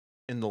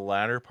in the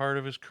latter part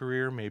of his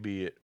career,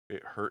 maybe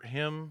it hurt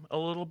him a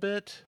little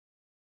bit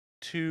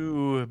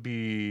to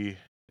be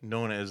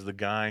known as the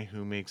guy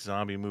who makes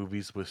zombie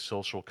movies with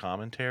social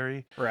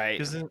commentary. Right.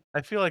 Because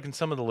I feel like in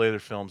some of the later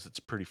films, it's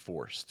pretty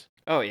forced.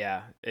 Oh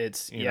yeah.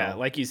 It's You yeah, know?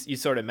 like you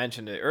sort of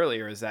mentioned it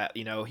earlier, is that,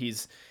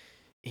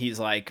 he's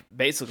like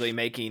basically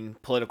making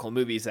political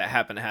movies that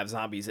happen to have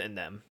zombies in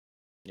them.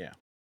 Yeah.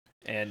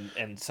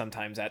 And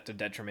sometimes at the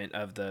detriment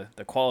of the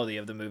quality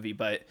of the movie.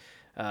 But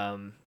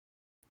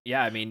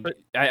yeah, I mean, But-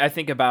 I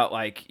think about,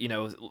 like,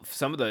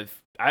 some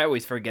of I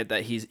always forget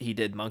that he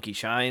did Monkey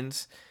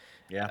Shines.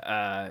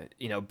 Yeah.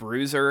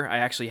 Bruiser I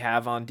actually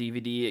have on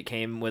DVD. It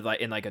came with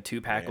in like a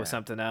 2-pack with Yeah.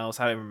 something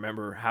else. I don't even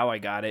remember how I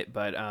got it,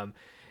 but and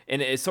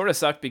it sort of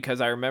sucked because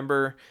I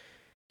remember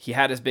he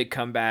had his big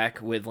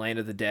comeback with Land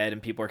of the Dead,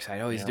 and people were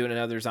excited. Oh, he's Yeah. doing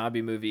another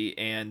zombie movie,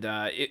 and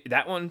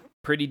that one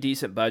pretty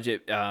decent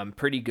budget,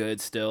 pretty good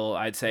still,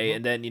 I'd say. Mhm.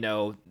 And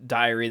then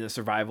Diary and the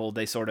Survival,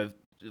 they sort of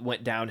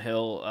went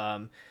downhill.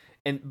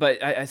 But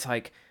it's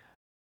like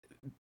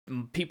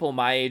people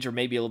my age or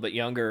maybe a little bit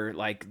younger,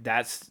 like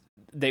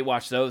they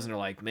watch those and they're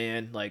like,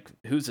 man, like,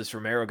 who's this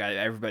Romero guy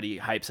everybody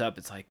hypes up?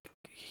 It's like,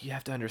 you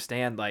have to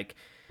understand, like,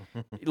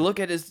 look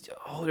at his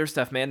older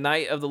stuff, man.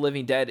 Night of the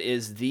Living Dead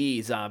is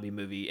the zombie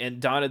movie,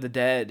 and Dawn of the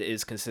Dead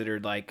is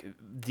considered like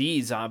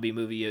the zombie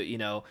movie,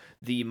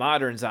 the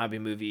modern zombie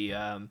movie.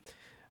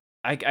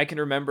 I can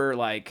remember,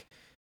 like,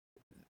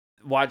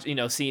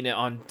 seeing it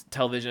on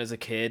television as a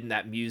kid, and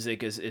that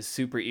music is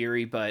super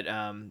eerie. But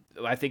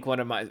I think one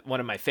of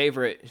my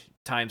favorite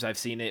times I've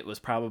seen it was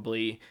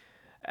probably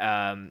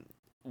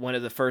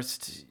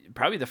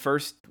probably the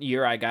first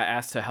year I got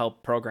asked to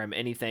help program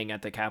anything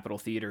at the Capitol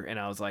Theater, and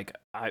I was like,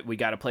 we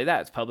got to play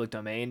that. It's public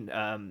domain,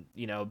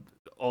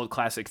 old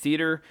classic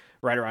theater,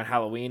 right around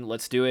Halloween.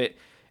 Let's do it.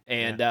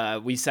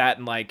 And we sat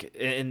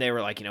and they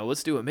were like,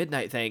 let's do a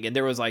midnight thing. And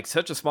there was like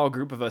such a small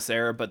group of us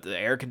there, but the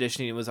air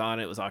conditioning was on.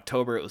 It was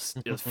October. It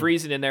was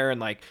freezing in there,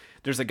 and like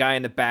there's a guy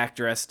in the back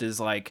dressed as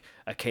like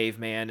a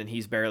caveman, and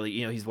he's barely,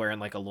 he's wearing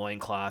like a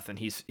loincloth, and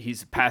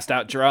he's passed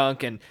out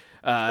drunk, and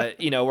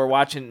We're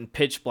watching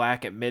pitch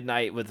black at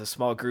midnight with a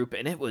small group,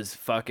 and it was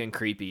fucking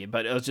creepy.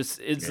 But it's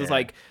just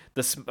like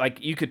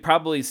you could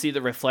probably see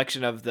the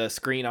reflection of the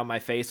screen on my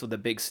face with a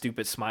big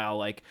stupid smile.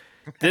 Like,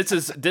 this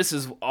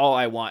is all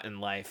I want in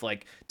life.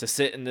 Like, to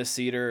sit in this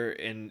theater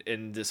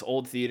in this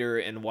old theater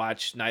and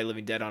watch Night of the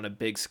Living Dead on a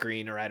big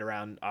screen right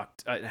around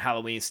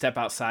Halloween. Step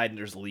outside and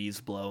there's leaves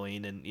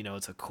blowing, and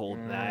it's a cold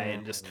night,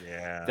 and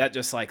that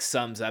just like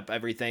sums up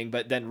everything.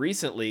 But then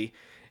recently,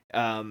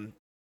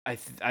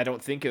 I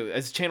don't think it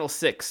was Channel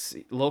 6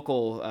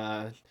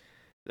 local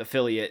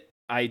affiliate.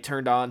 I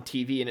turned on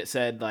TV and it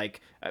said,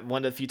 like,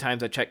 one of the few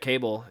times I checked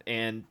cable,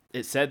 and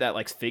it said that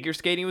like figure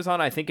skating was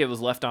on. I think it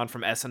was left on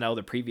from SNL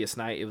the previous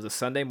night. It was a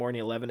Sunday morning,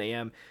 11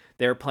 a.m.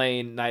 They were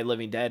playing Night of the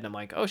Living Dead, and I'm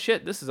like, oh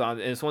shit, this is on.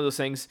 And it's one of those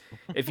things,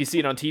 if you see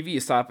it on TV, you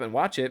stop and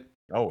watch it.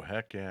 Oh,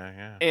 heck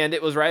yeah. And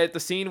it was right at the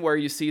scene where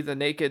you see the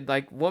naked,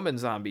 like, woman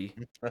zombie.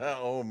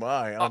 Oh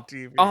my, on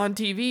TV. On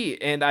TV.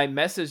 And I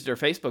messaged their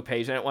Facebook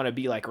page. I didn't want to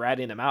be like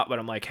ratting them out, but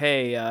I'm like,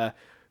 hey,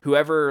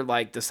 whoever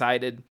like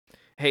decided,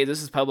 hey,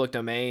 this is public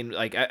domain.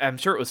 Like, I'm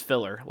sure it was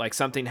filler. Like,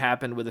 something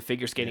happened with the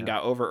figure skating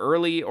got over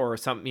early, or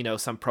some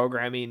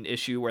programming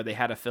issue where they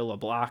had to fill a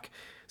block.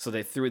 So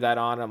they threw that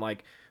on. I'm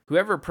like,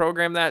 whoever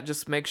programmed that,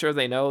 just make sure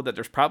they know that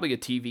there's probably a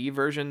TV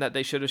version that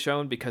they should have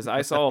shown, because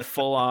I saw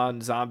full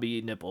on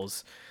zombie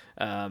nipples.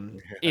 And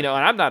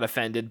I'm not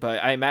offended,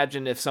 but I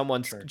imagine if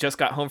someone just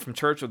got home from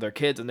church with their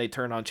kids and they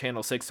turn on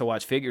Channel 6 to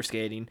watch figure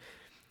skating,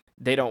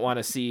 they don't want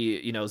to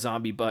see,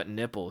 zombie butt and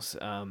nipples.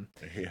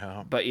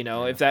 But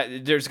if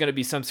there's going to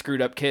be some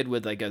screwed up kid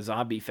with like a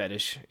zombie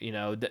fetish,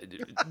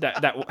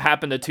 that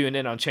happened to tune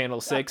in on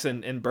Channel 6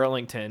 in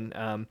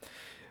Burlington.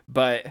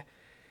 But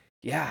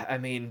yeah, I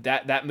mean,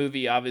 that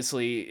movie,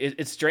 obviously,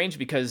 it's strange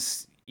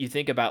because you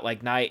think about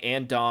like Night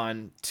and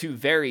Dawn, two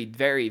very,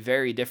 very,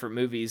 very different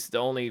movies. The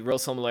only real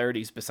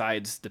similarities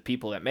besides the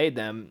people that made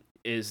them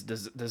is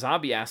the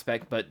zombie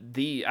aspect, but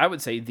I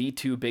would say the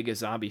two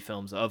biggest zombie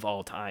films of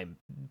all time,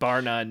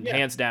 bar none,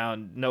 hands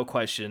down, no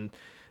question.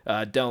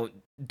 Don't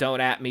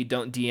at me,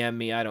 don't DM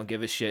me, I don't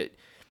give a shit.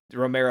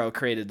 Romero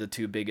created the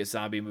two biggest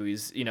zombie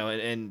movies,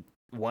 and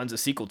one's a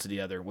sequel to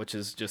the other, which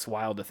is just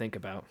wild to think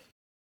about.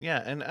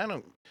 Yeah, and I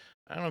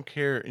don't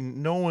care.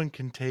 No one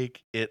can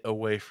take it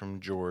away from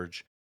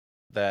George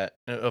that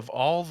of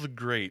all the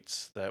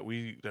greats that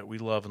we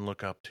love and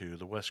look up to,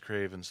 the Wes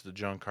Cravens, the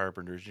John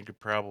Carpenters, you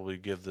could probably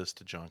give this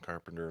to John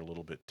Carpenter a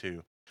little bit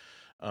too.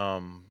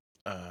 Sam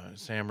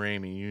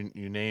Raimi,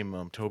 you name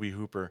them, Tobe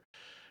Hooper.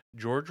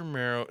 George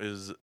Romero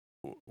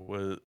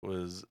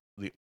was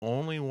the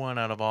only one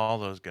out of all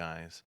those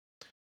guys.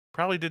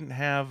 Probably didn't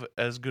have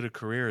as good a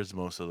career as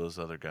most of those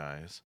other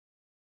guys,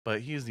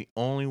 but he's the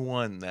only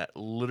one that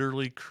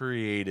literally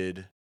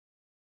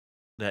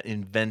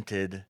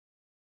invented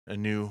a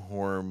new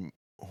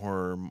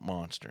horror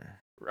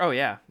monster. Oh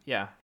yeah.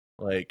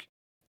 Like,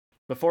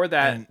 before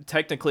that,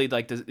 technically,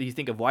 like, you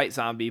think of White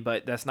Zombie,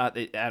 but that's not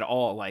at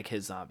all like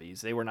his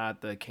zombies. They were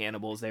not the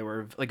cannibals. They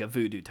were like a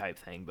voodoo type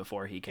thing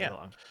before he came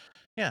along.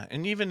 Yeah,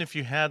 and even if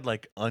you had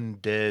like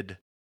undead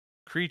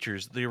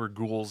creatures, they were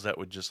ghouls that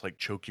would just like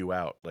choke you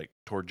out, like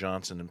Tor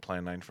Johnson in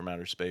Plan 9 from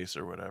Outer Space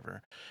or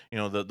whatever.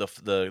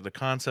 The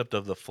concept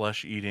of the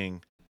flesh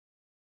eating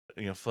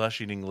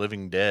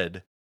living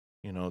dead,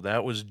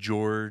 that was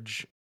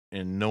George,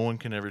 and no one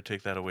can ever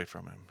take that away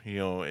from him.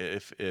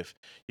 If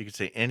you could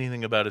say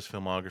anything about his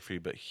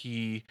filmography, but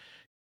he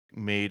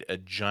made a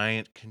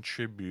giant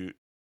contribute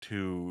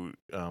to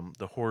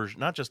the horror,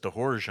 not just the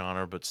horror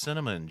genre, but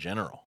cinema in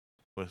general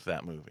with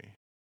that movie.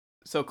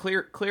 So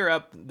clear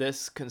up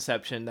this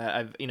conception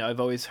that I've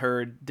always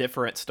heard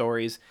different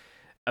stories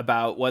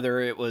about whether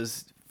it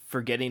was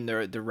forgetting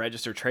the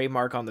registered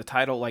trademark on the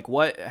title. Like,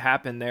 what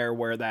happened there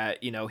where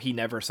that, he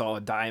never saw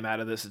a dime out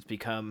of this. It's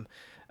become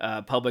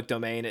public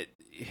domain.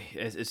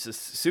 It's a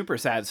super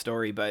sad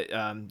story, but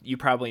you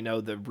probably know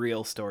the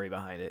real story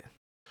behind it.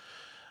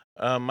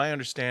 My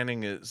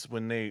understanding is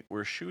when they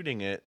were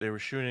shooting it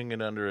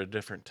under a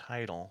different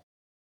title.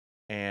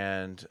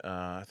 And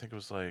I think it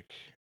was like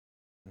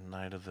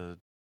Night of the...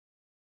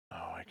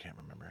 Oh, I can't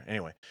remember.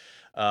 Anyway,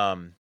 I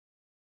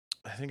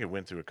think it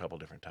went through a couple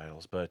different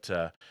titles, but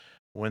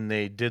when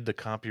they did the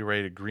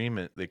copyright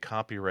agreement, they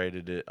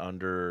copyrighted it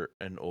under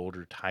an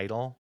older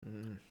title.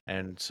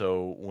 And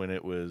so when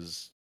it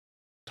was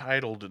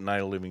titled Night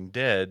of the Living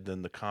Dead,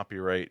 then the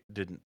copyright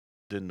didn't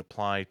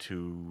apply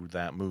to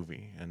that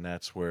movie, and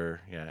that's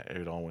where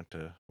it all went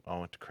to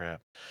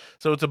crap.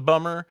 So it's a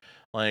bummer.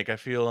 Like, I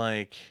feel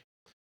like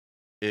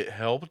it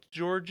helped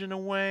George in a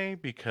way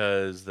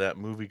because that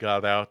movie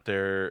got out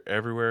there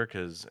everywhere,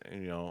 because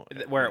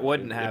where it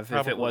wouldn't have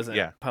if it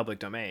wasn't public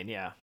domain.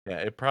 Yeah,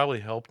 it probably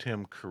helped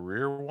him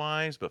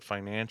career-wise, but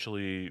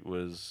financially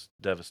was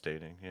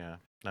devastating. Yeah,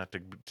 not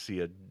to see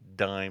a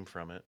dime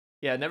from it.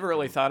 Yeah, I never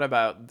really thought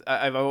about...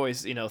 I've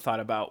always, thought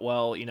about,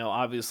 well,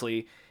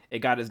 obviously it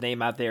got his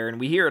name out there, and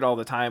we hear it all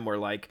the time where,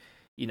 like,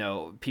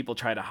 people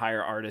try to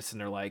hire artists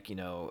and they're like,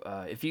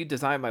 if you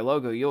design my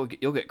logo, you'll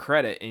get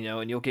credit, and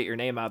you'll get your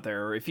name out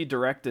there. Or if you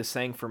direct this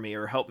thing for me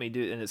or help me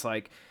do, and it's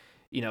like,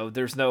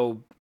 there's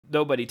no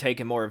nobody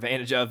taken more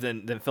advantage of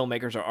than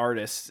filmmakers or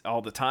artists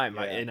all the time.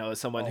 Yeah. As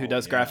someone who Oh,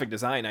 does yeah. graphic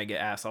design, I get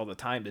asked all the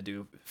time to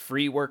do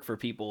free work for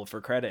people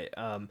for credit.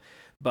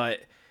 But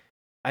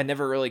I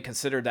never really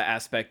considered the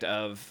aspect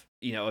of,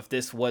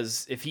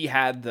 if he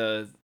had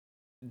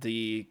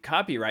the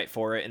copyright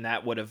for it and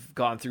that would have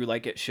gone through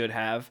like it should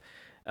have,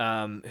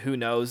 who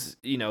knows,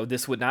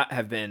 this would not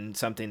have been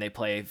something they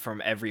play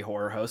from every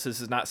horror host. This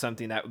is not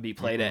something that would be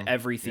played at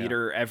every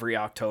theater every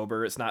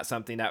October. It's not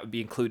something that would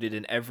be included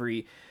in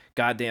every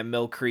goddamn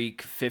Mill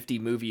Creek 50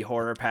 movie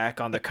horror pack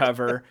on the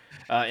cover,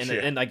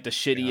 in like the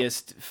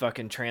shittiest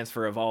fucking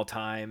transfer of all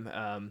time.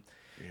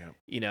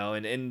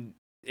 And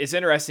it's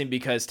interesting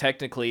because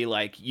technically,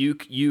 like, you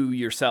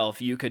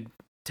yourself, you could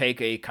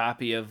take a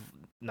copy of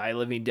Night of the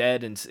Living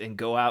Dead and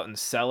go out and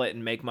sell it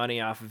and make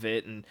money off of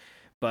it,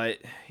 but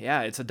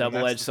yeah, it's a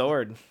double-edged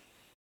sword.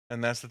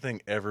 And that's the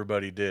thing,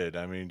 everybody did.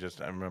 I mean,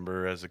 I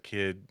remember as a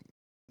kid,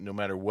 no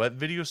matter what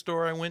video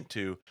store I went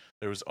to,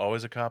 there was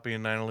always a copy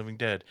of Night of the Living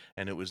Dead,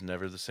 and it was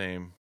never the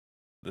same.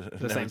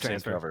 The same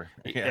transfer. cover.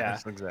 Yeah.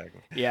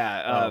 Exactly.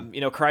 Yeah.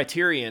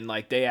 Criterion,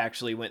 like, they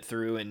actually went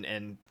through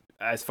and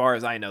as far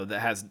as I know,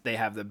 they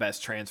have the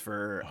best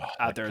transfer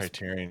out there.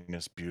 Criterion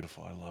is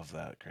beautiful. I love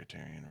that.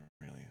 Criterion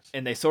really is.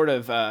 And they sort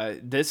of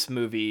this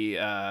movie,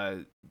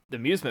 the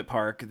amusement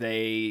park,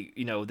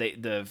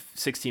 the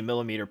 16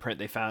 millimeter print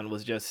they found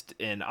was just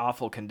in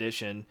awful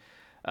condition.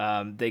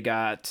 They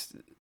got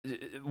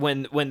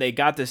when they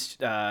got this,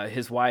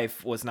 his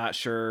wife was not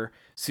sure.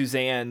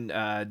 Suzanne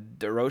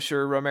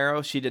DeRocher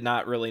Romero, she did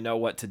not really know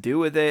what to do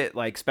with it.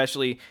 Like,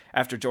 especially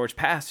after George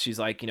passed, she's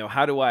like,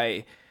 how do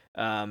I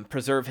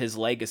preserve his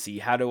legacy?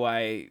 How do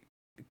I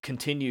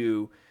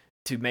continue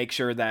to make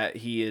sure that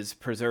he is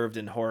preserved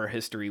in horror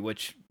history,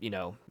 which,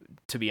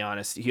 to be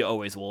honest, he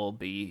always will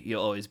be. He'll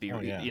always be.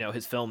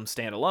 His films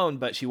stand alone,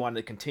 but she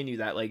wanted to continue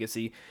that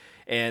legacy.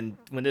 And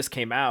when this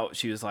came out,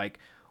 she was like,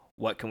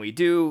 what can we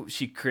do?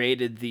 She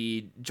created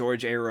the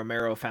George A.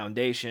 Romero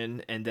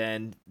Foundation, and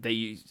then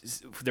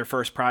their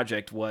first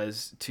project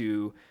was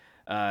to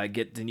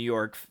get the New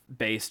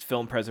York-based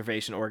film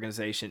preservation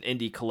organization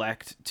Indie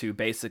Collect to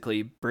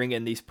basically bring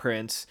in these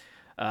prints,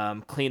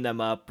 clean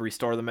them up,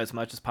 restore them as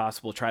much as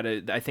possible.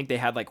 I think they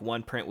had like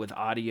one print with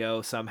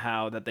audio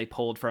somehow that they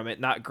pulled from it.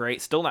 Not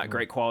great, still not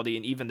great quality,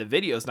 and even the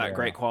video is not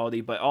great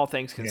quality. But all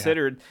things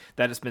considered,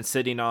 that it's been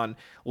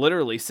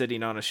literally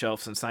sitting on a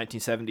shelf since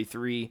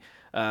 1973,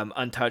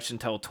 untouched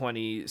until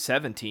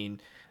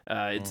 2017.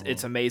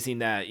 It's amazing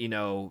that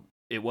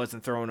it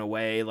wasn't thrown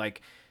away.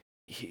 Like,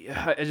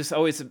 I just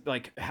always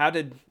like,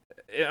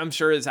 I'm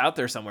sure it's out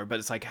there somewhere, but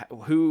it's like,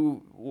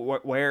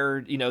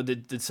 where,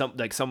 did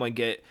someone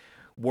get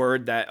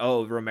word that,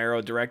 oh,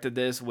 Romero directed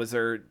this? Was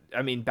there,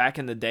 I mean, back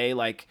in the day,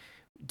 like,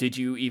 did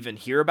you even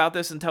hear about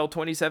this until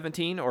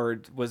 2017, or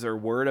was there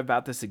word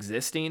about this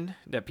existing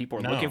that people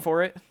were looking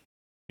for it?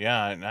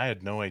 Yeah, and I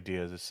had no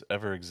idea this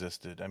ever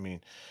existed. I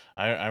mean,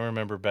 I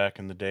remember back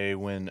in the day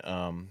when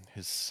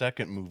his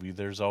second movie,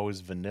 There's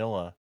Always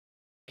Vanilla,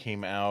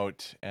 came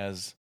out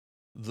as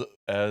the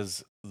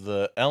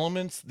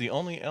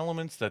only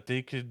elements that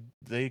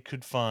they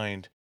could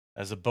find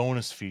as a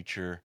bonus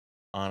feature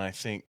on, I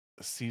think,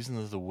 Season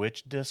of the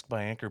Witch disc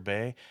by Anchor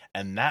Bay,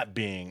 and that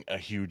being a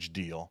huge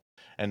deal.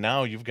 And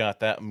now you've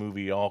got that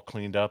movie all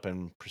cleaned up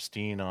and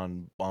pristine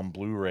on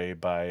Blu-ray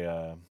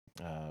by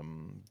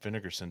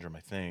Vinegar Syndrome,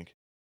 I think.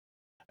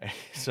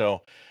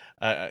 So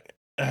I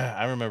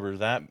remember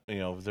that,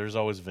 There's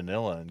Always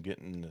Vanilla, and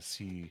getting to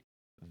see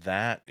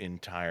that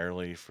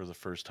entirely for the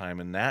first time,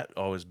 and that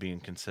always being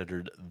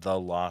considered the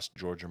lost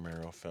George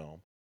Romero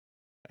film.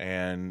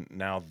 And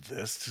now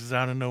this is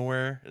out of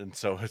nowhere, and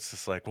so it's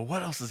just like, well,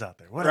 what else is out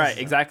there? Right,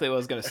 exactly what I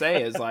was going to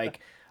say is,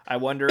 like, I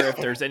wonder if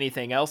there's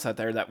anything else out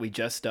there that we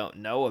just don't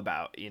know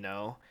about,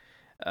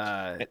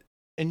 And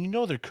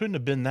there couldn't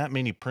have been that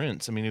many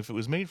prints. I mean, if it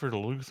was made for the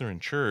Lutheran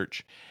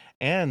Church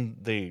and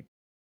they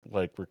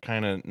were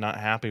kind of not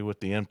happy with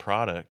the end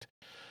product,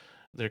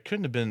 there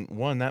couldn't have been,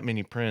 one, that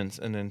many prints,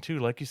 and then two,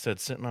 like you said,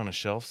 sitting on a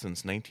shelf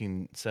since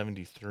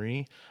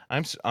 1973.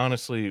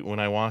 Honestly, when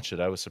I watched it,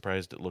 I was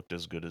surprised it looked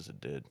as good as it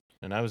did,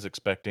 and I was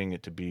expecting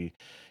it to be,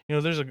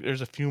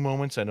 there's a few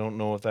moments, I don't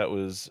know if that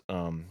was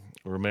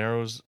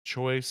Romero's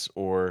choice,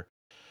 or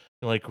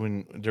like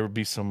when there would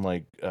be some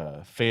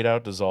fade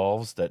out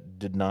dissolves that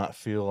did not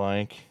feel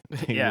like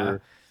they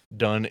were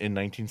done in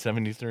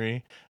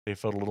 1973. They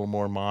felt a little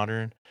more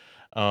modern.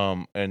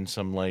 And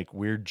some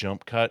weird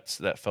jump cuts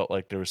that felt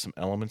like there was some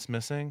elements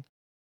missing.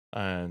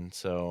 And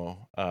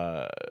so,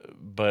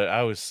 but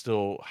I was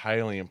still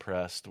highly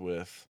impressed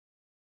with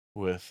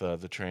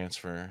the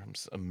transfer. I'm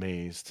just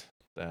amazed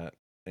that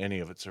any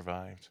of it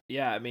survived.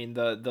 Yeah, I mean,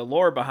 the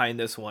lore behind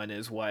this one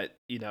is what,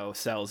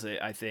 sells it,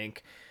 I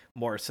think,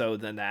 more so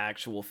than the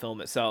actual film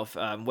itself,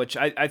 which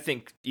I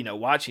think,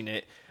 watching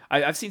it,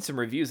 I've seen some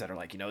reviews that are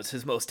like, it's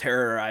his most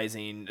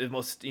terrorizing,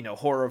 most,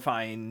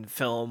 horrifying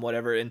film,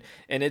 whatever. And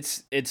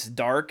it's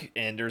dark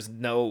and there's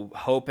no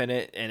hope in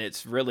it. And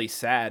it's really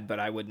sad, but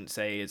I wouldn't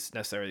say it's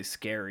necessarily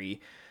scary.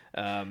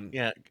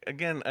 Yeah,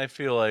 again, I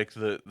feel like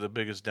the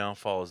biggest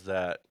downfall is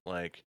that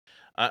like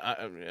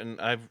and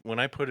I've when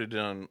I put it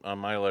on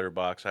my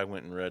letterbox, I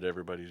went and read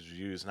everybody's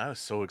reviews, and I was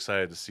so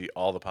excited to see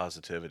all the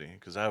positivity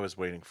because I was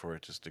waiting for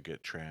it just to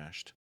get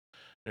trashed.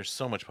 There's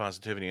so much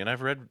positivity, and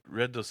I've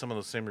read some of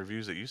those same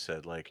reviews that you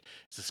said, like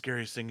it's the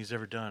scariest thing he's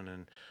ever done,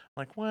 and I'm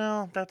like,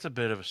 well, that's a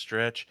bit of a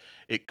stretch.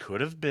 It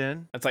could have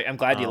been. It's like I'm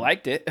glad you Um,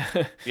 liked it.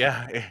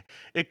 yeah,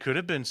 it could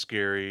have been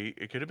scary.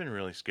 It could have been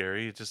really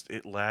scary.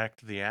 It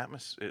lacked the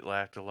It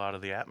lacked a lot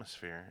of the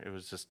atmosphere.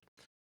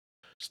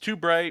 It's too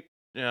bright.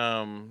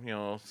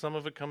 Some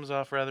of it comes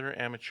off rather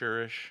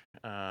amateurish,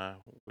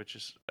 which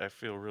is I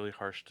feel really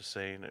harsh to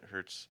say, and it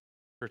hurts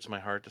my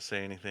heart to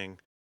say anything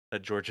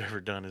that George ever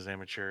done is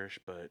amateurish.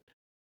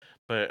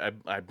 But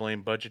I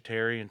blame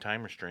budgetary and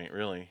time restraint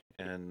really,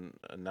 and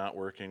not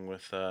working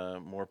with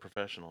more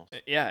professionals.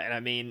 Yeah, and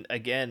I mean,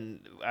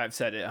 again, I've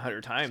said it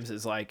 100 times.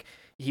 Is like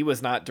he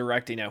was not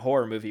directing a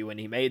horror movie when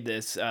he made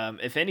this.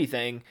 If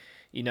anything,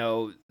 you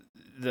know,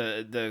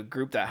 the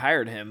group that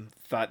hired him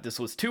thought this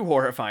was too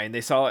horrifying.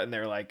 They saw it and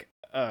they're like,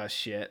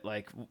 shit,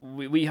 like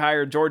we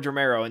hired George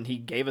Romero and he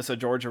gave us a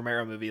George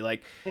Romero movie.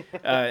 Like,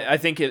 I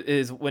think it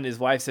is when his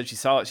wife said she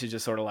saw it, she's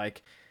just sort of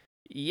like,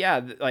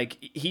 yeah, like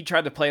he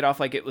tried to play it off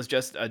like it was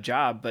just a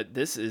job, but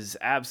this is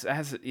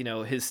has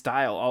his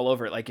style all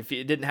over it. Like if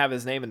it didn't have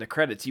his name in the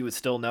credits, you would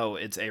still know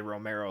it's a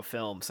Romero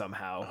film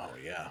somehow. Oh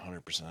yeah,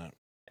 100%.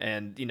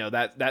 And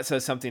that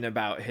says something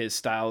about his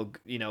style,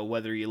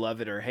 whether you love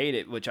it or hate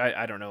it, which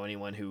I don't know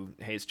anyone who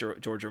hates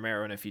George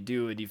Romero, and if you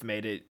do and you've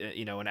made it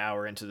an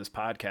hour into this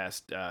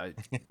podcast,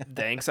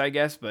 thanks, I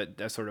guess, but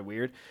that's sort of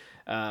weird.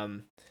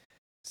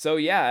 So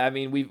yeah, I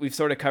mean we've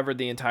sort of covered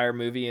the entire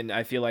movie, and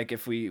I feel like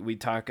if we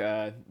talk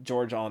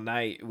George all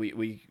night,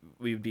 we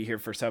would be here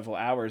for several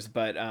hours.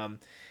 But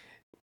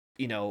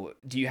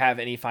do you have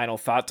any final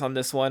thoughts on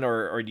this one,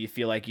 or do you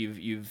feel like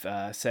you've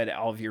said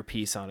all of your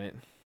piece on it?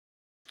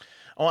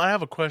 Oh, I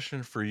have a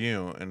question for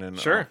you, and then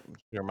Sure. I'll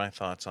share my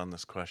thoughts on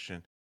this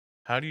question.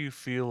 How do you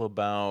feel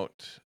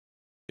about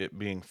it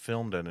being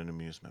filmed at an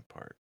amusement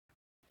park?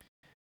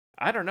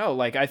 I don't know.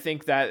 Like I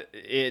think that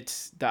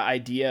it's the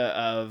idea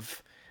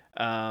of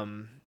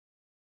um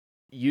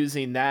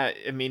using that.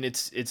 I mean,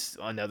 it's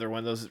another one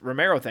of those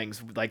Romero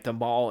things, like the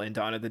mall in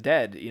Dawn of the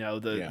Dead. Yeah.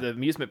 The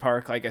amusement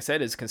park, like I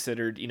said, is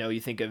considered. You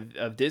think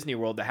of Disney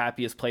World, the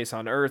happiest place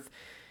on earth.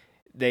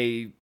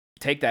 They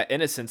take that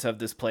innocence of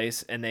this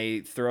place and they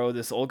throw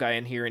this old guy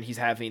in here, and he's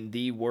having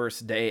the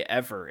worst day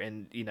ever.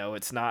 And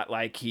it's not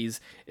like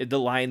the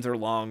lines are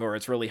long or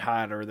it's really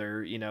hot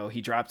or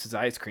he drops his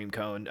ice cream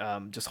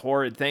cone. Just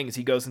horrid things.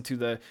 He goes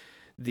into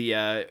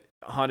the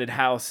haunted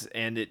house,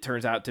 and it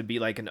turns out to be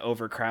like an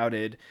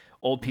overcrowded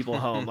old people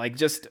home, like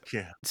just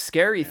Yeah.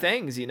 scary Yeah.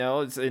 things,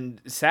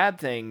 and sad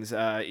things,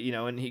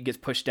 and he gets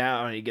pushed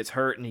down and he gets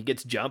hurt and he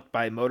gets jumped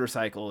by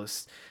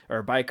motorcyclists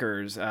or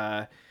bikers.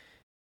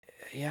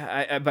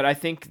 But I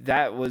think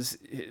that was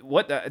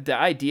what the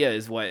idea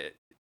is what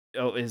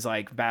is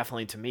like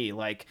baffling to me.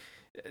 Like,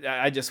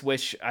 I just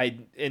wish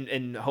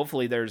and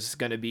hopefully there's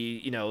going to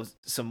be,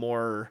 some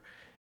more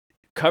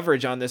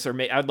coverage on this, or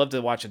I'd love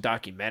to watch a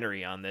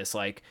documentary on this.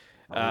 Like,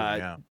 Oh,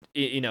 yeah.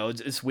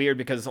 it's weird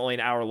because it's only an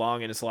hour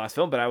long and it's the last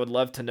film, but I would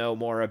love to know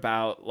more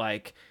about,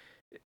 like,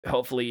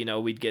 hopefully,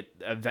 we'd get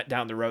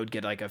down the road,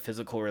 get like a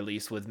physical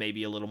release with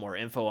maybe a little more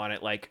info on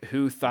it. Like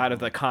who thought of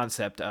the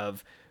concept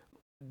of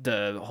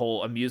the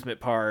whole amusement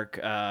park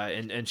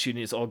and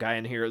shooting this old guy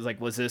in here. It was like,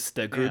 was this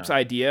the group's Yeah.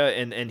 idea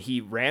and he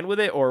ran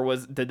with it, or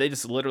did they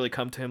just literally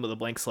come to him with a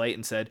blank slate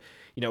and said,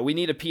 we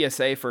need a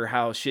PSA for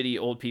how shitty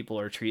old people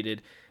are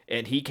treated,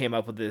 and he came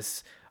up with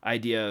this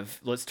idea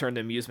of let's turn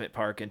the amusement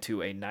park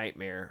into a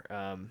nightmare.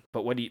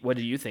 But what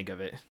do you think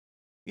of it?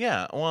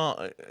 Yeah,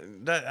 well,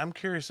 I'm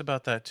curious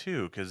about that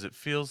too, because it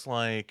feels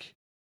like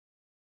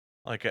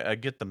I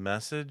get the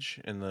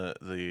message in the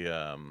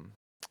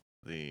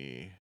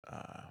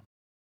uh,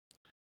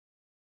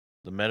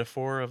 the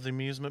metaphor of the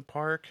amusement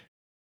park,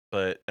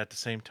 but at the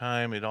same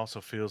time, it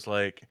also feels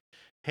like,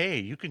 hey,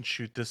 you can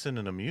shoot this in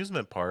an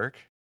amusement park.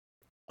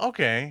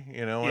 Okay,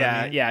 you know what I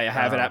Yeah, mean? yeah, I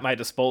have it at my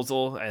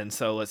disposal, and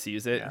so let's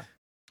use it.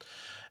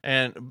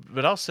 Yeah.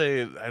 But I'll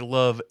say I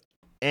love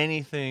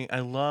anything. I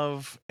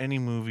love any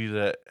movie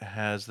that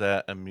has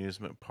that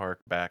amusement park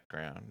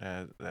background,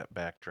 that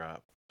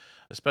backdrop,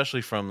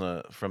 especially from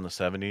the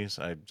 70s.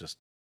 I'm just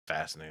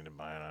fascinated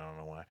by it. I don't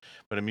know why.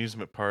 But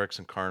amusement parks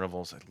and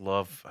carnivals, I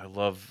love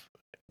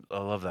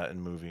that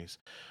in movies.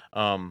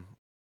 Um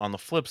on the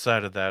flip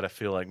side of that, I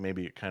feel like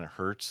maybe it kind of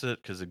hurts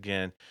it because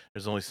again,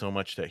 there's only so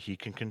much that he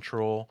can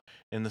control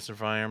in this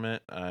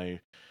environment.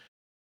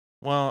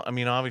 Well, I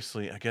mean,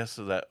 obviously, I guess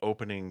that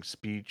opening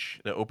speech,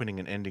 the opening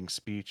and ending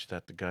speech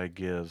that the guy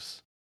gives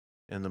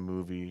in the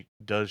movie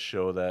does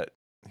show that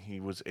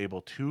he was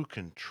able to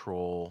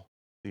control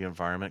the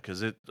environment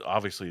because it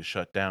obviously is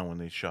shut down when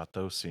they shot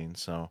those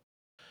scenes. So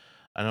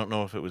I don't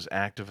know if it was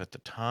active at the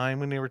time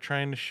when they were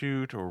trying to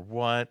shoot or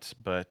what,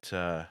 but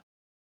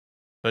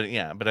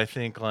yeah, but I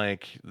think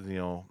like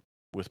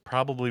with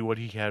probably what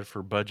he had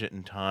for budget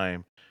and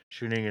time,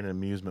 shooting an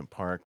amusement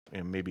park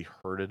and maybe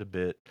hurt it a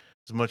bit.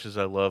 As much as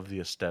I love the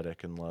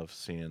aesthetic and love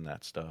seeing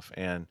that stuff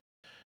and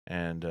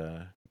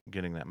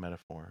getting that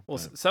metaphor. Well,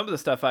 But some of the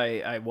stuff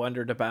I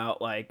wondered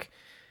about, like,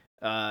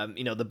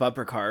 the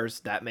bumper cars,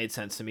 that made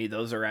sense to me.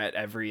 Those are at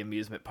every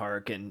amusement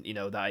park, and,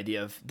 the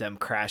idea of them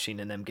crashing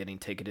and them getting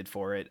ticketed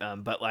for it.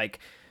 But, like,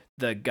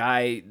 the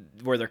guy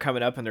where they're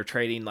coming up and they're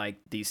trading, like,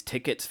 these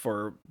tickets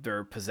for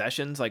their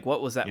possessions, like,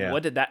 what was that? Yeah.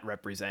 What did that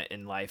represent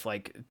in life?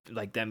 Like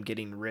them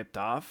getting ripped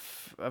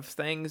off of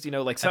things,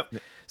 like some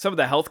of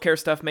the healthcare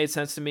stuff made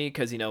sense to me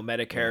because,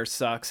 Medicare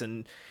sucks,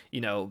 and,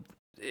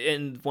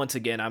 and once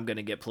again, I'm going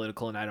to get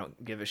political, and I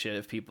don't give a shit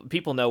if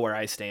people know where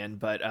I stand.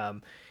 But,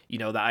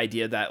 the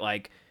idea that,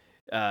 like,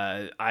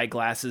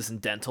 eyeglasses and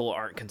dental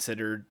aren't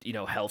considered,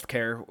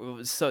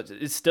 healthcare. So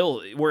it's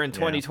still, we're in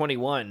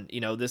 2021,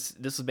 this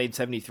was made in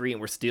 73,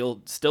 and we're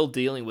still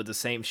dealing with the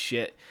same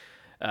shit.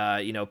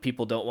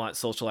 People don't want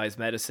socialized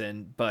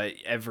medicine, but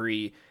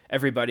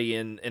everybody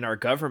in our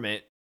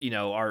government,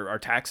 our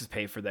taxes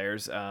pay for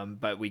theirs.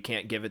 But we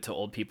can't give it to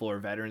old people or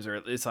veterans, or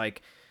it's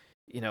like,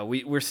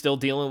 we're still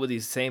dealing with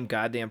these same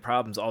goddamn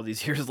problems all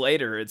these years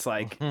later. It's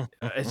like,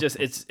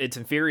 it's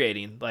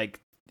infuriating.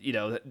 Like,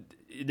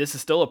 this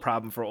is still a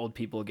problem for old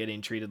people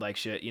getting treated like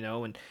shit,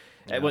 and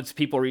once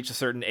people reach a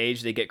certain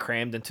age, they get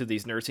crammed into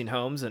these nursing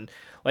homes. And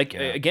like,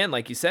 again,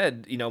 like you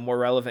said, more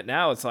relevant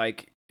now, it's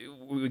like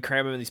we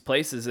cram them in these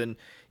places, and,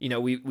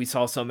 we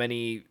saw so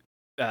many,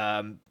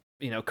 COVID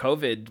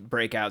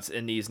breakouts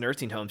in these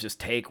nursing homes just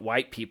take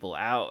white people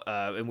out.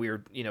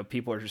 And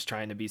people are just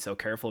trying to be so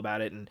careful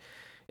about it. And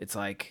it's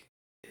like,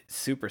 it's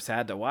super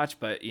sad to watch,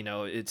 but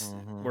it's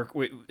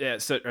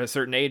at a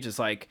certain age, it's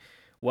like,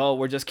 well,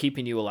 we're just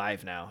keeping you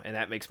alive now, and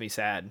that makes me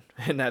sad.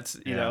 And that's,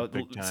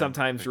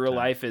 sometimes real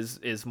life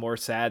is more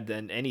sad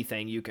than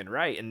anything you can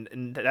write.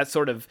 And that's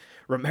sort of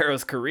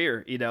Romero's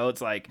career.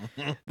 It's like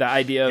the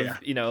idea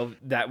of,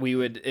 that we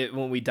would,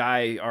 when we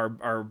die,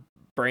 our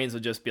brains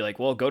would just be like,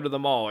 well, go to the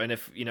mall. And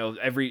if,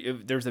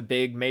 if there's a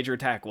big major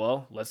attack,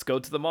 well, let's go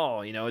to the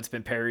mall. It's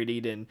been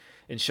parodied in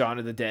Shaun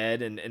of the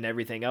Dead and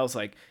everything else.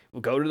 Like,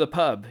 we'll go to the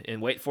pub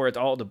and wait for it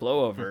all to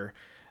blow over.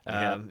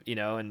 And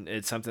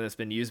it's something that's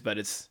been used, but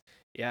it's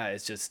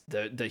just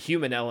the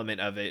human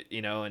element of it,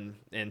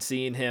 and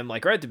seeing him,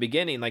 like, right at the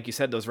beginning, like you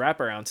said, those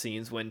wraparound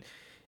scenes when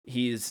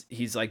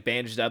he's like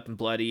bandaged up and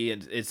bloody,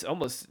 and it's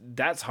almost,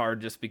 that's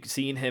hard, just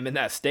seeing him in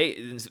that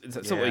state.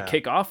 That's what we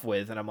kick off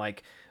with, and I'm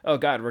like, oh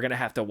god, we're gonna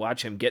have to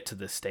watch him get to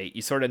this state.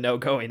 You sort of know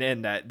going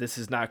in that this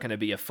is not going to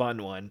be a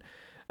fun one.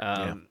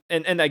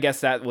 And I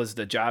guess that was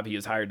the job he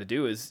was hired to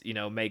do, is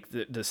make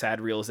the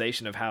sad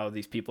realization of how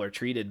these people are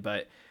treated.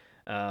 But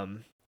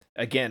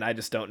again, I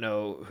just don't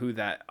know who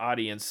that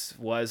audience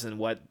was, and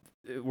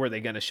were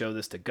they going to show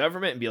this to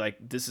government and be like,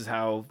 this is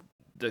how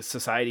the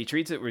society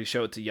treats it, where you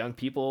show it to young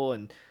people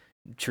and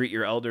treat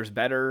your elders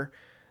better.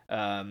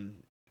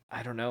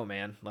 I don't know,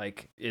 man.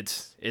 Like,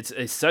 it's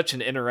such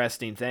an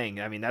interesting thing.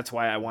 I mean, that's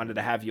why I wanted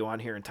to have you on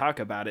here and talk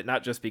about it,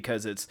 not just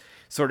because it's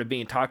sort of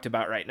being talked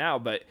about right now,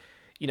 but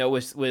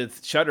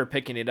with Shudder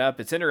picking it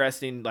up, it's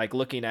interesting, like,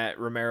 looking at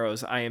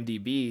Romero's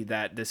IMDb,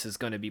 that this is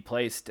going to be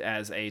placed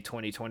as a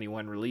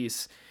 2021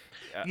 release.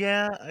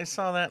 Yeah, I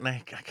saw that, and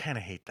I kind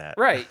of hate that.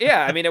 Right.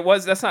 Yeah. I mean,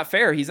 that's not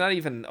fair. He's not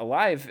even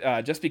alive.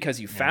 Just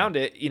because you found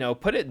it,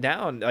 put it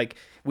down. Like,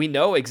 we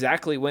know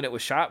exactly when it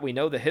was shot. We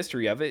know the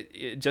history of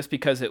it. Just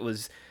because it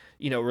was,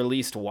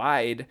 released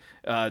wide.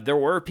 There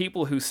were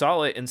people who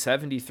saw it in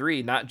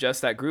 73, not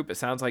just that group. It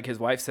sounds like his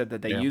wife said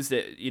that they used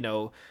it,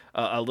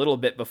 a little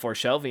bit before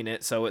shelving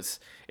it. So it's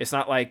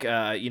not like,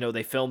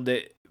 they filmed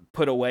it,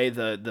 put away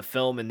the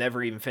film, and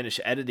never even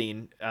finished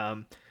editing.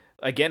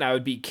 Again, I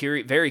would be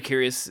very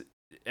curious,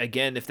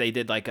 again, if they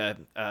did like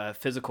a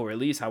physical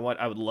release. I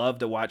would love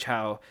to watch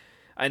how,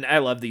 and I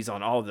love these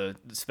on all the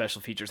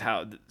special features,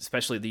 how,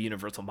 especially the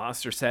Universal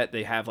Monster set,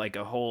 they have like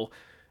a whole,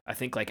 I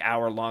think, like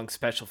hour-long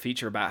special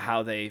feature about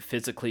how they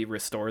physically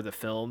restore the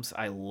films.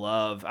 I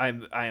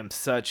am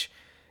such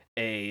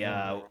a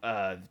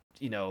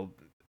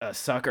a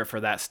sucker for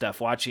that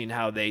stuff, watching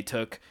how they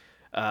took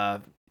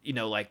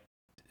like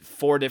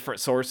 4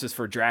 different sources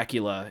for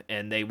Dracula,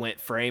 and they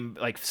went frame,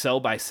 like, cell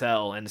by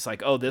cell, and it's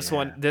like, oh, this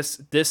one, this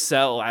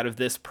cell out of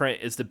this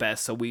print is the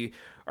best, so we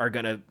are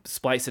gonna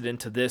splice it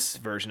into this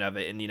version of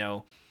it,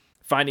 and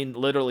finding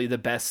literally the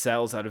best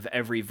cells out of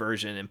every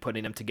version and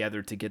putting them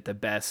together to get the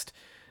best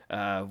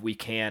we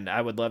can.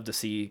 I would love to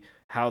see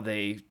how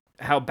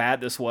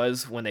bad this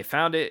was when they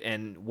found it,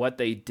 and what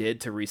they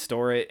did to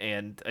restore it,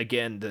 and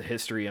again, the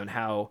history on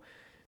how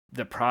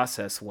the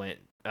process went.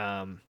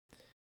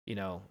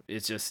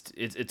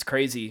 It's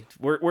crazy.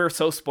 We're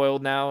so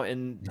spoiled now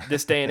in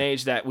this day and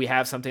age that we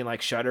have something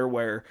like Shudder,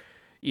 where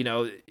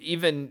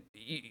even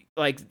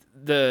like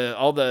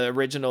all the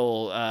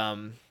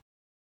original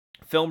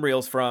film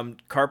reels from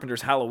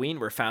Carpenter's Halloween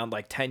were found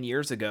like 10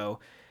 years ago,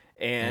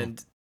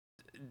 and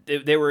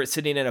they were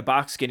sitting in a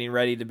box getting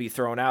ready to be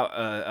thrown out.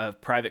 A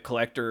private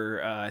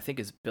collector, I think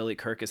is Billy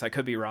Kirkus, I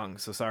could be wrong,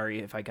 so sorry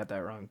if I got that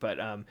wrong, but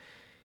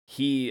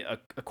he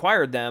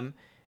acquired them,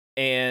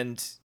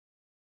 and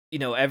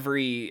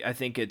I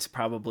think it's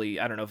probably,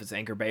 I don't know if it's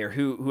Anchor Bay or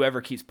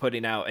whoever keeps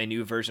putting out a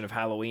new version of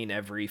Halloween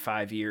every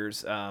 5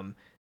 years.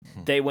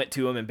 They went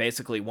to him and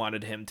basically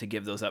wanted him to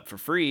give those up for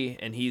free,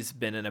 and he's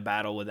been in a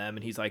battle with them,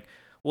 and he's like,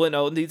 well,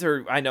 no,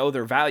 I know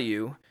their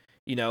value,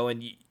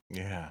 and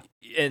Yeah.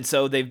 and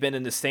so they've been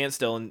in the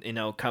standstill,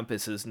 and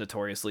Compass is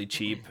notoriously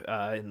cheap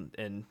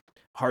and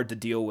hard to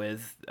deal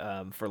with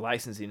for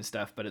licensing and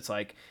stuff, but it's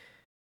like,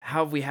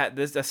 how have we had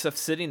that stuff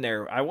sitting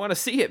there? I want to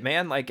see it,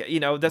 man. Like,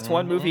 that's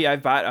one movie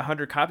I've bought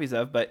 100 copies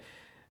of, but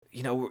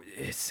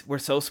we're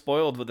so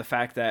spoiled with the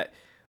fact that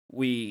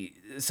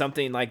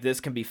something like this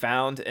can be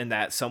found, and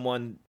that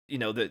someone,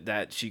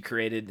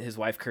 that his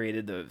wife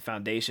created the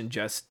foundation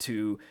just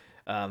to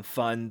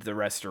fund the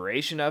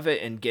restoration of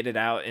it and get it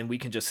out, and we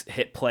can just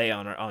hit play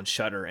on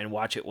Shudder and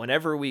watch it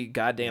whenever we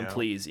goddamn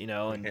please,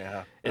 and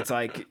it's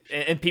like,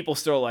 and people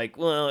still like,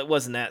 well, it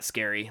wasn't that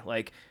scary.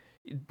 Like,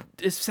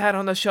 it's sat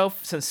on the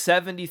shelf since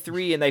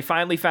 1973, and they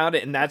finally found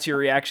it, and that's your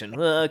reaction.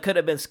 Well, it could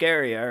have been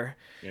scarier.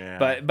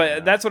 Yeah,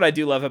 but that's what I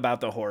do love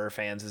about the horror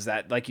fans, is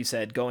that, like you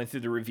said, going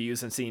through the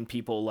reviews and seeing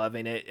people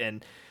loving it,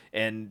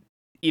 and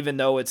even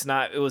though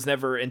it was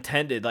never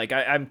intended, like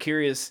I'm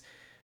curious.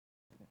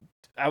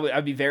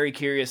 I'd be very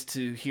curious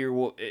to hear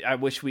I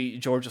wish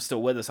George was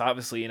still with us,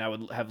 obviously, and I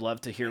would have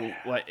loved to hear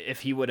what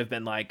if he would have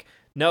been like,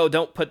 no,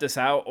 don't put this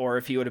out, or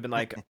if he would have been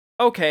like,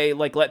 okay,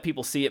 like, let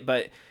people see it,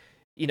 but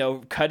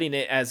cutting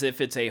it as if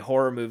it's a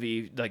horror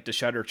movie, like the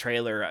Shudder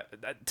trailer.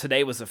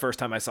 Today was the first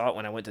time I saw it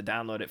when I went to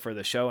download it for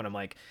the show, and I'm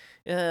like,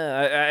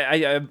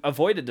 I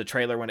avoided the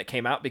trailer when it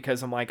came out,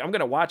 because I'm like, I'm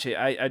gonna watch it.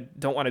 I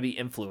don't want to be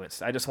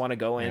influenced. I just want to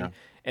go in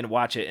and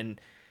watch it,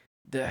 and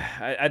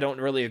I don't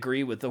really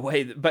agree with the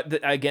way, but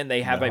again,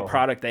 they have a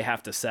product they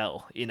have to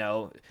sell,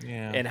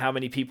 and how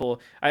many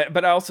people.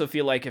 But I also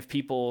feel like if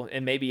people,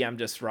 and maybe I'm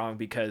just wrong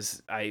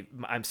because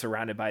I'm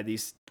surrounded by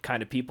these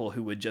kind of people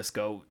who would just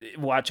go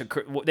watch a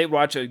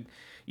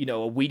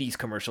Wheaties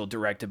commercial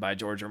directed by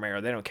George Romero.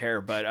 They don't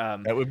care, but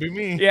that would be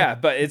me. Yeah,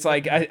 but it's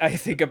like I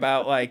think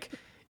about like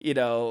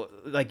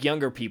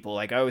younger people.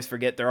 Like, I always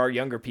forget there are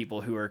younger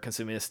people who are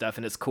consuming this stuff,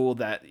 and it's cool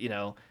that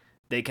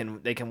they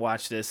can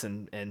watch this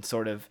and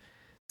sort of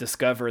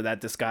discover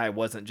that this guy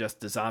wasn't just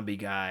the zombie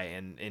guy,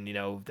 and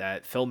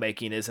that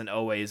filmmaking isn't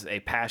always a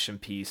passion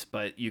piece,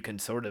 but you can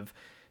sort of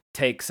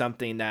take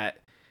something that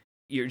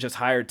you're just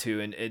hired to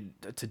and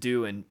to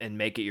do and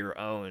make it your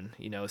own.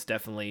 It's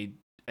definitely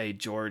a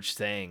George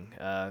thing.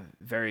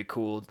 Very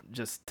cool,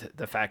 just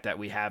the fact that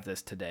we have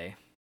this today.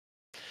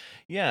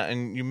 Yeah,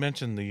 and you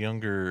mentioned the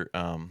younger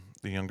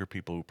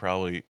people who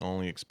probably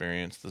only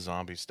experience the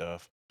zombie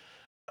stuff.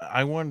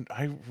 I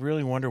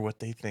really wonder what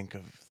they think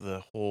of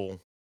the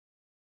whole,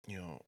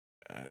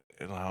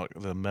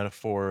 the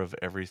metaphor of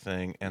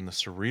everything and the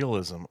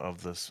surrealism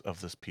of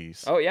this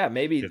piece. Oh yeah,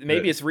 maybe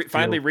it's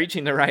finally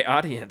reaching the right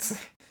audience.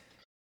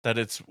 That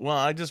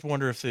I just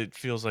wonder if it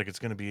feels like it's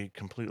going to be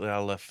completely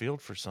out of left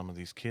field for some of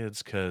these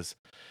kids, because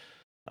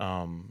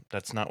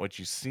that's not what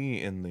you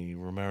see in the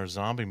Romero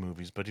zombie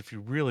movies. But if you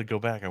really go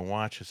back and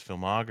watch his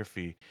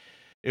filmography,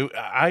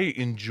 I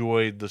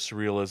enjoyed the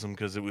surrealism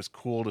because it was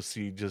cool to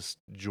see just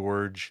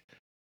George.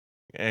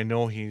 I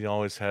know he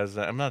always has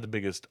that. I'm not the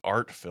biggest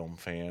art film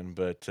fan,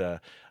 but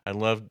I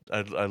love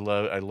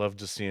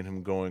just seeing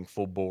him going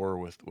full bore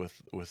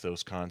with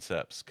those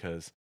concepts,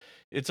 because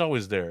it's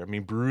always there. I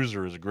mean,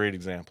 Bruiser is a great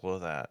example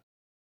of that.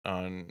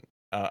 On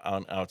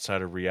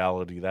Outside of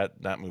Reality,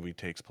 that movie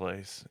takes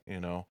place.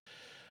 And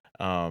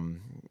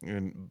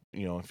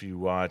if you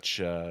watch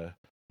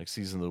like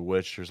Season of the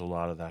Witch, there's a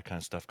lot of that kind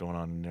of stuff going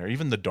on in there.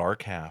 Even The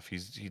Dark Half,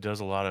 he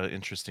does a lot of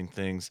interesting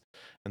things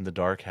in The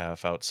Dark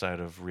Half outside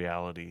of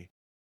reality,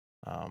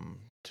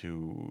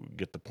 to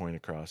get the point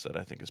across that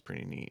I think is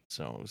pretty neat.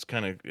 So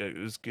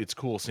it's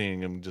cool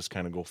seeing him just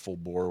kind of go full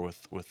bore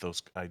with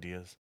those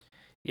ideas.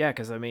 Yeah,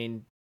 because I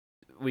mean,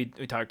 we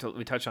touched on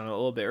it a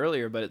little bit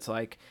earlier, but it's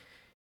like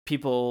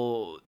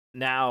people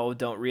now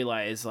don't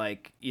realize,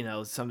 like,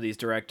 some of these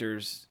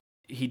directors,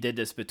 he did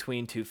this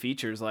between two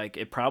features, like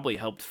it probably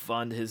helped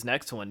fund his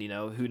next one.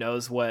 Who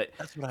knows what.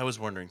 That's what I was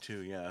wondering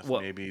too. Yeah, if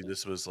maybe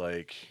this was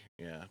like,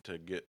 to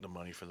get the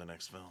money for the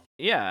next film.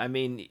 Yeah, I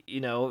mean,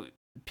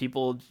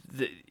 people,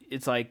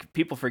 it's like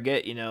people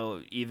forget,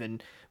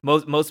 even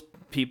most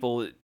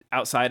people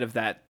outside of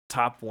that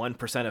top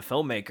 1% of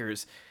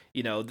filmmakers,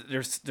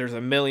 there's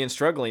a million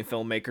struggling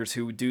filmmakers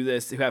who do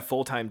this, who have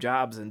full-time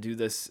jobs and do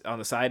this on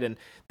the side. And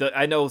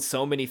I know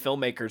so many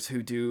filmmakers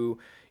who do,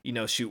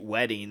 shoot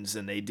weddings,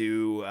 and they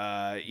do,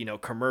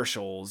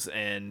 commercials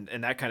and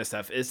that kind of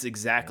stuff. It's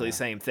exactly the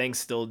same. Things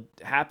still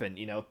happen.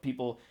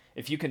 People,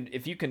 if you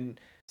can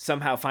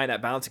somehow find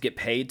that balance to get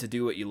paid to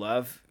do what you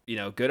love,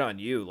 good on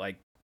you. Like,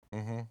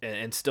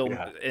 and still,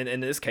 in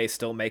this case,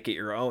 still make it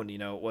your own.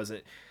 It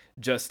wasn't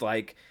just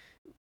like,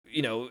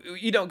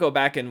 you don't go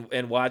back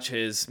and watch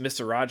his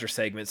Mr. Rogers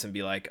segments and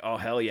be like, oh,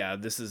 hell yeah,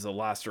 this is a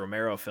Lost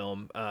Romero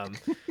film.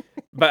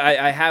 But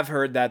I have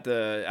heard that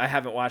I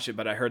haven't watched it,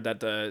 but I heard that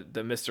the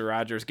Mr.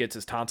 Rogers gets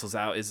his tonsils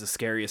out is the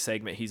scariest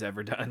segment he's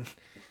ever done.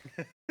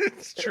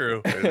 It's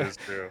true. It is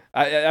true.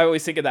 I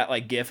always think of that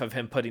like gif of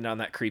him putting on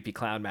that creepy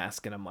clown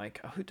mask, and I'm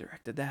like, oh, who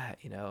directed that?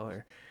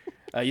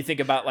 Or you think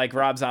about like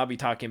Rob Zombie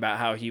talking about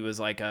how he was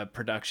like a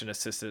production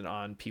assistant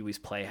on Pee-wee's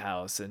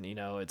Playhouse, and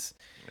it's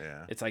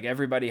like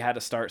everybody had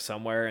to start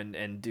somewhere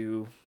and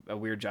do a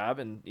weird job,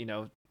 and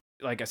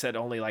like I said,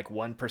 only like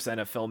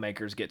 1% of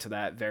filmmakers get to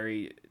that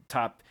very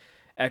top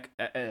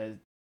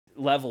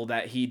level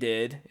that he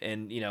did,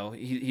 and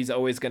he's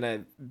always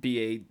gonna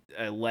be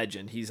a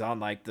legend. He's on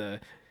like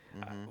the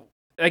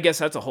I guess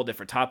that's a whole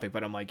different topic,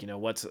 but I'm like,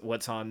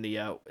 what's on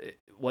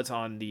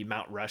the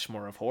Mount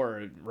Rushmore of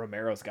horror?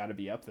 Romero's got to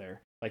be up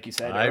there. Like you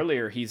said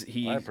earlier, he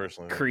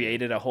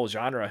created a whole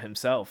genre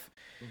himself.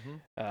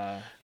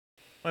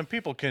 When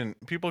people can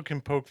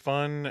poke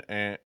fun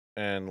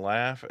and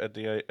laugh at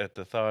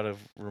the thought of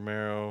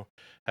Romero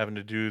having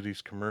to do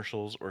these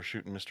commercials or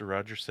shooting Mr.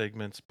 Rogers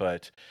segments,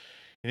 but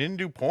he didn't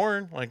do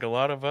porn like a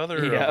lot of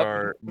other of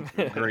our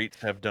greats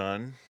have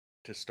done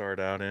to start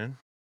out in.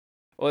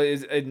 Well,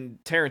 and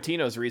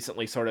Tarantino's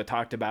recently sort of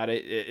talked about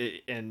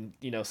it, and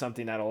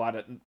something that a lot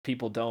of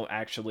people don't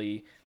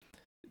actually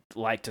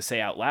like to say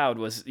out loud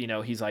was,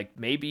 he's like,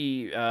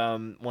 maybe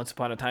Once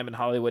Upon a Time in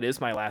Hollywood is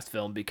my last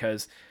film,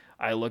 because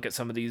I look at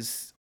some of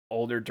these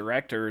older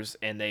directors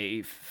and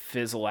they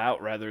fizzle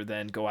out rather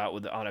than go out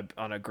with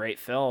on a great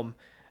film.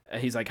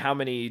 He's like, how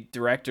many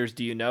directors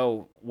do you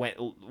know went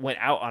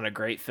out on a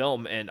great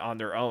film and on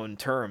their own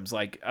terms,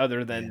 like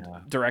other than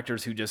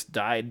directors who just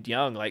died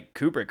young, like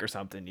Kubrick or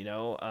something,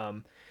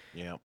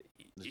 Yeah,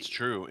 it's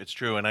true. It's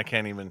true. And I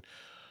can't even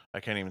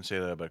say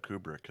that about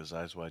Kubrick, because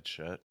Eyes Wide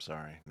Shut.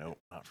 Sorry. Nope,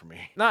 not for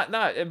me. Not,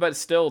 but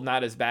still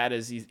not as bad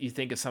as you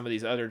think of some of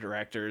these other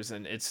directors.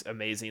 And it's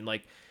amazing.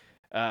 Like,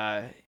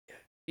 John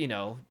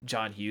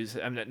Hughes.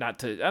 I'm not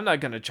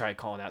going to try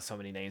calling out so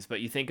many names,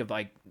 but you think of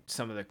like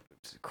some of the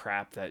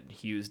crap that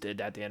Hughes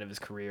did at the end of his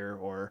career,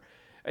 or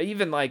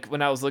even like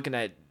when I was looking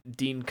at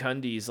Dean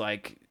Cundy's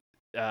like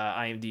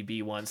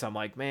IMDb once, I'm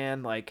like,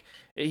 man, like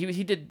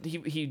he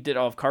did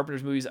all of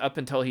Carpenter's movies up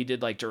until he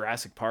did like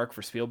Jurassic Park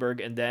for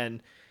Spielberg, and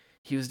then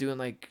he was doing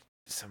like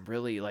some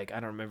really like, I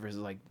don't remember, his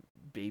like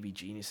Baby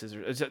Geniuses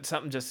or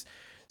something just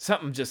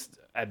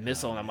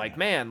missile, and I'm like,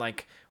 man,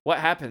 like what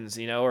happens,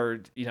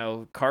 or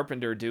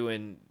Carpenter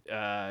doing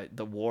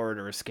The Ward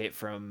or Escape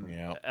from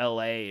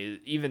L.A.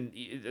 even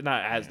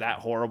not as that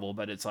horrible,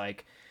 but it's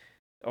like,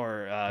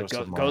 or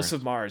Ghosts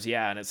of Mars,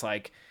 and it's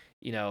like,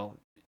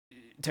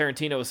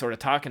 Tarantino was sort of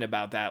talking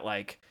about that,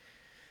 like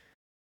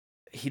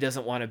he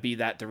doesn't want to be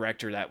that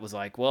director that was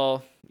like,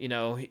 well,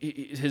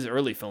 his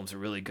early films are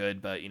really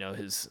good, but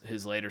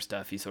his later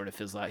stuff, he sort of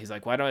fizzles out. He's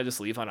like, why don't I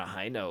just leave on a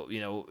high note?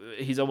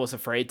 He's almost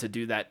afraid to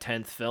do that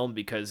 10th film,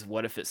 because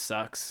what if it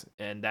sucks?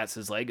 And that's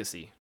his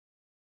legacy.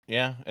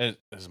 Yeah,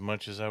 as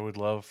much as I would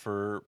love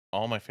for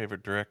all my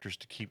favorite directors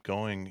to keep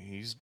going,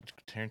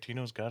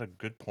 Tarantino's got a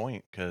good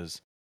point,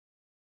 because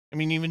I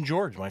mean, even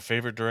George, my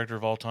favorite director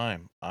of all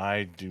time,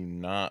 I do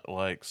not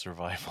like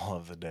Survival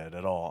of the Dead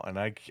at all. And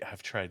I've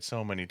tried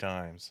so many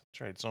times,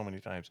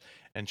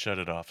 and shut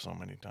it off so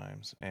many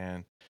times.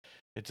 And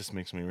it just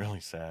makes me really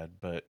sad.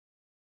 But,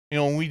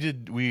 we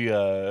did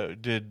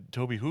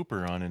Toby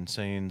Hooper on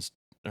Insane's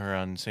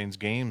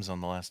Games on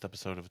the last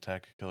episode of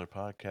Attack a Killer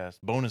podcast,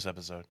 bonus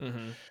episode.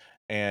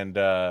 And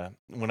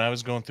when I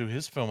was going through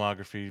his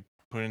filmography,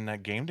 putting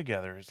that game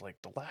together, is like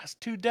the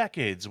last 2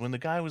 decades when the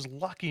guy was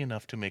lucky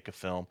enough to make a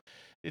film,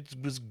 it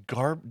was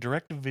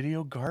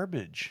direct-to-video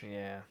garbage.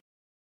 Yeah.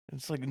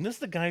 It's like, and this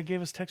is the guy who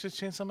gave us Texas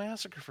Chainsaw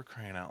Massacre, for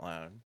crying out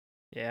loud.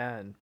 Yeah,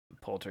 and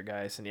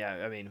Poltergeist, and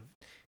I mean,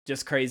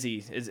 just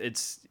crazy.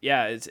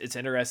 It's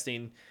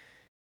interesting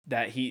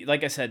that he,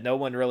 like I said, no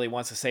one really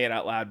wants to say it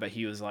out loud, but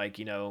he was like,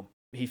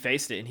 he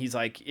faced it, and he's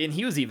like, and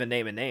he was even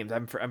naming names.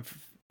 I'm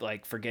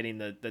like forgetting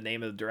the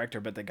name of the director,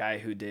 but the guy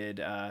who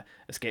did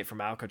Escape from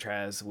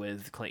Alcatraz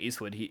with Clint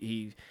Eastwood,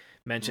 he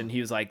mentioned,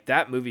 he was like,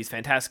 that movie's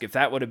fantastic. If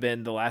that would have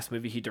been the last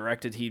movie he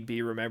directed, he'd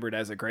be remembered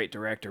as a great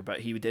director. But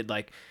he did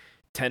like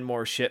 10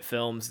 more shit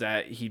films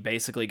that he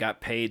basically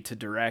got paid to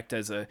direct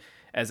as a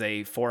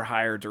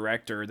for-hire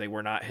director. They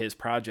were not his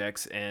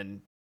projects,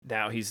 and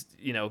now he's,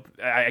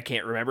 I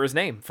can't remember his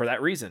name for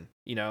that reason,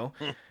 and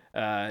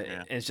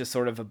it's just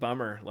sort of a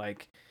bummer.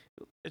 Like,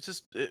 it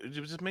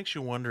just makes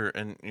you wonder,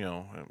 and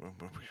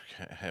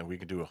we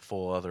could do a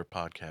full other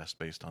podcast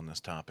based on this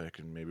topic,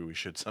 and maybe we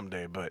should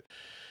someday, but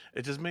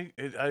it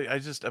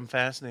just I'm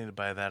fascinated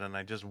by that, and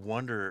I just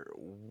wonder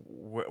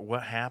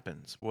what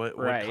happens, what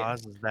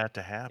causes that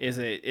to happen. Is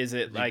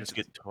it like just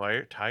get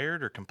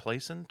tired or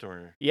complacent,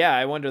 or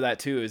I wonder that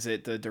too. Is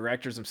it the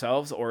directors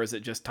themselves, or is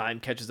it just time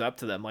catches up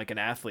to them, like an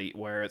athlete,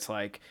 where it's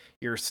like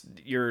your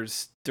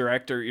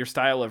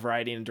style of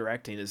writing and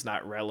directing is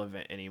not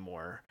relevant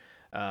anymore?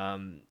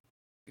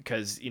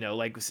 Because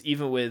like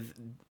even with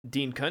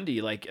Dean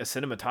Cundy, like a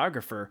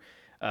cinematographer,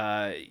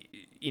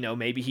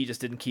 maybe he just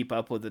didn't keep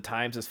up with the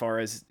times as far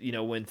as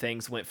when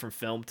things went from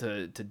film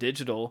to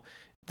digital.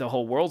 The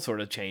whole world sort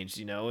of changed,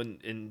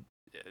 and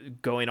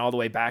going all the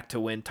way back to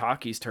when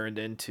talkies turned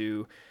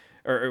into,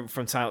 or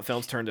from silent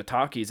films turned to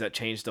talkies, that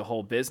changed the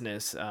whole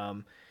business.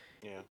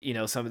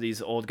 Yeah. some of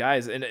these old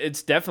guys, and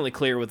it's definitely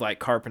clear with like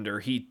Carpenter,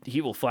 he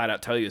will flat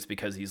out tell you it's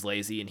because he's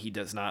lazy and he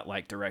does not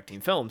like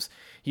directing films.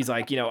 He's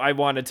like, I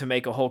wanted to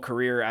make a whole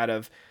career out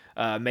of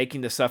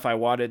making the stuff I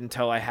wanted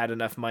until I had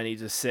enough money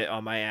to sit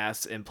on my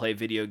ass and play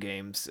video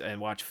games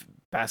and watch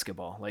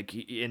basketball. Like,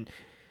 when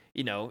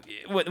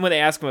they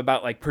ask him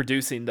about like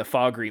producing the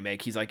Fog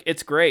remake, he's like,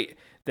 it's great.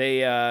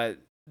 They I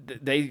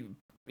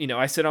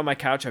sit on my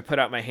couch, I put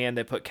out my hand,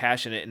 they put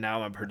cash in it, and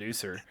now I'm a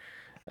producer.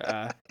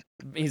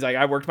 He's like,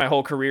 I worked my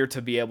whole career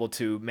to be able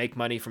to make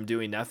money from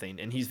doing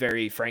nothing, and he's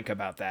very frank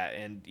about that.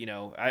 And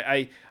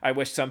I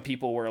wish some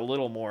people were a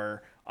little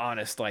more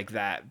honest like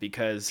that,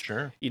 because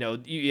Sure.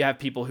 you have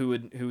people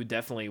who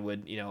definitely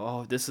would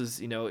oh, this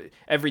is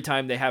every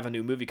time they have a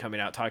new movie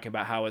coming out talking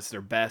about how it's their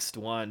best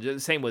one.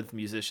 Just same with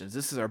musicians,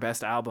 this is our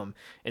best album,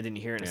 and then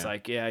you hear it and it's Yeah.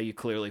 like, yeah, you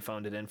clearly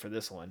phoned it in for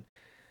this one.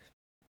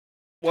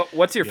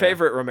 What's your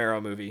favorite Romero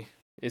movie?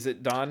 Is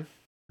it Dawn?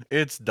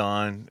 It's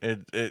Dawn.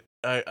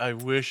 I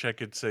wish I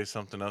could say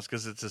something else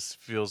because it just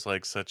feels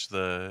like such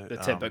the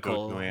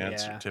typical, go-to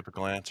answer, yeah.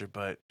 typical answer.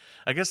 But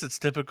I guess it's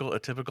a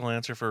typical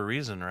answer for a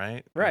reason,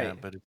 right? Yeah,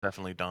 Right. but it's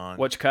definitely Dawn.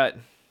 Which cut?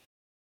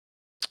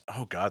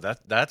 Oh God,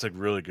 that's a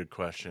really good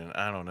question.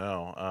 I don't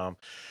know.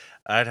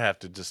 I'd have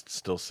to just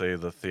still say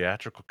the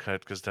theatrical cut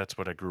because that's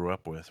what I grew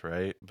up with,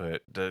 right?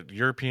 But the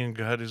European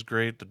cut is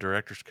great. The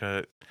director's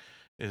cut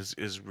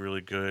is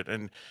really good,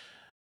 and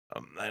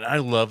I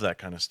love that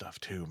kind of stuff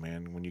too,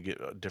 man. When you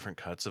get different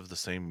cuts of the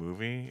same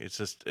movie,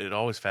 it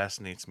always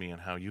fascinates me on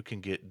how you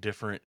can get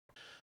different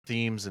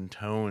themes and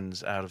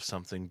tones out of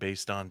something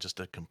based on just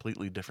a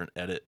completely different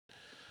edit.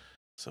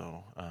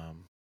 So,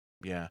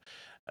 yeah,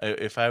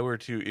 if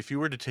you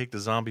were to take the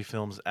zombie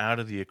films out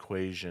of the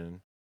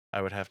equation,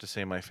 I would have to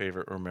say my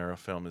favorite Romero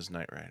film is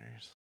Night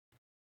Riders.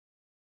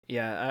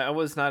 Yeah, I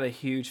was not a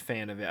huge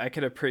fan of it. I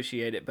could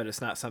appreciate it, but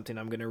it's not something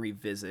I'm going to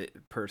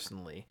revisit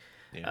personally.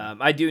 Yeah.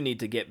 I do need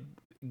to get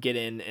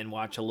in and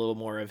watch a little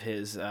more of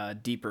his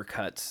deeper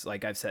cuts.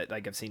 Like I've said,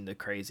 like I've seen the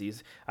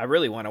Crazies. I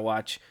really want to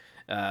watch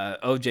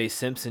O.J.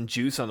 Simpson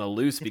Juice on the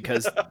Loose,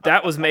 because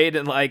that was made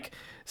in like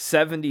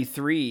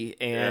 73,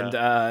 and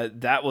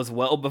that was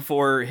well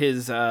before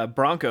his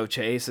Bronco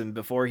chase and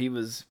before he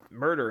was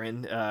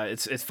murdering.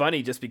 It's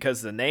funny just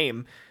because the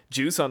name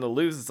Juice on the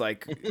Loose is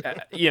like,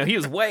 he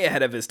was way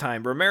ahead of his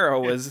time. Romero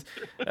was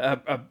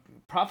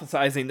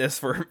prophesizing this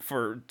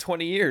for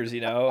 20 years,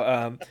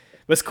 But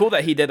it's cool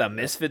that he did a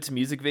Misfits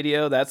music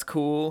video. That's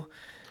cool.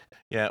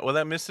 Yeah, well,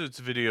 that Misfits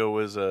video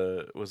was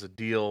a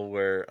deal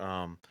where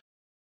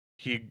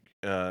he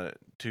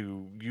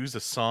to use a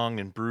song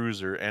in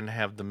Bruiser and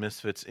have the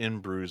Misfits in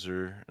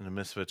Bruiser, and the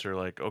Misfits are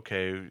like,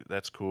 okay,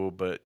 that's cool,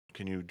 but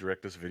can you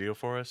direct this video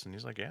for us? And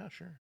he's like, yeah,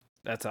 sure.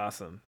 That's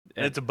awesome.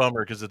 And it's a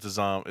bummer because it's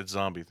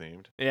zombie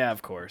themed. Yeah,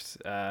 of course.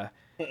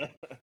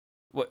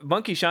 What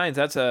Monkey Shines?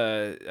 That's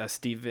a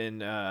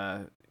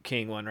Stephen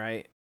King one,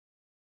 right?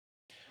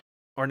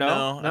 Or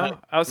no?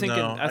 I was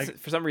thinking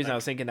for some reason I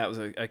was thinking that was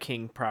a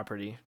King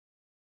property.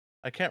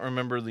 I can't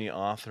remember the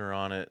author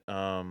on it.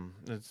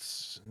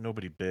 It's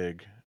nobody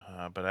big,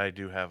 but I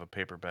do have a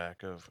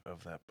paperback of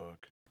that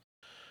book.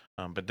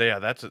 But yeah,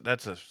 that's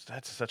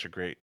such a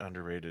great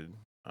underrated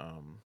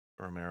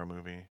Romero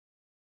movie.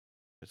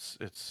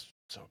 It's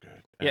so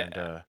good. Yeah,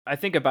 and, I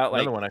think about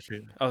like another one I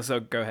feel. Oh, so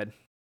go ahead.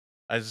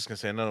 I was just gonna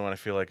say another one I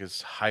feel like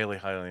is highly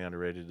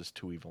underrated is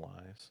Two Evil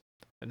Eyes.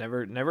 I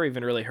never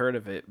even really heard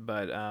of it,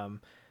 but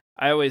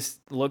I always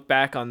look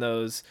back on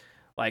those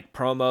like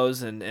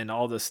promos and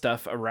all the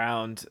stuff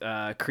around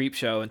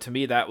Creepshow, and to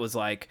me that was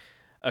like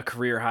a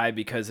career high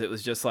because it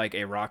was just like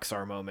a rock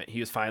star moment. He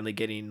was finally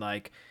getting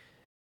like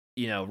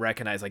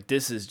recognized, like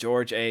this is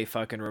George A.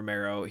 fucking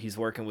Romero. He's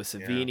working with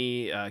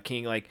Savini,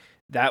 King. Like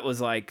that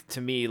was like to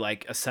me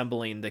like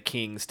assembling the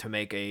Kings to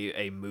make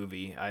a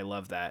movie. I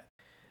love that.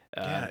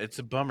 Yeah, it's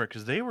a bummer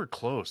because they were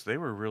close. They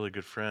were really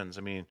good friends.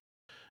 I mean,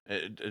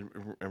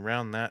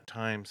 around that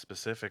time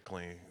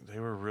specifically, they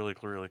were really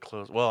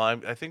close. Well,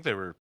 I think they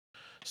were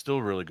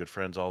still really good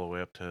friends all the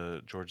way up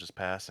to George's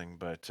passing.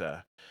 But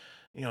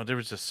there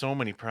was just so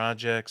many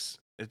projects.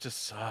 It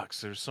just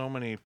sucks. There's so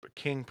many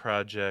King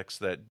projects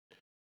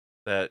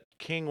that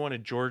King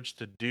wanted George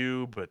to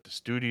do, but the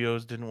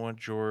studios didn't want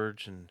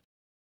George,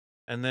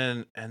 and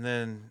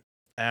then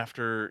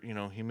after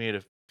he made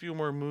a few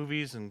more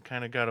movies and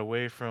kind of got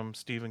away from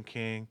Stephen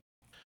King.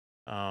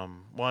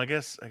 Well, I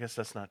guess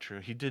that's not true.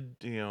 He did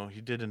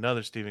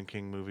another Stephen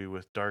King movie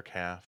with Dark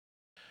Half,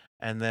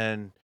 and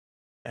then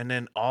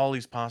all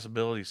these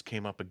possibilities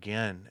came up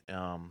again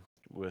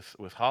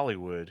with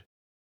Hollywood,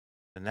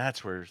 and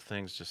that's where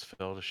things just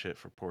fell to shit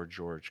for poor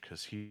George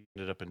because he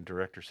ended up in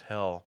director's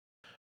hell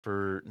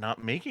for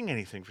not making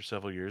anything for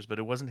several years. But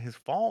it wasn't his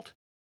fault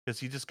because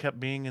he just kept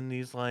being in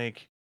these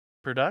like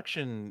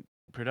productions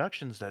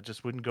that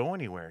just wouldn't go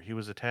anywhere. He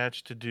was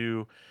attached to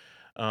do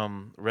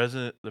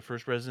the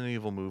first Resident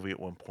Evil movie at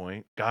one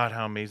point. God,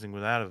 how amazing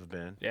would that have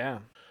been? Yeah.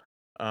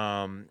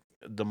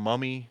 The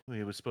Mummy,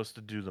 he was supposed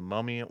to do The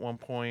Mummy at one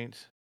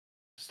point.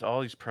 Just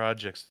all these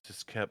projects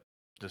just kept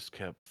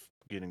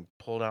getting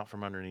pulled out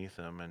from underneath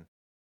him, and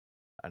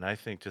And I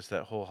think just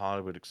that whole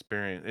Hollywood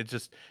experience, it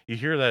just you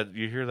hear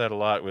that a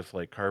lot with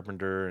like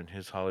Carpenter and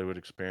his Hollywood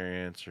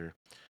experience, or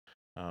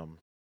um,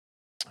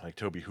 like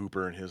Toby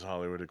Hooper and his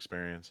Hollywood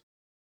experience.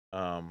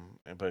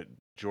 But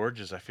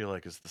George's, I feel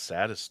like, is the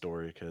saddest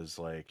story because,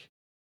 like,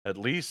 at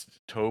least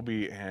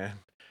Toby and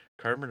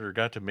Carpenter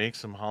got to make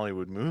some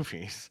Hollywood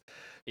movies.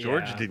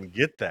 George Yeah. didn't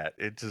get that.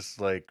 It just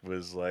like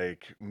was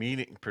like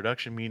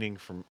production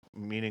meetings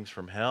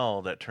from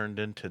hell that turned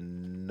into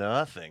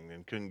nothing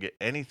and couldn't get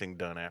anything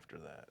done after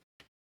that.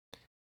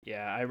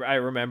 Yeah, I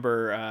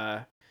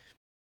remember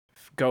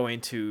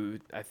going to,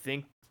 I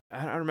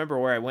don't remember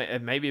where I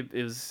went. Maybe it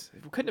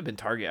couldn't have been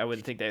Target. I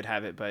wouldn't think they'd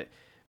have it, but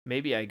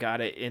maybe I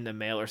got it in the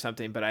mail or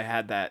something. But I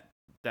had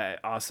that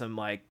awesome,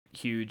 like,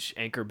 huge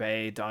Anchor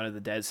Bay Dawn of the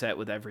Dead set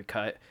with every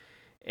cut,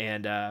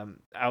 and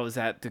I was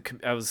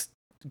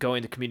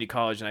going to community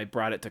college, and I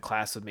brought it to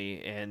class with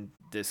me, and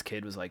this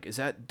kid was like, "Is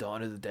that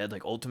Dawn of the Dead,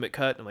 like, ultimate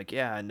cut?" I'm like,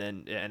 "Yeah," and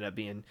then it ended up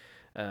being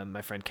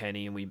my friend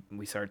Kenny, and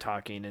we started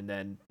talking, and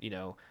then,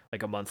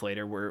 like a month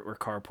later, we're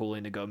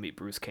carpooling to go meet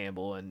Bruce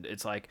Campbell, and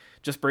it's like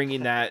just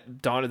bringing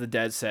that Dawn of the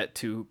Dead set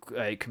to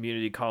a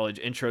community college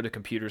intro to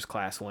computers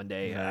class one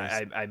day.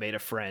 Nice. I made a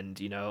friend,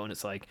 and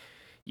it's like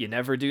you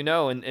never do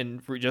know.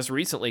 And just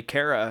recently,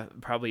 Kara,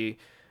 probably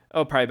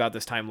about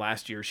this time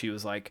last year, she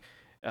was like,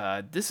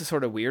 "This is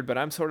sort of weird, but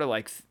I'm sort of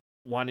like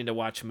wanting to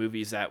watch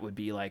movies that would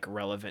be like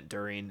relevant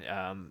during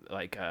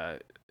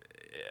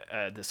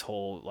this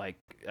whole like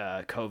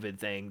COVID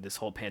thing, this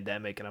whole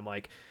pandemic." And I'm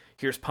like,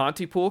 "Here's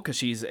Pontypool," because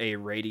she's a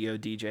radio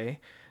DJ.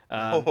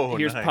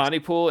 Here's Nice.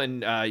 Pontypool,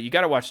 and you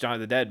got to watch Dawn of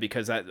the Dead,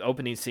 because that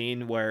opening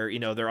scene where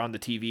they're on the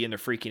TV and they're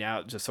freaking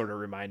out just sort of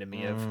reminded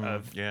me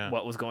of Yeah.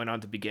 what was going on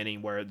at the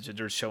beginning, where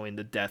they're showing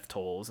the death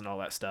tolls and all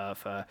that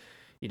stuff.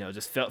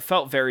 Just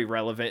felt very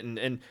relevant,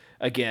 and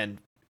again,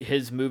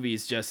 his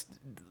movies, just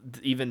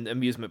even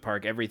Amusement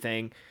Park,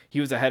 everything, he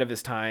was ahead of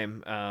his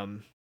time.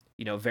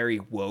 Very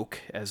woke,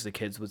 as the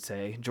kids would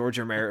say. George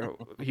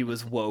Romero, he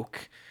was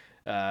woke.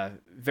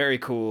 Very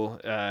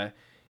cool.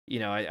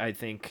 I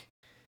think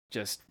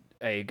just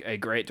a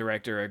great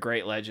director, a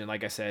great legend,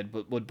 like I said,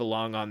 would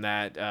belong on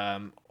that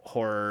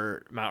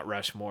horror Mount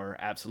Rushmore,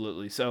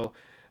 absolutely. So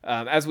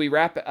as we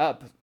wrap it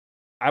up,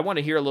 I want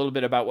to hear a little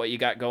bit about what you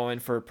got going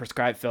for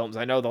Prescribed Films.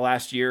 I know the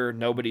last year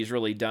nobody's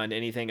really done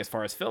anything as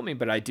far as filming,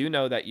 but I do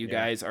know that you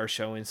guys are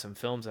showing some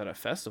films at a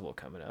festival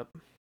coming up.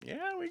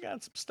 Yeah, we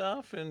got some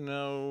stuff in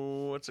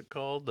what's it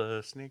called?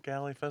 The Sneak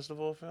Alley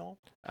Festival of Film.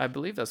 I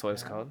believe that's what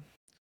it's Yeah. called.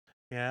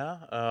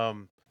 Yeah.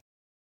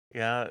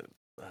 Yeah.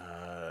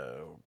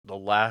 The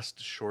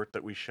last short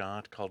that we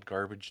shot, called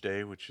Garbage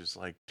Day, which is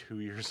like 2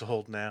 years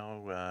old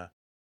now.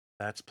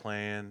 That's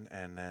playing,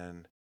 and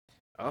then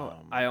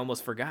I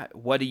almost forgot.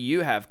 What do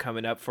you have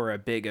coming up for a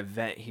big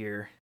event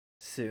here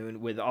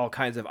soon with all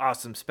kinds of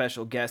awesome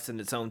special guests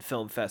and its own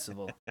film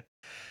festival?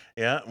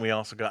 yeah, we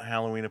also got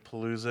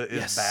Halloween-a-Palooza is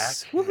Yes.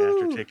 back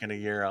Woohoo! after taking a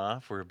year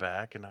off. We're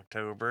back in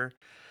October.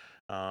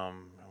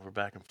 We're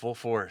back in full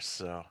force.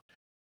 So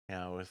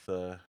yeah, with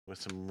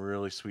some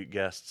really sweet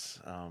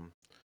guests.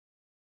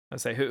 I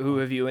say, who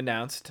have you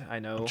announced? I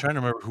know. I'm trying to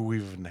remember who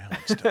we've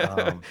announced.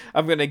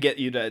 I'm gonna get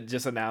you to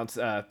just announce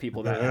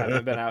people that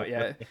haven't been out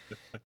yet.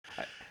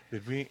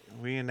 Did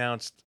we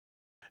announced?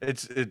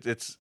 It's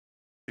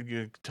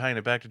tying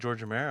it back to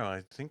George Romero.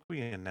 I think we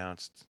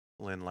announced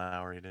Lynn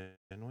Lowry,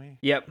 didn't we?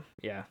 Yep.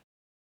 Yeah.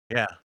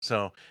 Yeah.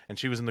 So, and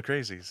she was in The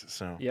Crazies.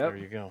 So Yep. there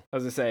you go. I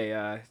was gonna say,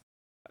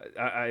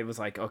 I was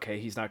like, okay,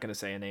 he's not gonna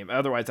say a name.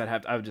 Otherwise,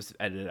 I would just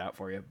edit it out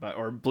for you,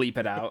 or bleep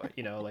it out,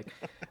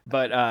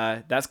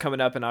 But that's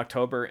coming up in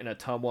October in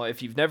Ottumwa.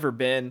 If you've never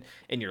been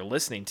and you're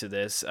listening to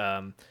this,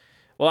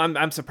 well,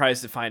 I'm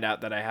surprised to find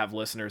out that I have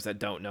listeners that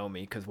don't know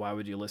me, because why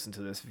would you listen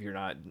to this if you're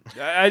not?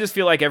 I just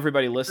feel like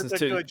everybody listens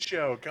It's a to. good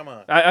show. Come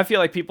on. I feel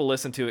like people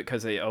listen to it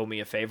because they owe me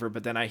a favor,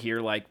 but then I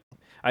hear like,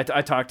 I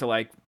talked to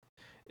like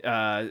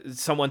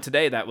someone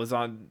today that was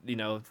on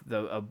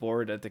a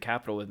board at the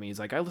Capitol with me. He's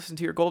like, "I listened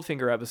to your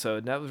Goldfinger episode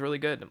and that was really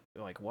good."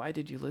 I'm like, "Why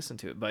did you listen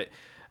to it?" But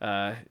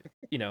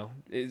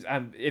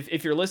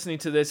if you're listening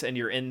to this and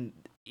you're in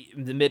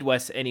the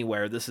Midwest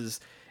anywhere, this is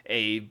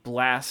a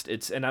blast.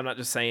 And I'm not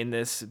just saying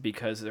this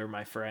because they're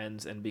my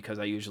friends and because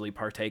I usually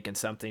partake in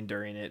something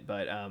during it,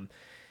 but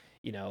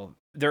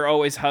they're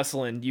always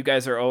hustling. You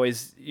guys are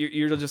always,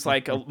 you're just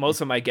like most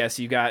of my guests.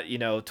 You got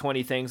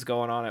 20 things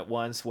going on at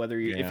once. Whether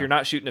if you're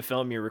not shooting a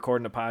film, you're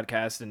recording a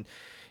podcast, and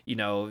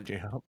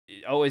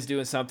always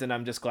doing something.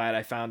 I'm just glad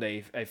I found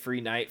a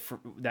free night for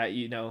that.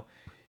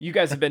 You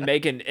guys have been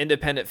making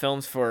independent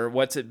films for,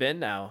 what's it been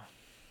now?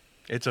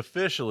 It's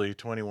officially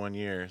 21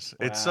 years.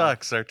 Wow. It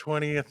sucks. Our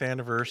 20th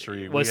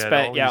anniversary was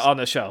spent on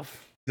the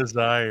shelf.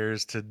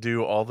 Desires to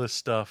do all this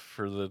stuff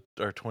for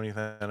our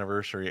 20th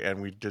anniversary,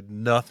 and we did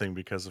nothing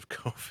because of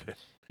COVID.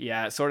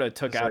 Yeah, it sort of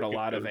took out a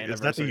lot of anniversaries.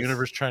 Is that the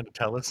universe trying to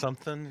tell us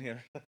something? Yeah.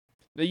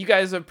 You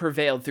guys have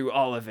prevailed through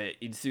all of it,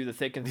 through the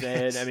thick and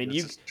thin. I mean,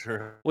 This is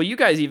true. well, you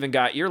guys even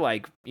got your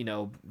like,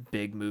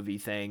 big movie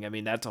thing. I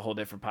mean, that's a whole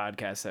different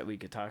podcast that we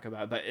could talk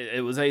about. But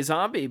it was a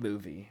zombie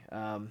movie.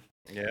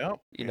 Yeah.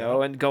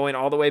 And going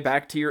all the way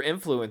back to your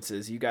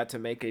influences, you got to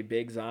make a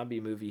big zombie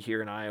movie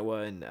here in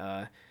Iowa,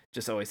 and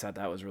just always thought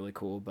that was really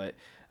cool. But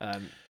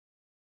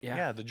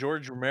Yeah, the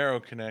George Romero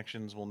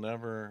connections will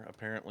never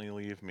apparently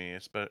leave me,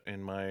 as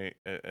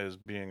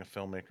being a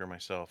filmmaker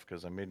myself,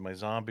 because I made my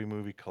zombie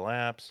movie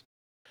Collapse,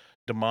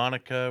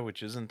 Demonica,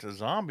 which isn't a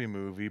zombie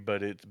movie,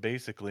 but it's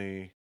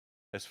basically,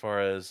 as far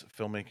as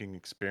filmmaking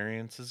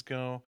experiences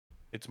go,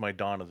 it's my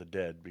Dawn of the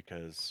Dead,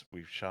 because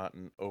we shot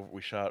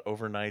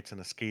overnights in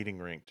a skating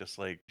rink, just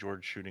like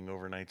George shooting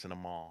overnights in a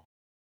mall.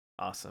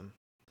 Awesome.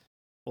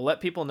 Well,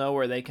 let people know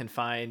where they can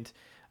find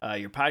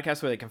your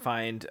podcast, where they can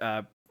find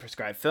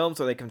Prescribed Films,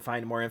 where they can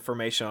find more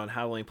information on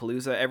Halloween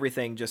Palooza,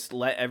 everything. Just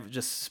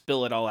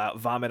spill it all out,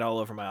 vomit all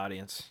over my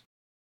audience.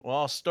 Well,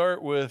 I'll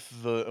start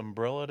with the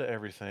umbrella to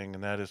everything,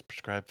 and that is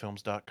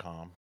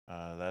prescribedfilms.com.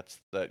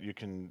 That you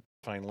can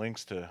find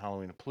links to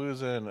Halloween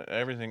Palooza and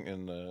everything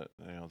in the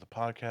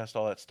podcast,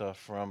 all that stuff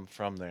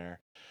from there.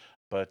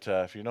 But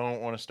if you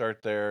don't want to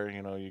start there,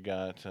 you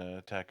got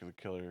Attack of the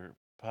Killer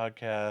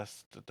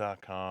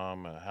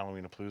Podcast.com,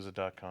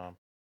 HalloweenPalooza.com.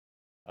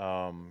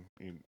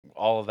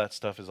 All of that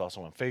stuff is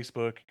also on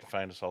Facebook. You can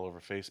find us all over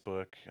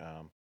Facebook.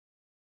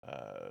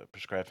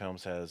 Prescribed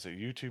Films has a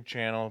YouTube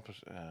channel.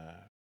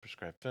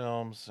 Prescribed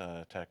Films,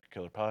 Attack of the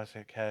Killer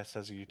Podcast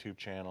has a YouTube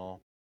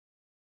channel.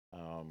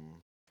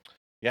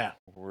 Yeah,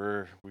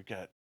 we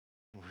got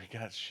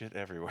shit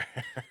everywhere.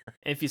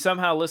 If you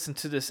somehow listened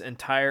to this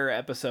entire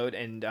episode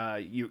and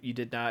you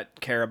did not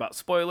care about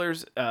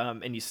spoilers,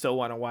 and you still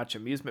want to watch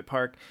Amusement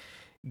Park,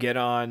 get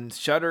on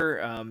Shudder,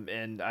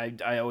 and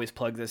I always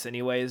plug this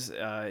anyways.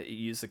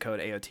 Use the code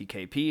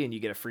AOTKP and you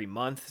get a free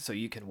month, so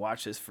you can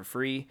watch this for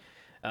free.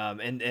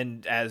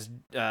 And as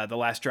The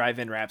Last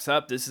Drive-In wraps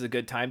up, this is a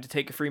good time to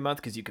take a free month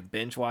because you can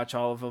binge watch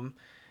all of them.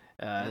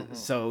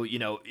 So,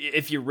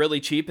 if you're really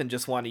cheap and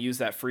just want to use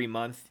that free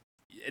month,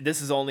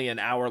 this is only an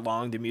hour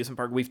long, the amusement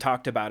park. We've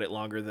talked about it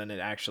longer than it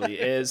actually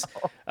is,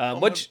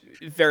 which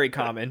is very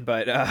common,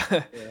 but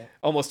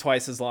almost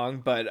twice as long.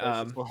 But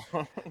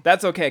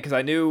that's okay, because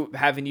I knew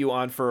having you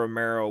on for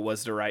Romero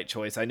was the right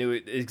choice. I knew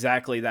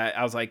exactly that.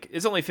 I was like,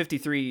 it's only a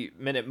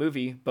 53-minute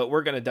movie, but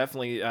we're going to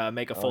definitely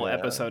make a full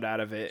episode out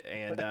of it.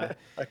 And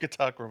I could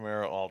talk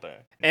Romero all day.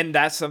 And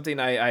that's something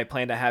I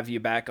plan to have you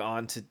back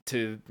on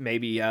to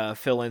maybe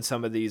fill in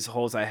some of these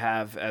holes I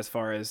have as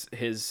far as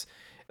his...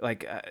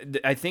 Like,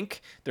 I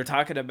think they're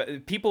talking about...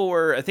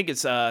 I think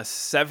it's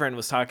Severin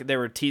was talking... They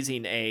were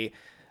teasing a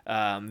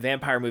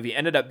vampire movie.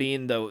 Ended up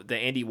being the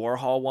Andy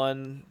Warhol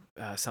one,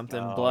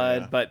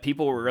 Blood. Yeah. But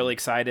people were really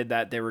excited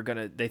that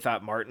they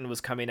thought Martin was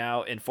coming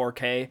out in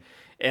 4K.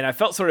 And I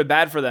felt sort of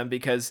bad for them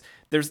because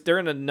they're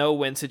in a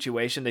no-win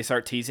situation. They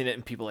start teasing it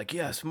and people are like,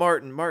 yes,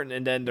 Martin.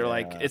 And then they're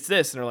like, it's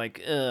this. And they're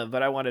like,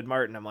 but I wanted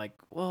Martin. I'm like,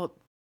 well...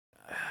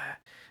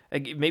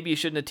 Maybe you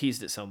shouldn't have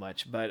teased it so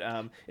much, but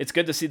it's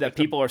good to see that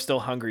people are still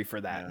hungry for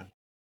that. Yeah.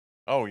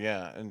 Oh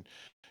yeah, and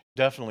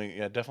definitely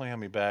have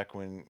me back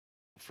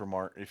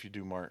if you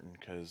do Martin,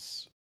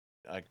 because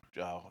I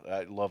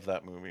love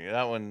that movie.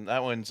 That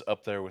one's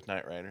up there with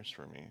Night Riders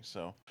for me.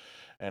 So,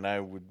 and I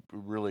would be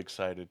really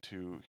excited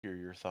to hear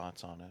your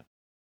thoughts on it.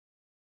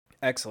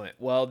 Excellent.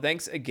 Well,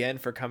 thanks again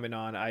for coming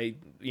on.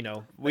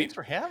 Thanks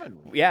for having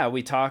me. Yeah,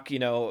 we talk,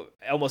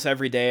 almost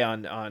every day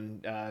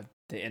on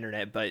the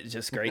internet, but it's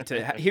just great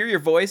to hear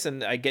your voice,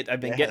 and I've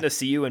been getting to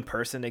see you in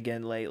person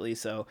again lately.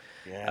 So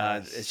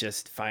it's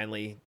just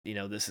finally,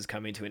 this is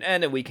coming to an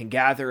end, and we can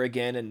gather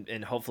again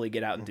and hopefully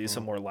get out and do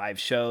some more live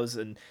shows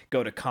and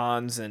go to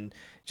cons and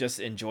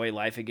just enjoy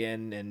life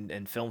again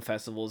and film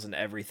festivals and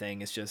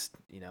everything. It's just,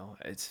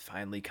 it's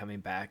finally coming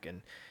back,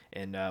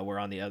 and we're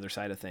on the other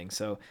side of things.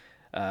 So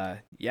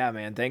yeah,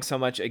 man, thanks so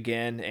much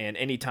again. And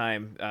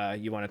anytime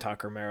you want to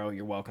talk Romero,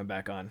 you're welcome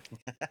back on.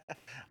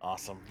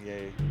 Awesome.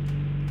 Yay.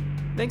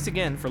 Thanks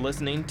again for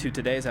listening to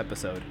today's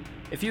episode.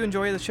 If you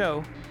enjoy the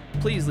show,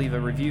 please leave a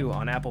review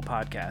on Apple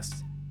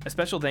Podcasts. A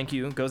special thank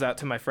you goes out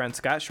to my friend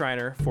Scott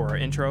Schreiner for our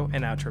intro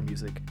and outro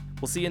music.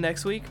 We'll see you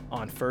next week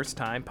on First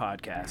Time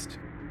Podcast.